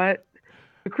 what?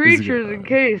 The creature is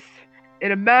encased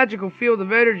in a magical field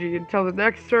of energy until the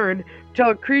next turn,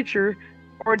 until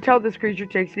this creature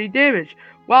takes any damage.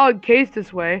 While encased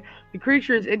this way, the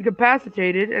creature is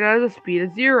incapacitated and has a speed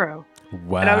of 0.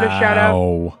 Wow. And I'm gonna shout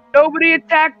out- Nobody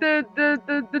attack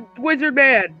the wizard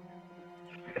man!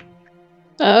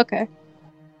 Oh, okay.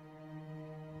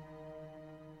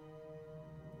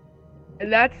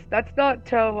 And that's not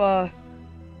till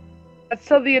that's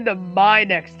till the end of my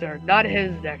next turn, not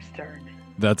his next turn.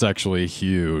 That's actually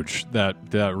huge. That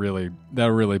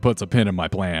really puts a pin in my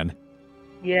plan.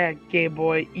 Yeah, Game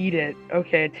Boy, eat it.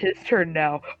 Okay, it's his turn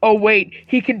now. Oh wait,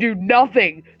 he can do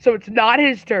nothing, so it's not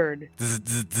his turn.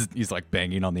 He's like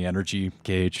banging on the energy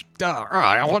gauge.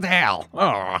 What the hell?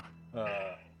 Oh.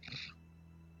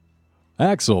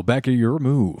 Axel, back at your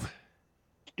move.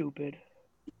 Stupid.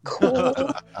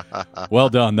 Cool. Well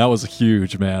done. That was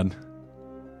huge, man.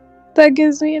 that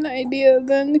gives me an idea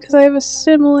then, because I have a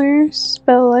similar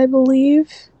spell, I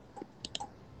believe,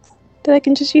 that I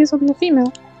can just use on the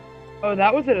female. Oh,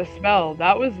 that wasn't a spell.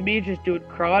 That was me just doing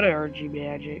chronology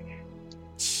magic.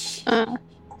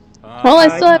 Well, I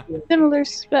still have a similar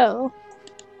spell.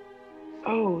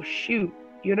 Oh, shoot.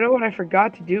 You know what I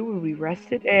forgot to do when we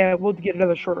rested? And we'll get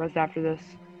another short rest after this.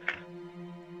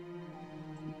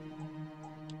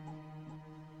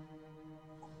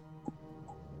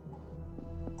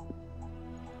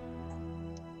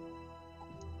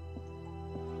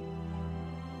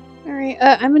 Alright,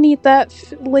 I'm gonna need that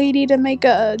lady to make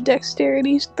a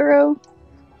dexterity throw.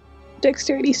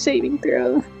 Dexterity saving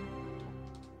throw.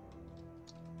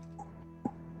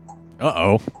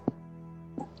 Uh-oh.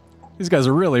 These guys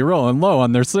are really rolling low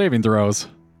on their saving throws.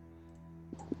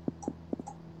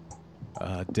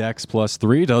 Dex plus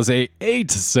 3 does a 8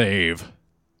 save.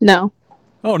 No.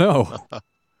 Oh, no.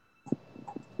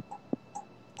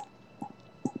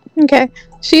 Okay.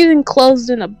 She's enclosed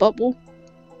in a bubble.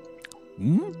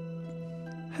 Hmm?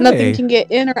 Nothing Hey. can get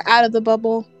in or out of the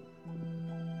bubble.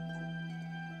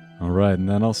 All right, and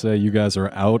then I'll say you guys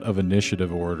are out of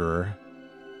initiative order.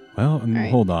 Well, Right.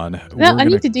 hold on. No, I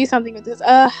need to do something with this.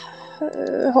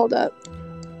 Hold up.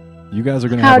 You guys are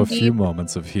going to How have a few deep?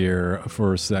 moments of here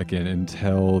for a second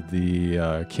until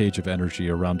the cage of energy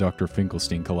around Dr.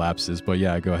 Finkelstein collapses. But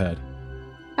yeah, go ahead.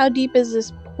 How deep is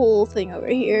this pool thing over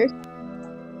here?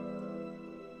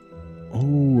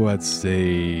 Oh, I'd say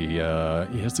yeah,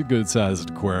 it's a good sized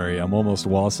aquarium, almost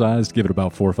wall sized. Give it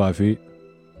about 4 or 5 feet.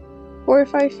 4 or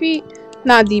 5 feet?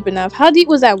 Not deep enough. How deep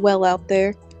was that well out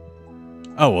there?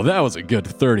 Oh, well, that was a good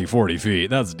 30, 40 feet.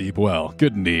 That's a deep well.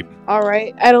 Good and deep.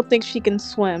 Alright, I don't think she can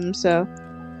swim, so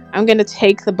I'm gonna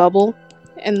take the bubble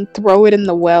and throw it in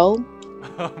the well.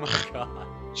 Oh my god.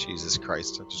 Jesus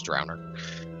Christ, just drown her.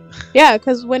 Yeah,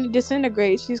 because when it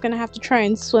disintegrates, she's gonna have to try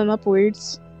and swim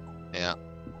upwards. Yeah.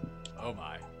 Oh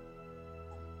my.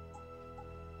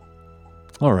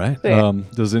 All right. Yeah.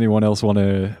 Does anyone else want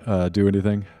to do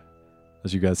anything?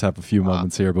 As you guys have a few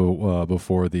moments here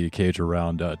before the cage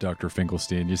around Dr.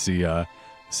 Finkelstein, you see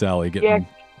Sally getting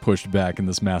pushed back in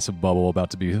this massive bubble about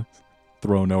to be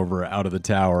thrown over out of the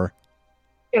tower.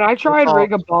 Can I try and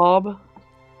rig a bomb?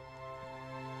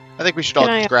 I think we should all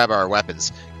Can I- just grab our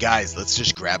weapons. Guys, let's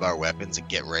just grab our weapons and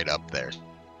get right up there.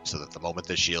 So that the moment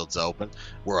the shield's open,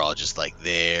 we're all just like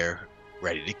there,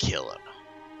 ready to kill him.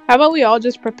 How about we all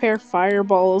just prepare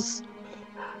fireballs?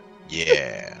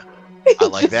 Yeah. I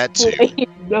like that too.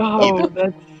 No,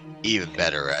 that's... Even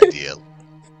better idea.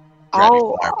 Grab your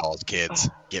Oh. fireballs, kids.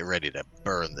 Get ready to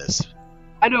burn this.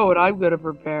 I know what I'm gonna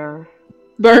prepare.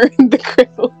 Burn the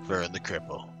cripple. Burn the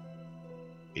cripple.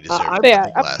 He deserves I'm- a Yeah,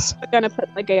 yeah, glass. I'm gonna put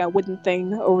like a wooden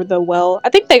thing over the well. I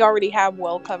think they already have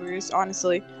well covers,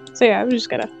 honestly. So yeah, I'm just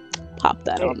gonna pop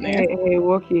that on there. Hey,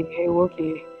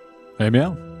 Wookie. Hey,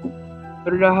 meow. I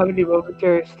don't know how many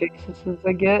momentary stasises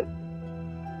I get.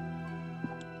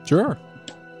 Sure.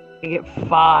 I get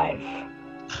 5.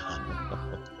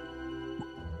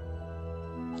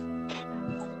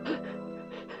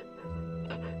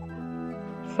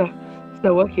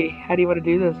 So Wookie, how do you want to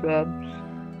do this,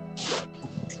 man?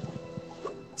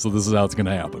 So this is how it's going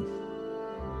to happen.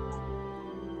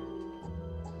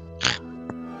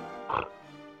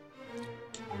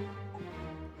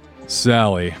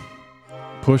 Sally,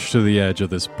 pushed to the edge of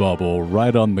this bubble,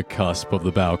 right on the cusp of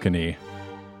the balcony.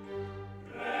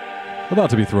 About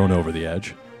to be thrown over the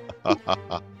edge.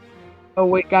 Oh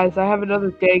wait, guys, I have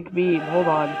another dank meme. Hold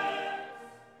on.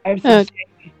 I have some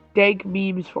dank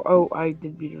memes for. Oh, I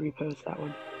didn't mean to repost that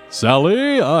one.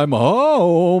 Sally, I'm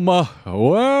home.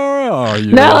 Where are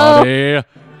you, No. honey?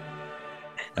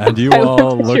 And you I love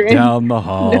all look picturing- down the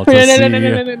hall No, to no, see no, no,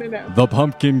 no, no, no, no. the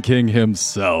Pumpkin King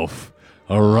himself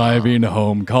arriving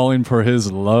home, calling for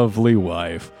his lovely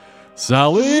wife.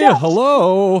 Sally, No.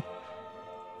 hello.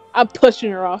 I'm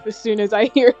pushing her off as soon as I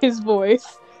hear his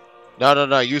voice.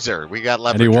 No, use her. We got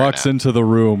leverage. And he right walks now. into the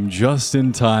room just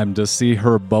in time to see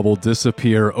her bubble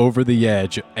disappear over the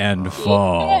edge and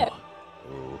fall.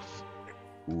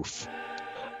 Oof.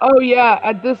 Oh yeah,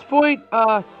 at this point,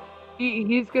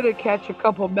 he's gonna catch a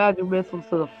couple magic missiles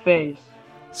to the face.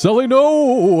 Sally,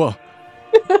 no!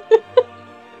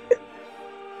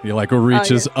 He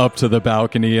reaches up to the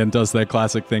balcony and does that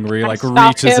classic thing where he Stop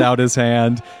reaches him. out his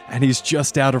hand and he's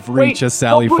just out of reach Wait, as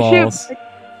Sally don't push him. falls.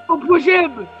 Don't push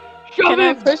him! Shove Can I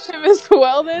him! push him as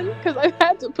well then? Because I've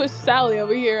had to push Sally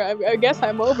over here. I guess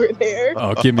I'm over there.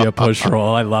 Oh, give me a push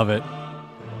roll. I love it.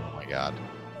 Oh my god.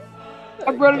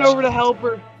 I'm running over to help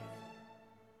her.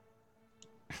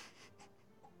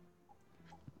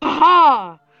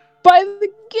 Aha! By the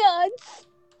guts!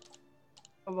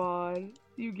 Come on.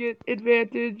 you get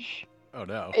advantage. Oh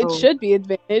no. It Oh. should be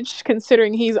advantage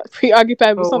considering he's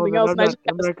preoccupied with Oh, something then else, I'm and I not- just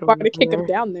I'm got not a spark going to kick him there.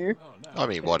 down there. Oh no. I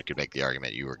mean, one could make the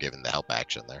argument you were given the help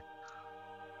action there.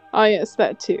 Oh yes,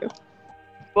 that too.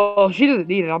 Well, she doesn't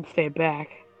need it. I'm staying back.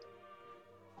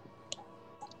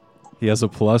 He has a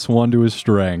 +1 to his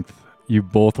strength. You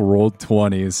both rolled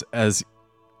 20s as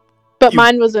But You-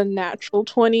 mine was a natural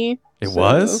 20. it so-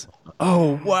 was.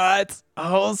 Oh what?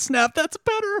 Oh snap! That's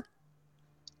better.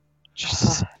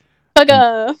 Jesus.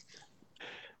 Tugga.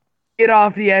 Get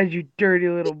off the edge, you dirty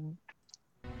little.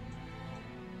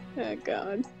 Oh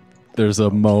god. There's a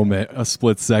moment, a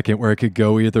split second, where it could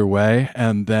go either way,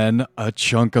 and then a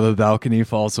chunk of the balcony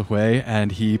falls away,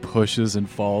 and he pushes and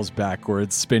falls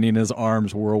backwards, spinning his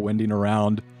arms, whirlwinding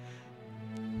around.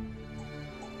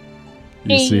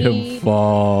 You see him Hey.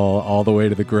 fall all the way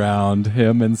to the ground.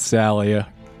 Him and Sally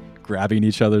grabbing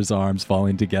each other's arms,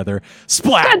 falling together.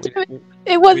 Splat! God damn it.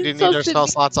 It We wasn't didn't need our supposed spell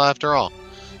to slots after all.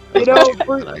 You know,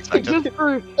 for, Than I expected.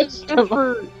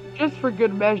 just for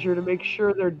good measure to make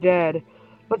sure they're dead.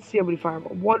 Let's see how many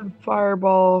fireballs. One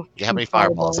fireball. Yeah, how two many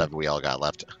fireballs have we all got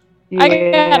left? I got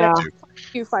Yeah. a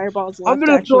few fireballs left, I'm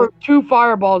gonna actually. throw 2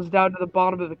 fireballs down to the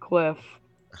bottom of the cliff.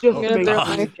 Just I'm to gonna make throw sure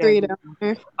my they're 3 dead. down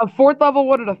there. A 4th level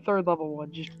one and a 3rd level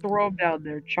one. Just throw them down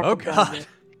there. Chuck Oh 'em down god. there.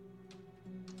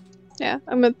 Yeah,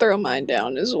 I'm gonna throw mine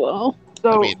down as well.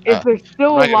 So I mean, if they're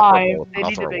still I'm not gonna throw alive, both, they I'll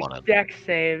need to throw make one in. dex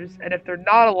saves, and if they're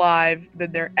not alive,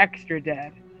 then they're extra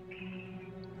dead.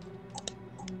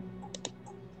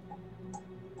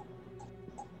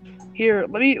 Here,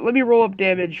 let me roll up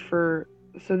damage for.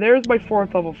 So there's my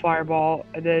 4th level fireball,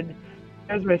 and then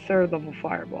there's my 3rd level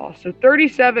fireball. So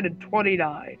 37 and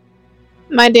 29.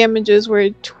 My damages were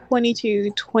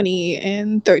 22, 20,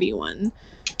 and 31.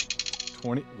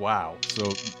 20. Wow.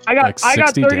 So I got Like I got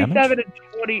 60 37 damage? and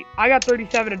 20. I got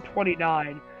 37 and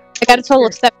 29. I got a total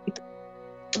of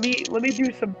 73. Let me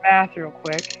do some math real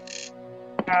quick.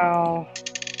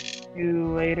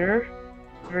 Calculator.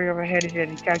 Bring up my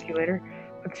handy calculator.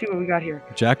 Let's see what we got here.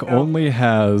 Jack only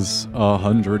has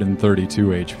 132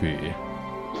 HP.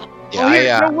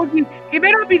 Yeah, He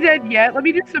may not be dead yet. Let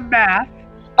me do some math.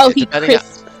 Oh, he Depending on-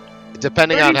 Chris.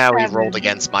 depending on how he 37. rolled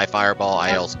against my fireball,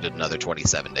 I also did another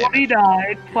 27 damage.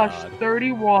 29 plus God.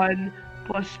 31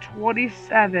 plus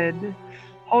 27.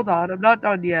 Hold on, I'm not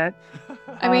done yet.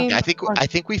 I mean- Yeah, I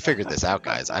think we figured this out,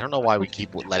 guys. I don't know why we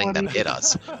keep letting them hit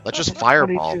us. Let's just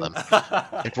fireball 22. them.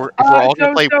 If we're all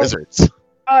gonna play so- wizards,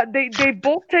 They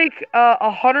both take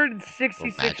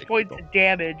 166 Magic points people. of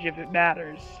damage if it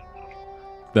matters.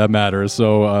 That matters.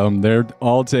 So they're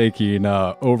all taking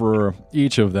over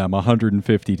each of them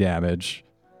 150 damage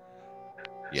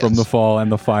yes. from the fall, and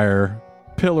the fire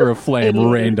pillar of flame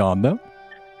rained on them.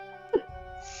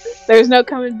 There's no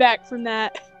coming back from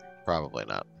that. Probably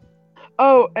not.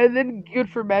 Oh, and then good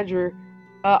for measure,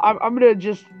 I'm gonna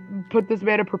just put this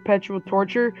man in perpetual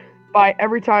torture by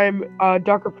every time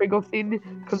Dr. Finkelstein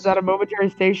comes out of momentary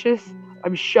stasis,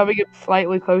 I'm shoving him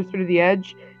slightly closer to the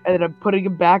edge, and then I'm putting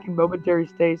him back in momentary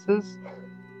stasis.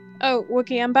 Oh,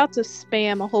 Wookie, I'm about to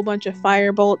spam a whole bunch of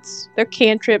fire bolts. They're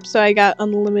cantrips, so I got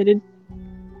unlimited.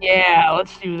 Yeah,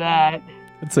 let's do that.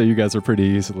 I'd say you guys are pretty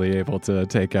easily able to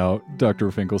take out Dr.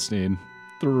 Finkelstein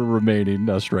through remaining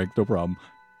strength, no problem.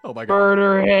 Oh my god.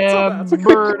 Murder It's a him!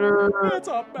 massacre. Murder! It's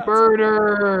a massacre.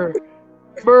 Murder!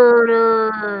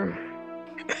 Murder!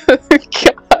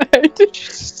 God.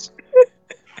 Jesus.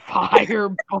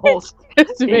 Fireballs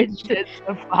Just make-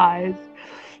 intensifies.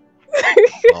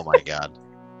 Oh my god.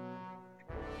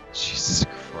 Jesus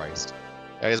Christ.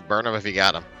 Guys, burn him if you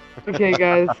got him. Okay,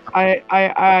 guys,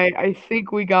 I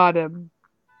think we got him.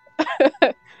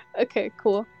 Okay,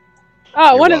 cool.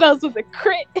 Oh, You're one of welcome. those with a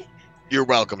crit. You're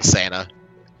welcome, Santa.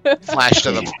 Flash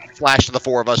to the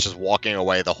 4 of us just walking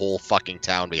away, the whole fucking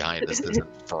town behind us, this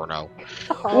inferno.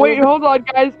 Wait, hold on,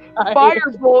 guys. Oh,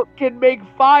 Firebolt can make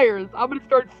fires. I'm gonna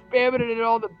start spamming it in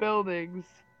all the buildings.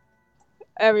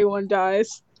 Everyone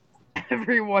dies.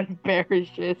 Everyone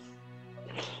perishes.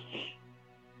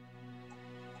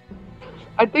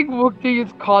 I think Wookie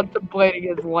is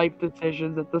contemplating his life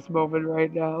decisions at this moment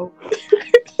right now.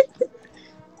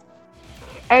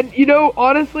 And you know,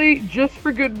 honestly, just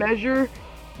for good measure,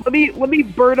 let me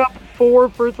burn up 4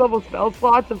 first level spell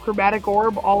slots of Chromatic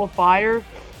Orb, all of fire,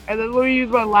 and then let me use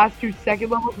my last 2 second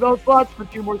level spell slots for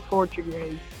 2 more Scorching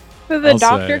Rays. So the I'll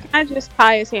doctor say- can I just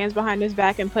tie his hands behind his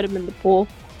back and put him in the pool?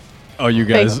 Oh, you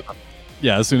guys.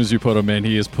 Yeah, as soon as you put him in,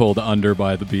 he is pulled under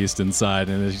by the beast inside,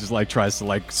 and he just tries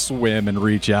to swim and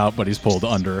reach out, but he's pulled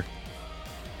under.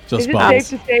 Is it bombs.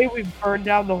 safe to say we've burned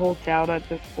down the whole town at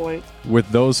this point? With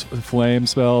those flame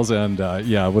spells and,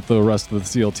 with the rest of the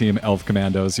SEAL team, Elf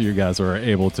Commandos, you guys are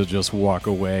able to just walk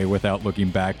away without looking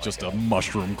back. Just a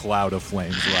mushroom cloud of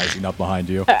flames rising up behind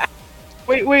you.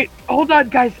 Wait, hold on,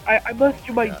 guys. I must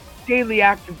do my daily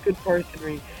act of good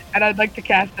personry, and I'd like to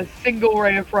cast a single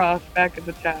ray of frost back in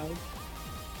the town.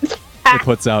 It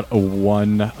puts out a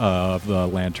one of the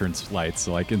lantern's lights,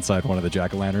 like inside one of the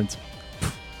jack-o'-lanterns.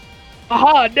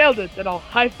 Aha, nailed it! Then I'll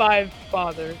high five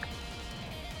father.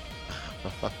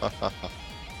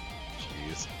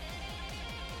 Jeez.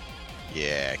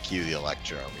 Yeah, cue the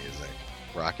electro music.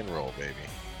 Rock and roll, baby.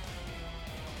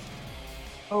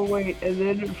 Oh wait, and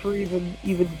then for even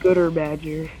gooder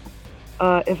badger,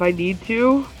 if I need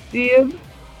to, DM,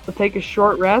 I'll take a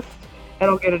short rest, and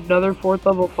I'll get another 4th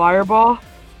level fireball.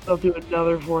 I'll do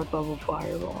another 4th level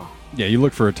fireball. Yeah, you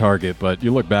look for a target, but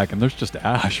you look back and there's just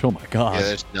ash. Oh my god. Yeah,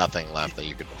 there's nothing left that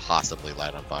you could possibly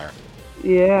light on fire.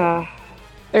 Yeah.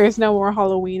 There is no more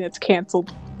Halloween. It's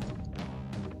canceled.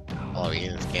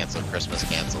 Halloween is canceled. Christmas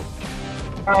canceled.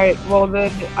 All right. Well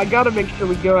then, I gotta make sure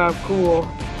we go out cool.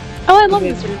 Oh, I love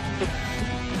this.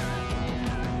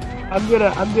 I'm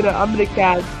gonna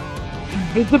cast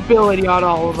invisibility on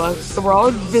all of us, so we're all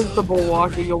invisible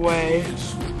walking away.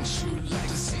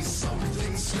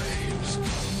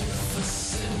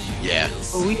 Yeah.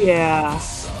 Oh yeah.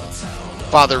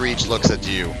 Father Reach looks at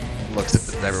you,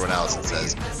 looks at everyone else, and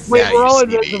says, Wait, "Now we're you all see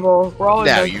me. invisible. We're all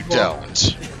Now invisible. you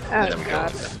don't." Oh, And then we go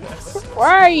God. with it.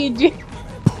 Why are you doing?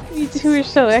 You two are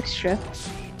so extra.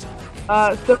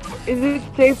 So is it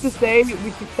safe to say we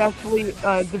successfully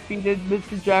defeated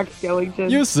Mr. Jack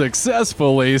Skellington? You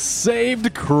successfully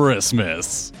saved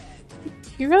Christmas.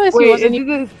 You realize he Wait, wasn't is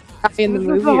even this, in the is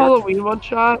this movie? the Halloween one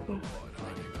shot?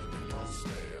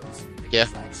 Yeah,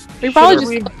 We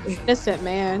probably Should've just we- innocent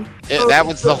man. that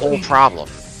was the whole problem.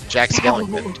 Jack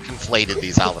Skellington conflated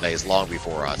these holidays long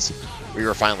before us. We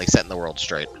were finally setting the world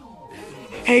straight.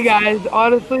 Hey guys,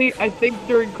 honestly, I think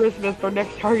during Christmas our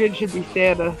next target should be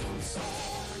Santa.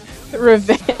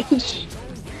 Revenge.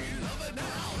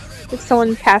 If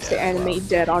someone cast to animate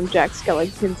dead on Jack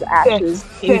Skellington's ashes,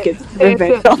 he gets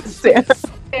revenge on Santa.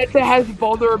 Santa has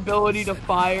vulnerability to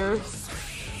fire.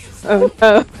 Oh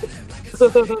no.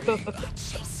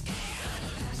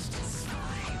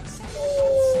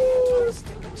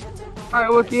 Alright,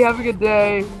 Wookie, have a good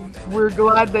day. We're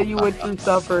glad that you went through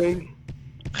suffering.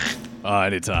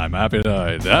 Anytime. Happy to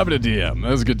DM.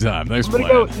 That was a good time. Thanks I'm for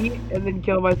gonna playing. go eat and then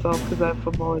kill myself because I have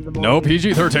football in the morning. No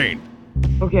PG-13.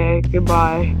 Okay,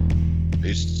 goodbye.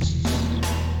 Peace.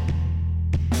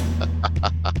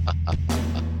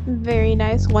 Very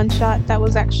nice one shot. That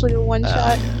was actually a one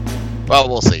shot. Yeah. Well,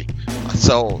 we'll see.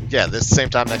 So, yeah, this same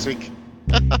time next week.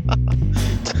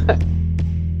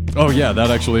 Oh yeah, that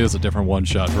actually is a different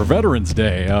one-shot for Veterans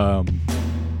Day. Oh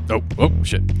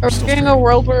shit. Or Still doing a streaming.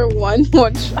 World War One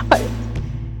one shot.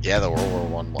 Yeah, the World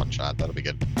War one shot. That'll be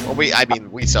good. Well, we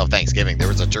still have Thanksgiving. There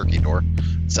was a turkey door,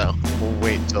 so we'll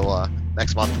wait till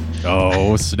next month.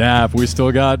 Oh snap! We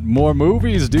still got more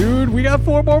movies, dude. We got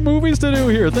 4 more movies to do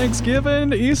here.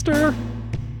 Thanksgiving, Easter.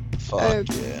 Fuck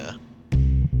yeah.